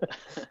 Yeah.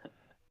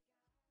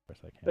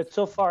 But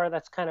so far,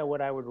 that's kind of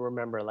what I would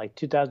remember. Like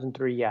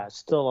 2003, yeah,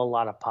 still a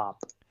lot of pop.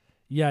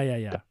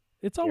 Yeah.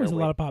 It's always a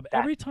lot of pop.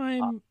 Every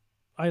time pop.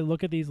 I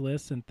look at these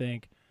lists and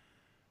think,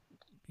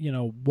 you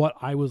know, what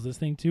I was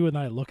listening to, and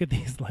I look at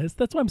these lists,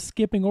 that's why I'm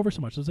skipping over so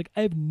much. I was like,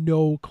 I have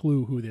no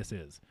clue who this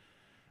is.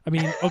 I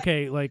mean,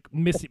 okay, like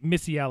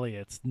Missy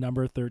Elliott's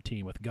number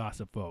 13 with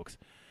Gossip Folks.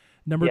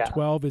 Number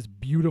 12 is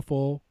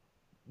Beautiful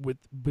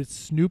with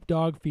Snoop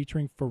Dogg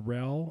featuring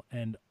Pharrell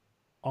and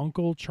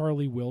Uncle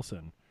Charlie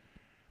Wilson.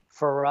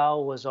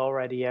 Pharrell was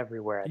already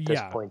everywhere at this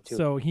point, too.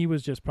 So he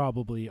was just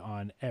probably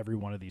on every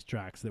one of these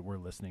tracks that we're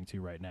listening to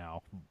right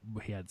now.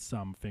 He had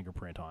some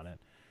fingerprint on it.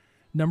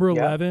 Number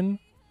 11,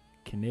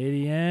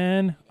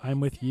 Canadian, I'm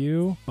With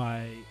You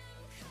by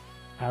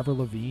Avril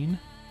Lavigne.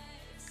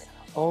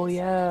 Oh,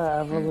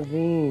 yeah, Avril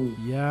Lavigne.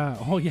 Yeah.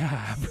 Oh,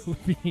 yeah, Avril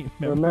Lavigne.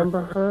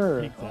 Remember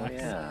her. Exactly. Oh,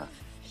 yeah.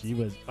 She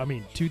was,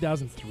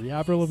 2003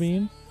 Avril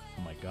Lavigne.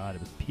 Oh, my God,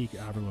 it was peak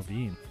Avril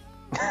Lavigne.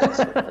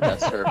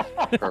 That's her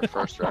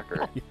first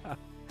record. Yeah.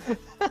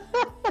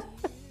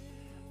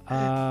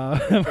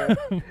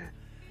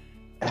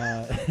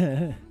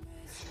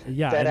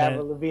 Yeah. That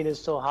Avril Lavigne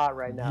is so hot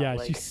right now. Yeah,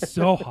 she's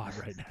so hot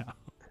right now.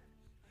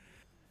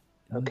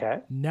 Okay.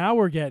 Now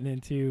we're getting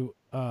into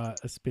a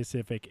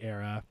specific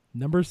era.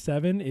 Number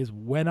 7 is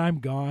When I'm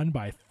Gone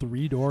by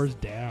Three Doors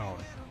Down.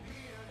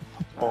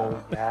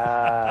 Oh,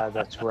 yeah,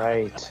 that's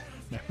right.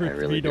 I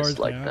really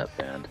dislike that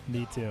band.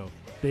 Me too.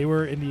 They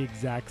were in the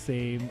exact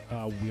same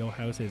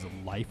wheelhouse as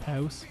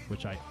Lifehouse,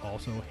 which I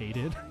also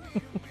hated.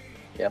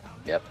 Yep.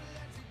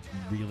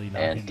 Really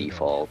not. And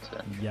Default.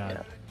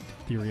 And,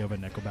 Theory of a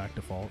Nickelback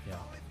Default. Yeah.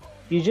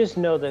 You just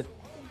know that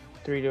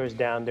Three Doors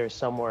Down,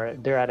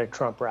 they're at a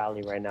Trump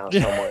rally right now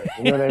somewhere.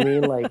 You know what I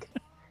mean? Like,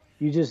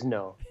 you just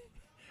know.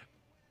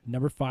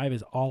 Number 5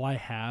 is All I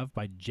Have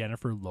by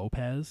Jennifer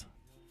Lopez.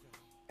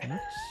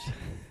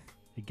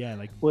 Again,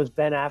 like, was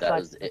Ben Affleck that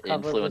was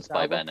influenced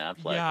by Ben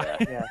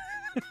Affleck? Yeah.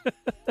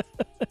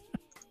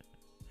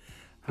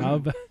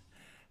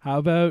 How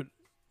about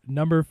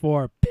number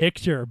 4,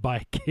 Picture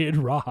by Kid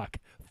Rock,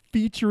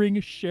 featuring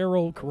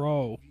Sheryl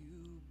Crow?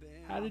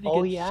 How did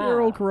he get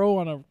Sheryl Crow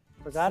on a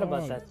Forgot song?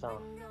 about that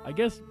song. I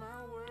guess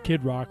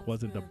Kid Rock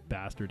wasn't the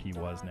bastard he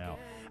was now.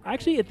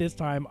 Actually, at this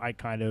time, I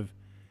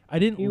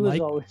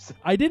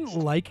didn't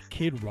like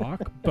Kid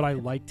Rock, but I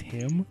liked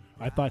him.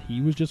 I thought he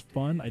was just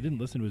fun. I didn't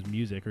listen to his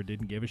music or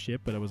didn't give a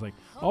shit, but I was like,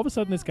 all of a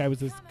sudden this guy was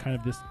this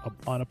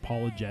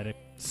unapologetic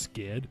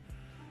skid,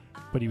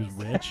 but he was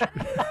rich.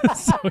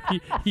 So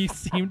he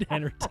seemed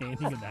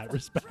entertaining in that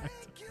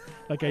respect.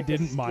 Like, I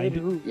didn't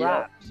mind.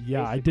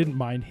 I didn't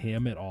mind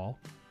him at all.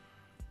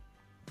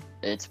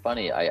 It's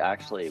funny. I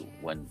actually,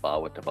 when Ba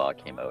With Da Ba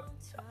came out,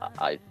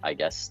 I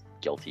guess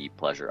guilty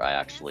pleasure, I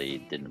actually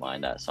didn't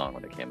mind that song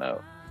when it came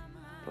out.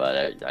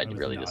 But I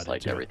really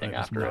disliked everything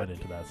after it.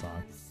 Into that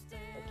song. I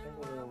can't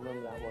really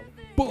remember that one.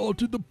 Ball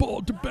to the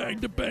ball to bang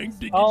to bang.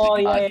 Diggy, oh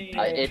diggy.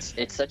 yeah.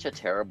 It's such a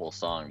terrible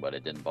song, but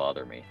it didn't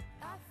bother me.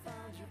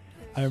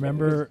 I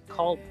remember it's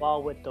called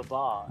Ball with the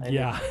Ball.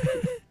 Yeah.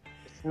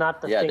 It's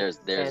not the yeah. thing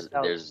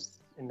There's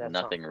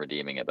nothing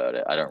redeeming about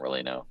it. I don't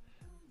really know.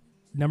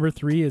 Number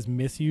 3 is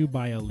Miss You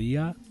by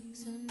Aaliyah.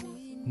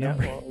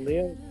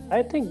 Aaliyah.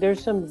 I think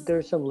there's some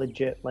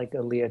legit like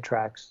Aaliyah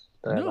tracks.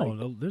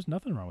 No, there's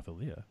nothing wrong with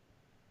Aaliyah.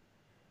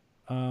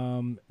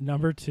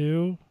 Number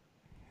 2,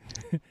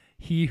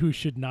 He Who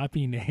Should Not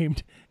Be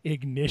Named,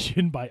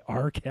 Ignition by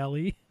R.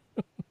 Kelly.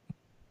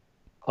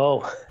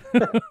 Oh.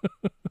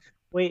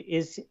 Wait,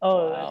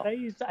 wow.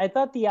 I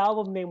thought the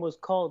album name was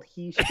called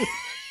He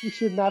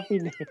Should Not Be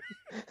Named.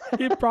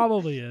 It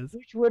probably is.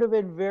 Which would have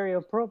been very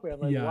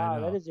appropriate. Like, wow,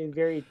 that is a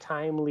very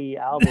timely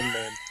album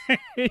name.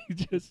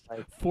 Just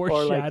like,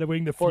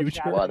 foreshadowing the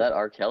future. Wow, that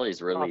R.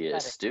 Kelly's really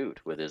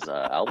astute with his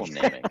album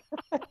naming.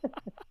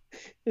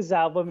 His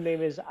album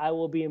name is I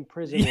Will Be in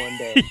Prison One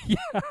Day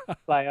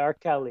by R.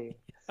 Kelly.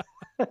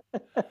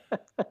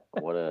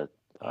 What a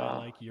I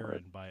Like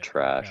Urine by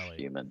trash R. Kelly.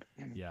 human.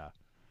 Yeah.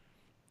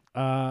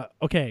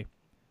 Okay.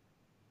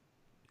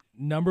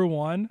 number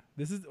one.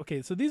 This is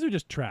okay. So these are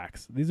just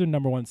tracks. These are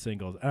number one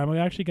singles, and I'm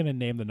actually going to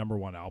name the number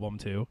one album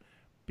too,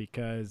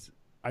 because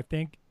I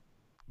think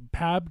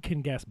Pab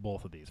can guess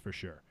both of these for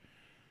sure.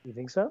 You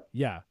think so?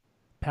 Yeah,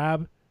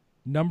 Pab,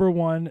 number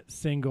one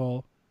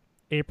single,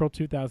 April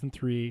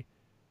 2003,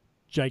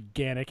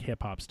 gigantic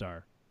hip hop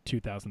star,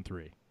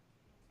 2003.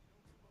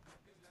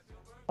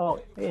 Oh,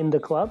 In the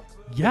Club?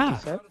 Yeah.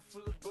 50 Cent?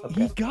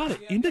 Okay. He got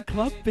it. In the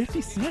Club,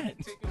 50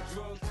 Cent.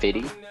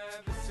 50?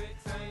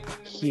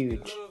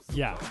 Huge.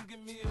 Yeah.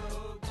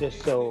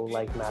 Just so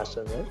like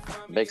massive, right?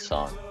 Big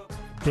song.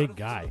 Big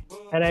guy.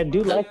 And I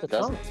do like the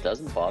song.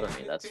 Doesn't bother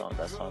me. That song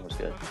was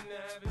good.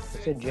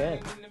 It's a jam.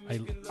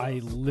 I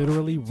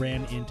literally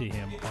ran into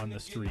him on the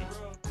street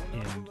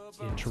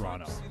in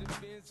Toronto.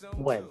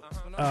 When?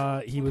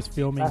 He was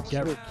filming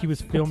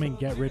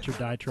Get Rich or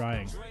Die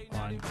Trying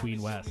on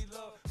Queen West.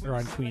 Or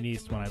on Queen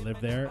East when I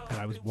lived there, and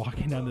I was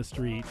walking down the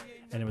street,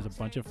 and there was a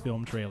bunch of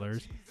film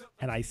trailers,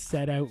 and I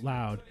said out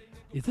loud,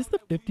 "Is this the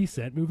 50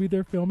 Cent movie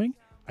they're filming?"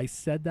 I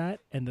said that,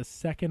 and the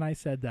second I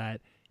said that,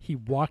 he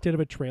walked out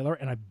of a trailer,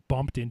 and I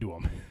bumped into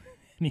him.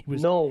 And he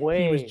was no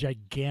way. He was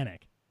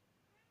gigantic.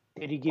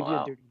 Did he give you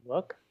a dirty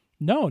look?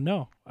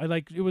 No.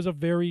 It was a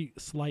very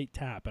slight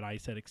tap, and I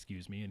said,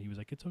 "Excuse me," and he was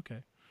like, "It's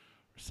okay."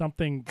 Some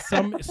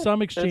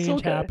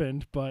exchange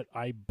happened, but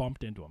I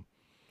bumped into him.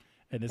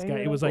 And this guy,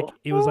 it was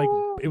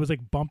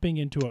like bumping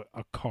into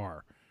a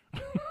car.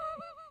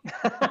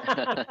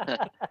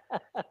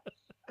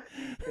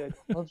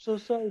 I'm so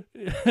sorry.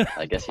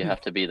 I guess you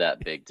have to be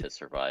that big to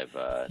survive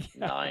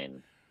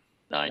nine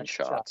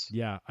shots.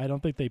 Yeah, I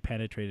don't think they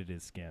penetrated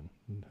his skin.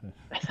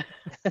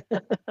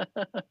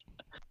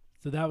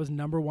 So that was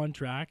number one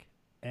track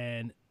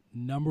and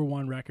number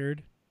one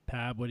record.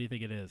 Pab, what do you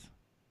think it is?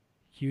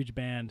 Huge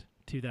band,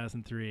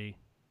 2003.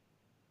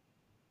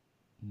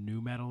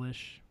 New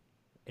metal-ish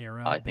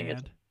era I think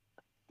band.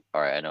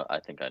 All right, I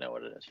think I know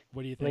what it is.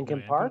 What do you think?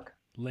 Linkin Park?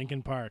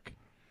 Linkin Park.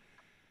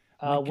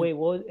 Wait,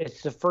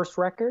 it's the first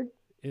record?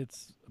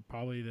 It's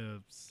probably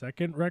the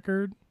second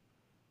record.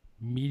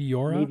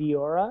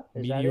 Meteora?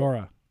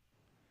 Meteora?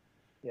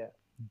 Yeah.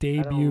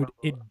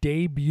 It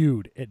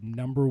debuted at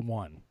number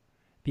one.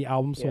 The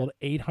album sold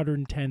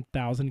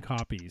 810,000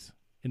 copies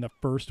in the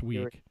first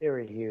week.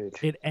 Very huge.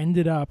 It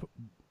ended up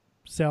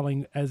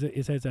selling, as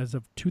it says, as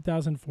of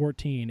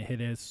 2014, it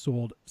has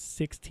sold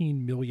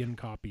 16 million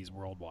copies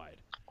worldwide.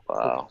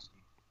 Wow.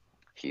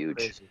 Huge.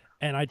 Crazy.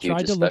 And I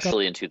tried to look up,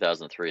 especially in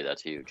 2003,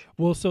 that's huge.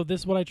 Well, so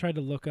this is what I tried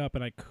to look up,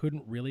 and I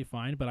couldn't really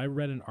find, but I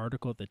read an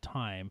article at the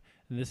time,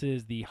 and this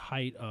is the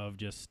height of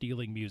just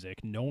stealing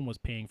music. No one was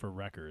paying for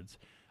records.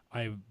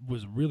 I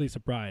was really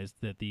surprised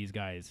that these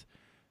guys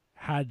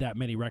had that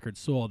many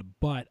records sold,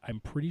 but I'm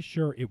pretty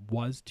sure it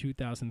was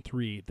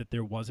 2003 that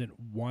there wasn't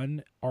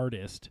one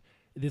artist.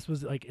 This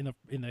was like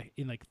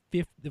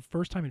the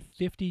first time in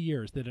 50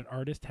 years that an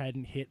artist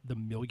hadn't hit the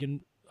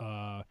million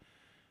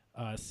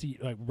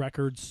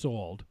records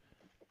sold,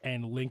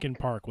 and Linkin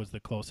Park was the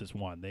closest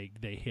one.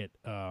 They hit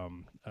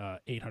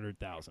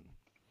 800,000.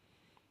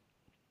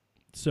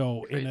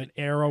 So in an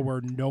era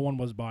where no one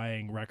was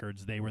buying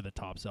records, they were the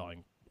top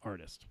selling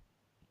artist.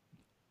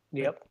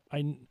 Yep.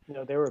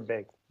 No, they were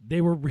big.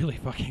 They were really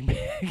fucking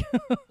big.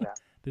 Yeah.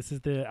 This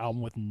is the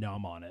album with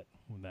Numb on it,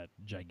 with that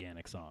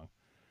gigantic song.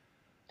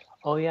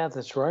 Oh yeah,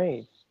 that's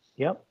right.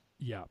 Yep.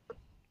 Yeah.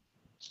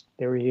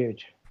 They were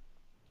huge.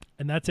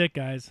 And that's it,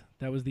 guys.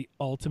 That was the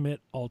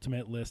ultimate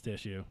list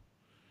issue.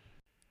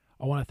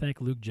 I want to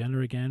thank Luke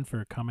Gender again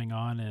for coming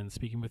on and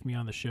speaking with me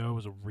on the show. It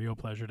was a real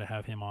pleasure to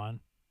have him on.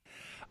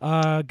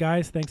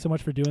 Guys, thanks so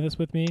much for doing this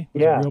with me.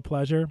 It was a real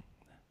pleasure.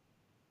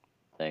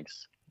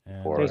 Thanks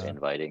and, for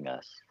inviting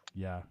us.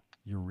 Yeah,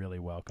 you're really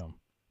welcome.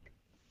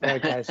 All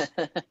right, guys.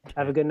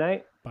 Have a good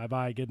night.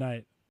 Bye-bye. Good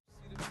night.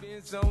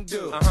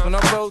 When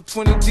I roll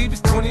 20 deep,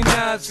 it's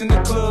 29s in the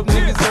club.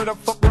 Niggas heard I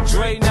fuck with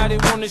Dre, now they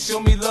wanna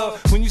show me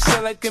love. When you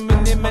sell like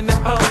Eminem and the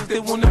hoes, they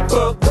wanna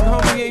fuck. But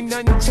homie, ain't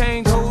nothing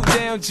changed, hold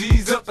down,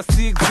 G's up. I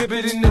see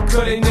exhibit in the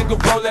cut, they nigga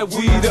roll that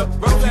weed up.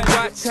 If you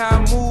watch how I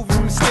move,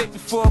 you mistake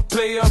before I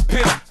play up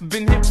here.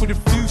 Been hit with a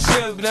few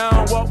shells, but I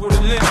don't walk with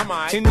a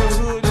limp. In the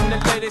hood, in the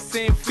LA, they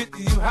saying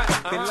 50, you hot.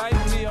 They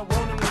like me, I want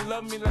them to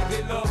love me like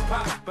they love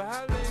pop. But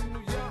holla in New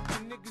York, the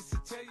niggas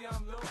will tell you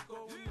I'm